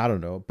I don't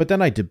know, but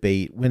then I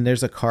debate when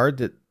there's a card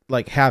that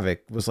like Havok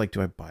was like,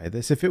 do I buy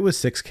this? If it was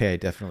 6K, I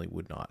definitely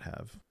would not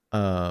have.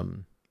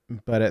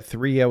 But at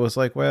 3, I was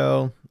like,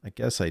 well, I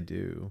guess I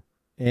do.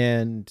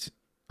 And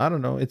I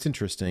don't know, it's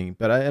interesting,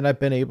 but I've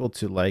been able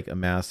to like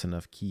amass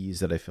enough keys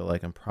that I feel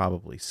like I'm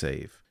probably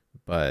safe.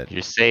 But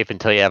you're safe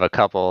until you have a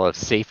couple of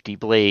safety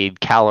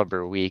blade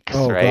caliber weeks.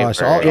 Oh right? Gosh,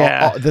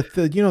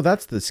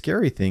 that's the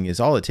scary thing is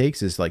all it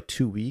takes is like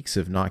 2 weeks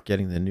of not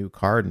getting the new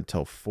card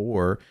until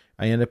 4.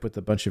 I end up with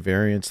a bunch of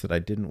variants that I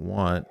didn't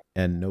want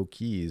and no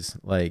keys.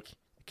 Like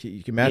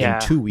you can imagine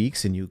 2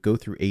 weeks and you go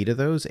through 8 of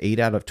those, 8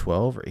 out of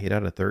 12 or 8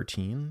 out of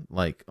 13.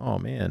 Like, oh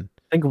man.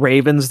 I think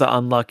Raven's the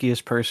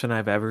unluckiest person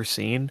I've ever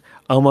seen.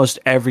 Almost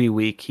every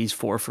week he's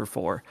 4 for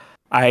 4.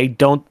 I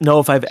don't know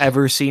if I've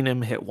ever seen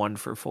him hit 1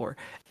 for 4.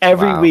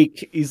 Every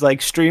week he's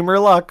like streamer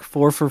luck,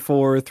 4 for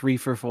 4, 3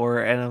 for 4,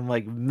 and I'm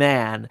like,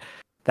 man,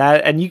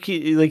 that. And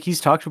like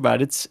he's talked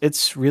about,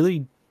 it's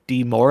really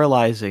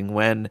demoralizing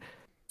when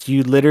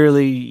you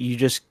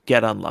just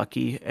get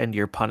unlucky and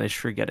you're punished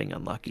for getting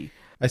unlucky.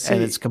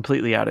 And it's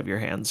completely out of your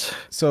hands.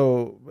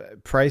 So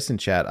Price in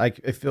chat, I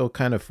feel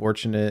kind of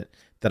fortunate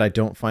that I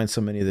don't find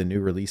so many of the new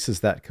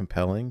releases that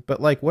compelling.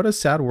 But like, what a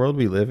sad world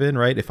we live in,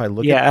 right? If I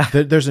look at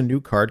there's a new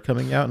card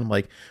coming out and I'm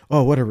like,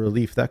 oh, what a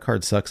relief. That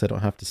card sucks. I don't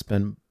have to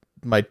spend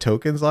my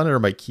tokens on it or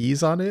my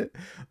keys on it.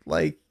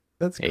 Like,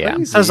 that's crazy.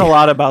 It says a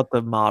lot about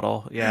the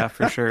model. Yeah,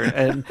 for sure.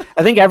 And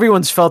I think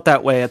everyone's felt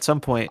that way at some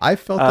point. I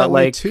felt that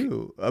way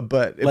too.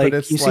 But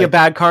it's you see a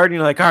bad card and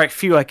you're like, all right,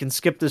 phew, I can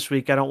skip this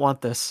week. I don't want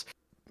this.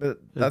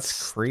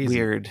 That's crazy.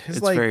 Weird.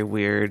 It's like, very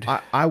weird.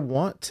 I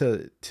want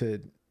to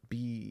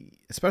be,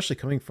 especially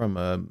coming from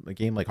a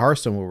game like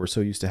Hearthstone where we're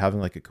so used to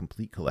having like a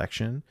complete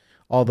collection,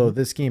 although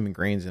this game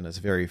ingrains in us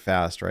very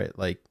fast, right?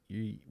 Like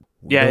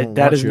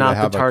that is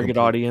not the target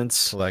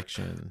audience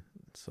collection.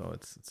 So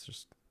it's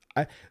just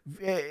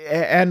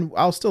and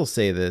I'll still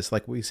say this,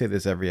 like we say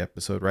this every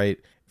episode, right?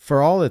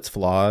 For all its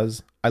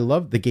flaws, I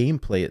love the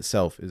gameplay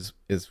itself is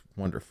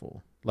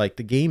wonderful. Like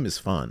the game is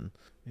fun.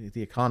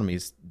 The economy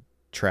is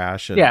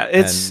trash and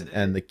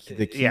the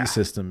key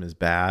system is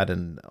bad,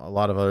 and a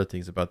lot of other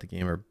things about the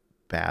game are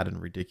bad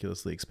and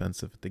ridiculously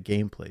expensive. The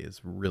gameplay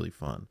is really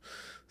fun.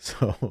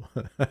 So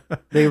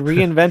they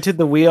reinvented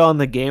the wheel on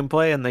the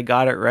gameplay and they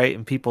got it right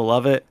and people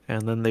love it,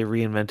 and then they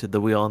reinvented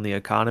the wheel on the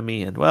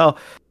economy, and well,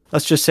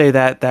 let's just say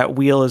that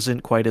wheel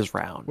isn't quite as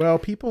round. Well,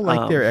 people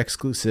like their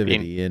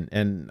exclusivity,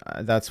 and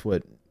that's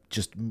what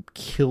just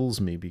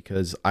kills me,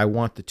 because I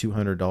want the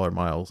 $200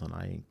 miles and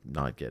I ain't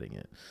not getting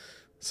it.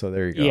 So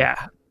there you go.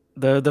 Yeah.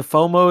 The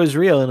FOMO is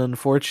real, and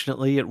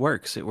unfortunately it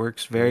works. It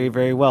works very,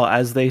 very well.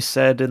 As they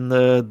said in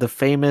the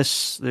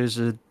famous, there's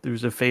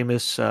a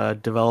famous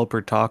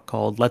developer talk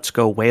called Let's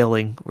Go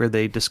Whaling, where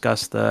they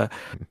discuss the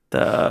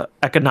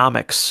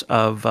economics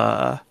of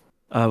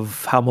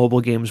how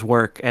mobile games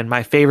work. And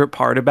my favorite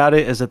part about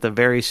it is at the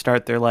very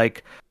start, they're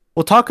like,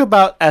 we'll talk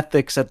about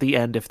ethics at the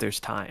end if there's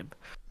time.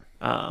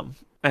 And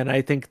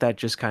I think that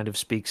just kind of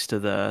speaks to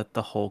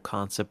the whole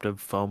concept of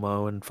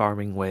FOMO and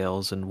farming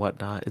whales and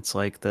whatnot. It's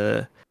like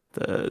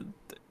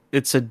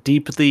it's a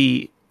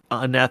deeply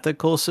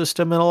unethical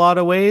system in a lot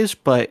of ways,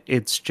 but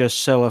it's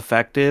just so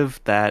effective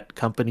that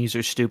companies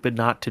are stupid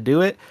not to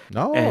do it.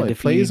 No, And it if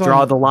you plays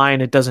draw on the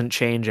line, it doesn't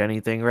change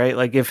anything, right?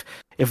 Like if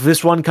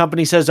this one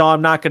company says, "Oh,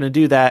 I'm not going to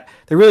do that,"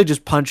 they're really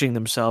just punching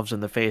themselves in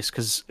the face.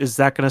 Because is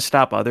that going to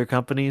stop other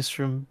companies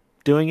from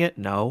doing it?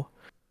 No.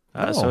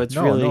 So it's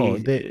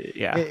really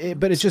yeah.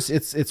 But it's just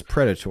it's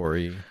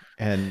predatory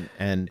and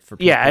for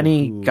people Yeah,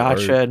 any who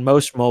gotcha, are, and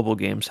most mobile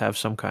games have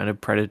some kind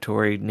of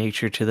predatory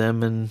nature to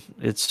them, and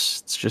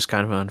it's just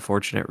kind of an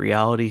unfortunate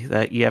reality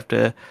that you have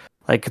to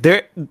like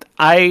there.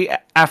 I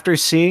after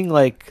seeing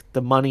like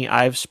the money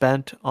I've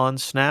spent on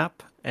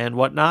Snap and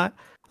whatnot,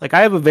 like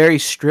I have a very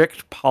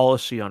strict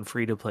policy on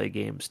free to play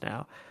games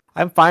now.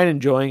 I'm fine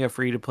enjoying a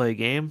free to play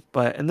game,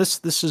 but and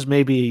this is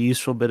maybe a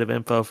useful bit of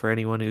info for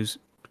anyone who's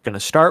going to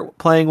start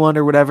playing one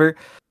or whatever.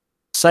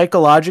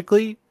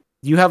 Psychologically,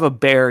 you have a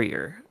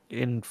barrier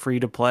in free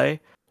to play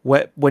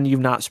when you've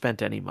not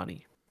spent any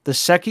money. The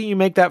second you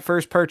make that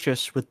first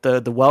purchase with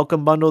the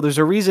welcome bundle, there's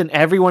a reason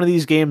every one of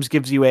these games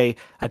gives you a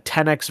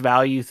 10x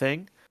value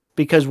thing,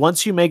 because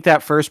once you make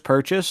that first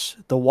purchase,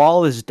 the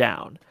wall is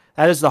down.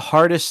 That is the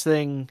hardest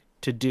thing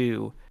to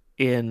do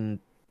in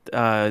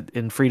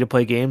free to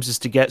play games, is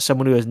to get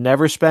someone who has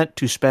never spent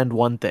to spend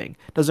one thing.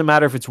 Doesn't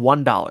matter if it's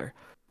 $1.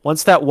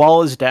 Once that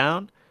wall is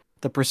down,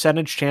 the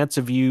percentage chance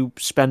of you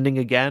spending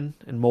again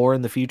and more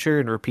in the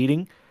future and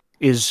repeating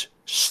is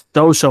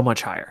so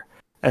much higher.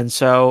 And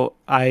so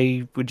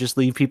I would just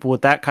leave people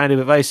with that kind of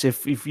advice.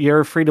 If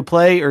you're free to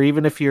play, or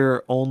even if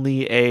you're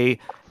only a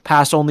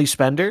pass only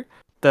spender,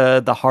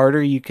 the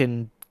harder you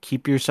can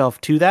keep yourself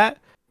to that,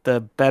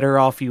 the better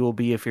off you will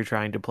be if you're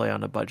trying to play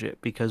on a budget.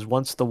 Because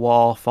once the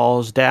wall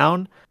falls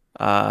down,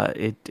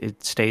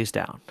 it stays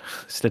down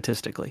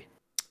statistically.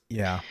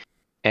 yeah.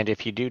 And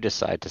if you do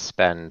decide to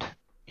spend,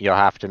 you'll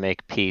have to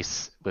make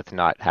peace with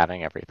not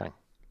having everything.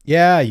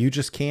 Yeah, you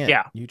just can't.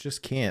 Yeah. You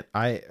just can't.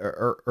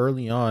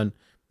 Early on,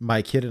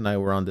 my kid and I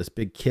were on this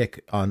big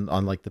kick on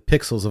like the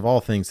pixels of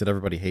all things that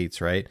everybody hates,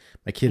 right?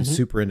 My kid's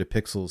super into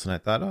pixels, and I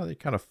thought, oh,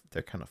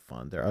 they're kind of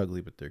fun. They're ugly,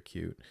 but they're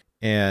cute.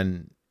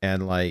 And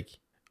like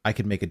I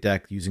could make a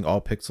deck using all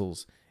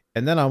pixels.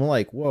 And then I'm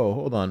like, whoa,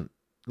 hold on,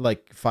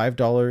 like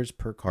 $5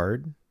 per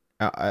card,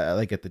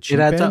 like at the cheap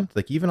end, up.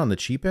 like even on the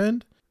cheap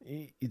end,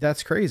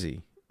 that's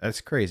crazy. That's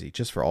crazy.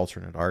 Just for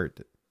alternate art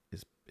that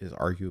is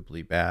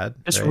arguably bad.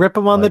 Just right? rip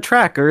them on the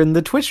track or in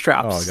the Twitch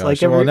drops, Oh, like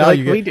gosh. Well, now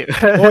we do.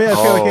 Oh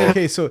yeah,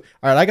 okay. So all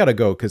right, I gotta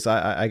go because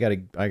I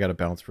gotta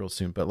bounce real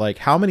soon. But like,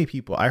 how many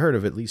people? I heard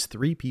of at least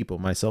 3 people,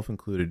 myself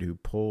included, who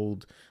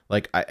pulled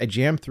like I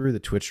jammed through the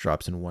Twitch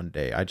drops in one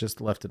day. I just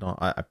left it on.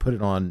 I put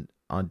it on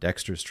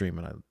Dexter's stream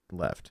and I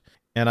left.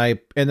 And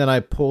then I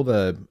pulled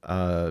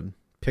a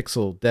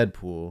Pixel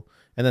Deadpool,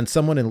 and then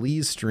someone in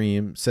Lee's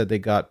stream said they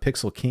got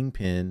Pixel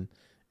Kingpin,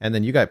 and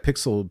then you got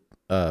Pixel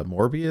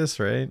Morbius,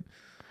 right?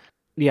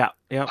 Yeah.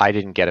 I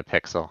didn't get a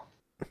pixel.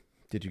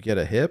 Did you get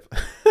a hip?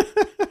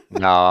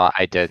 No,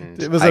 I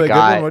didn't. Was it a good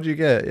one? What'd you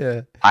get?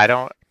 Yeah. I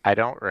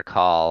don't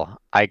recall.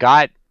 I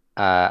got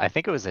I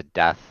think it was a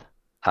death.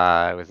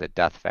 It was a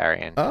death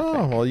variant.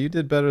 Oh, well, you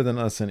did better than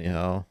us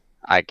anyhow.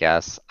 I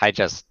guess.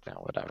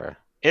 Whatever.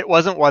 It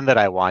wasn't one that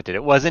I wanted.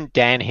 It wasn't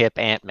Dan Hip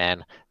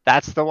Ant-Man.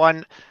 That's the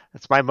one.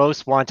 That's my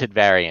most wanted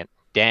variant.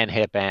 Dan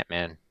Hip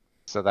Ant-Man.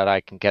 So that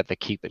I can get the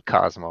Keep It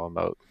Cosmo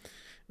emote.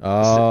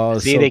 Oh,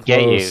 see, so they close.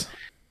 get you.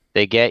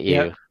 They get you.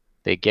 Yep.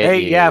 They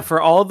get you. Yeah,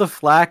 for all the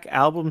flack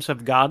albums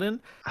have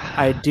gotten,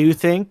 I do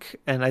think,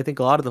 and I think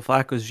a lot of the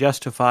flack was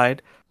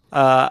justified,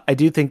 I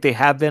do think they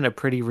have been a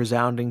pretty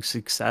resounding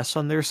success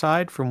on their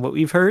side from what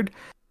we've heard.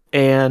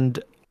 And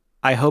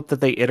I hope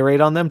that they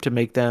iterate on them to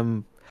make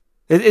them...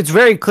 It's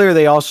very clear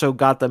they also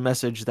got the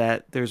message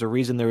that there's a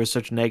reason there was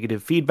such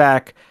negative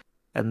feedback,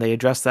 and they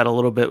addressed that a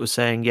little bit with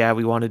saying, yeah,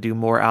 we want to do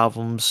more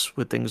albums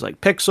with things like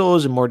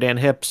pixels and more Dan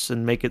Hips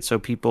and make it so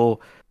people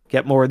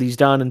get more of these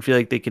done and feel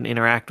like they can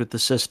interact with the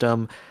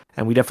system.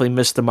 And we definitely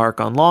missed the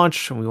mark on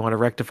launch, and we want to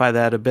rectify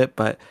that a bit.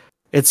 But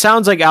it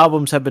sounds like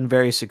albums have been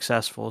very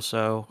successful,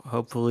 so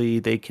hopefully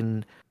they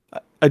can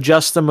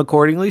adjust them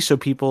accordingly so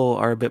people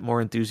are a bit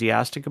more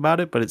enthusiastic about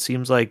it. But it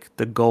seems like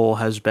the goal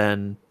has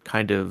been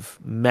kind of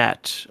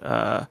met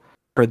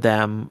for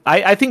them.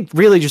 I think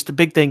really just the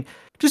big thing,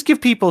 just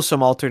give people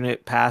some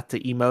alternate path to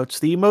emotes.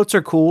 The emotes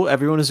are cool.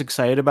 Everyone is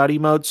excited about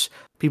emotes.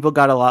 People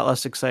got a lot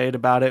less excited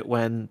about it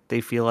when they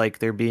feel like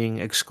they're being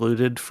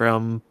excluded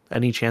from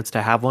any chance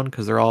to have one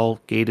because they're all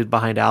gated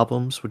behind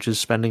albums, which is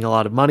spending a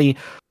lot of money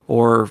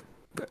or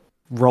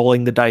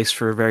rolling the dice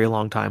for a very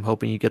long time,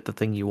 hoping you get the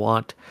thing you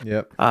want.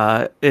 Yep.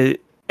 And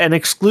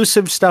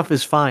exclusive stuff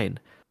is fine.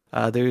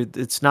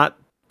 It's not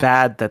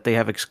bad that they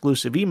have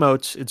exclusive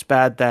emotes. It's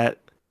bad that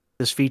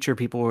this feature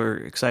people were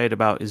excited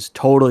about is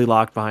totally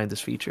locked behind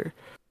this feature.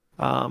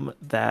 Yep.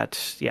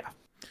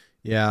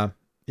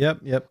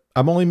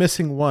 I'm only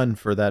missing one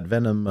for that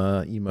Venom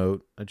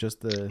emote.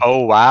 Just the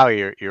Oh wow,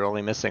 you're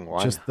only missing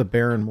one. Just the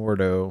Baron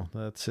Mordo.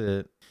 That's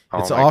it. Oh,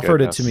 it's my offered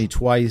goodness. it to me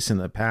twice in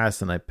the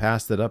past, and I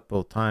passed it up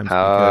both times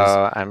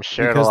I'm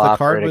sure because it'll the offer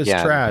card it was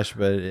again. trash.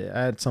 But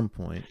at some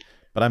point,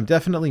 but I'm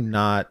definitely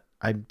not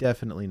I'm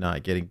definitely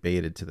not getting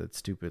baited to that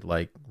stupid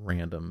like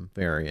random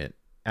variant.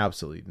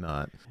 Absolutely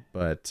not.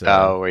 But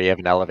where you have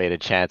an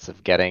elevated chance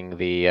of getting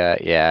the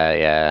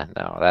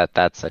no,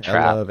 that's a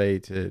trap.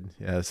 elevated.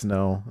 Yes,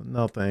 no,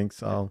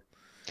 thanks.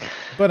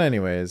 But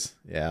anyways,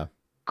 yeah.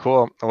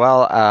 Cool.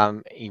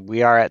 Well,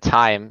 we are at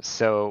time,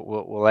 so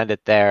we'll end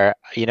it there.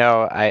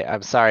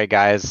 I'm sorry,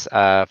 guys.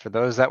 For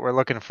those that were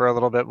looking for a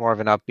little bit more of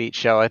an upbeat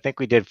show, I think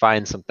we did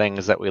find some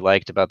things that we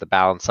liked about the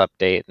balance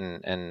update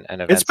and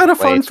events. It's been a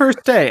fun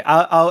first day.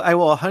 I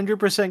will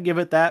 100% give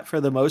it that for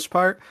the most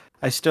part.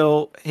 I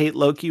still hate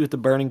Loki with the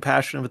burning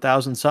passion of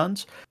 1,000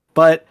 suns,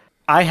 but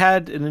I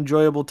had an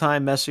enjoyable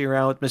time messing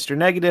around with Mr.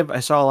 Negative.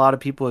 I saw a lot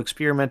of people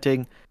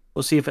experimenting.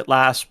 We'll see if it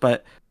lasts,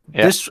 but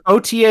this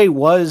OTA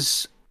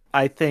was,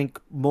 I think,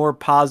 more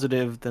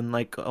positive than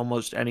like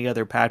almost any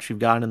other patch we've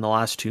gotten in the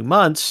last 2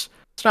 months.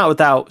 It's not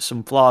without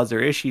some flaws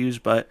or issues,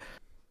 but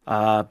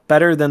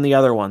better than the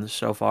other ones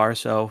so far.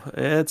 So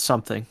it's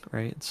something,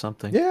 right? It's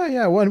something.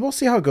 Yeah. Well, and we'll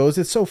see how it goes.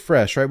 It's so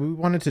fresh, right? We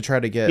wanted to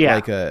try to get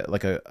like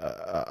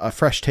a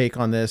fresh take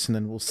on this, and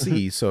then we'll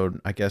see. So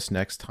I guess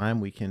next time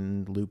we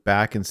can loop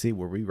back and see,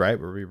 were we right,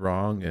 were we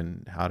wrong,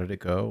 and how did it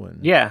go?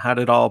 And how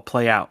did it all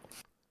play out?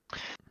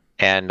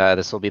 And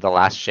this will be the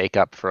last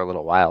shakeup for a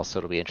little while, so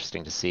it'll be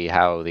interesting to see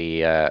how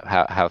the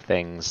how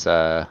things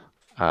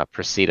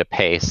proceed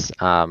apace.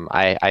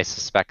 I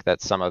suspect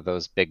that some of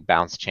those big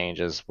bounce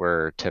changes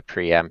were to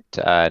preempt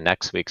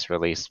next week's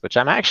release, which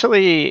I'm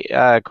actually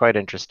quite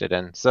interested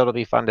in. So it'll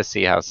be fun to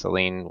see how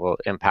Selene will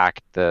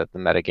impact the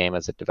metagame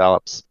as it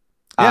develops.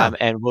 Yeah.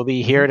 And we'll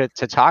be here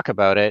to talk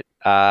about it,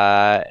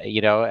 at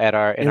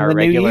our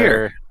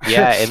regular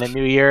in the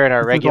new year in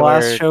our regular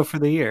last show for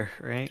the year,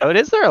 right? Oh, it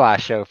is their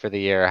last show for the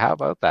year. How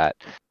about that?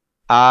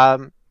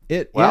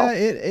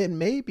 It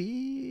may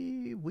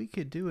be we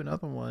could do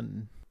another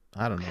one.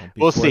 I don't know.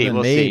 We'll see.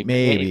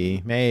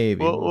 Maybe.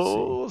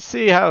 We'll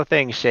see how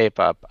things shape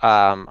up.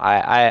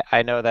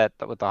 I know that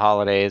with the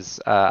holidays,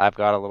 I've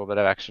got a little bit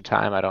of extra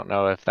time. I don't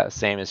know if that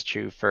same is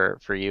true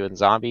for you and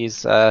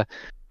Zombies,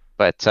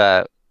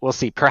 but we'll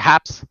see.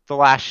 Perhaps the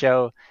last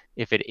show.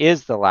 If it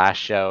is the last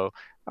show,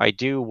 I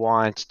do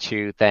want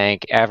to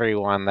thank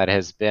everyone that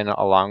has been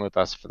along with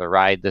us for the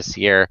ride this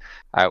year.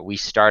 We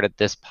started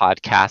this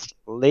podcast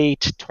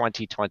late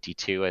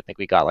 2022. I think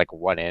we got like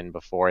one in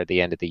before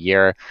the end of the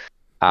year.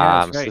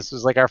 Right. So this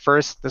was like our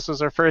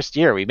first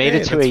year. We made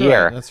it to a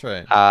year. That's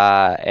right.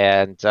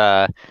 And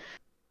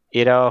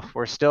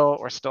we're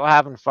still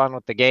having fun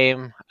with the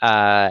game,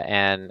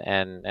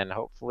 and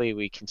hopefully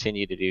we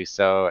continue to do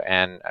so.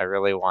 And I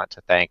really want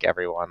to thank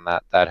everyone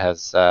that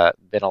has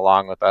been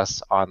along with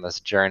us on this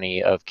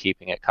journey of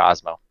keeping it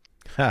Cosmo.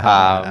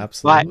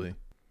 Absolutely.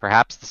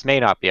 Perhaps this may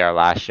not be our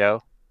last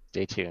show.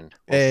 Stay tuned.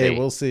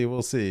 We'll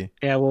see.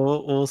 Yeah,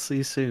 we'll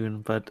see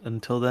soon. But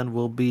until then,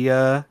 we'll be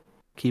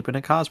keeping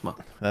it Cosmo.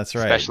 That's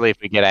right. Especially if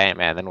we get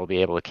Ant-Man, then we'll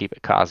be able to keep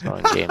it Cosmo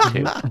in game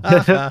 2.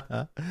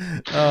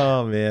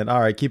 Oh man. All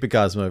right, keep it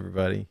Cosmo,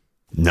 everybody.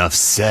 Enough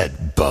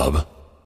said, bub.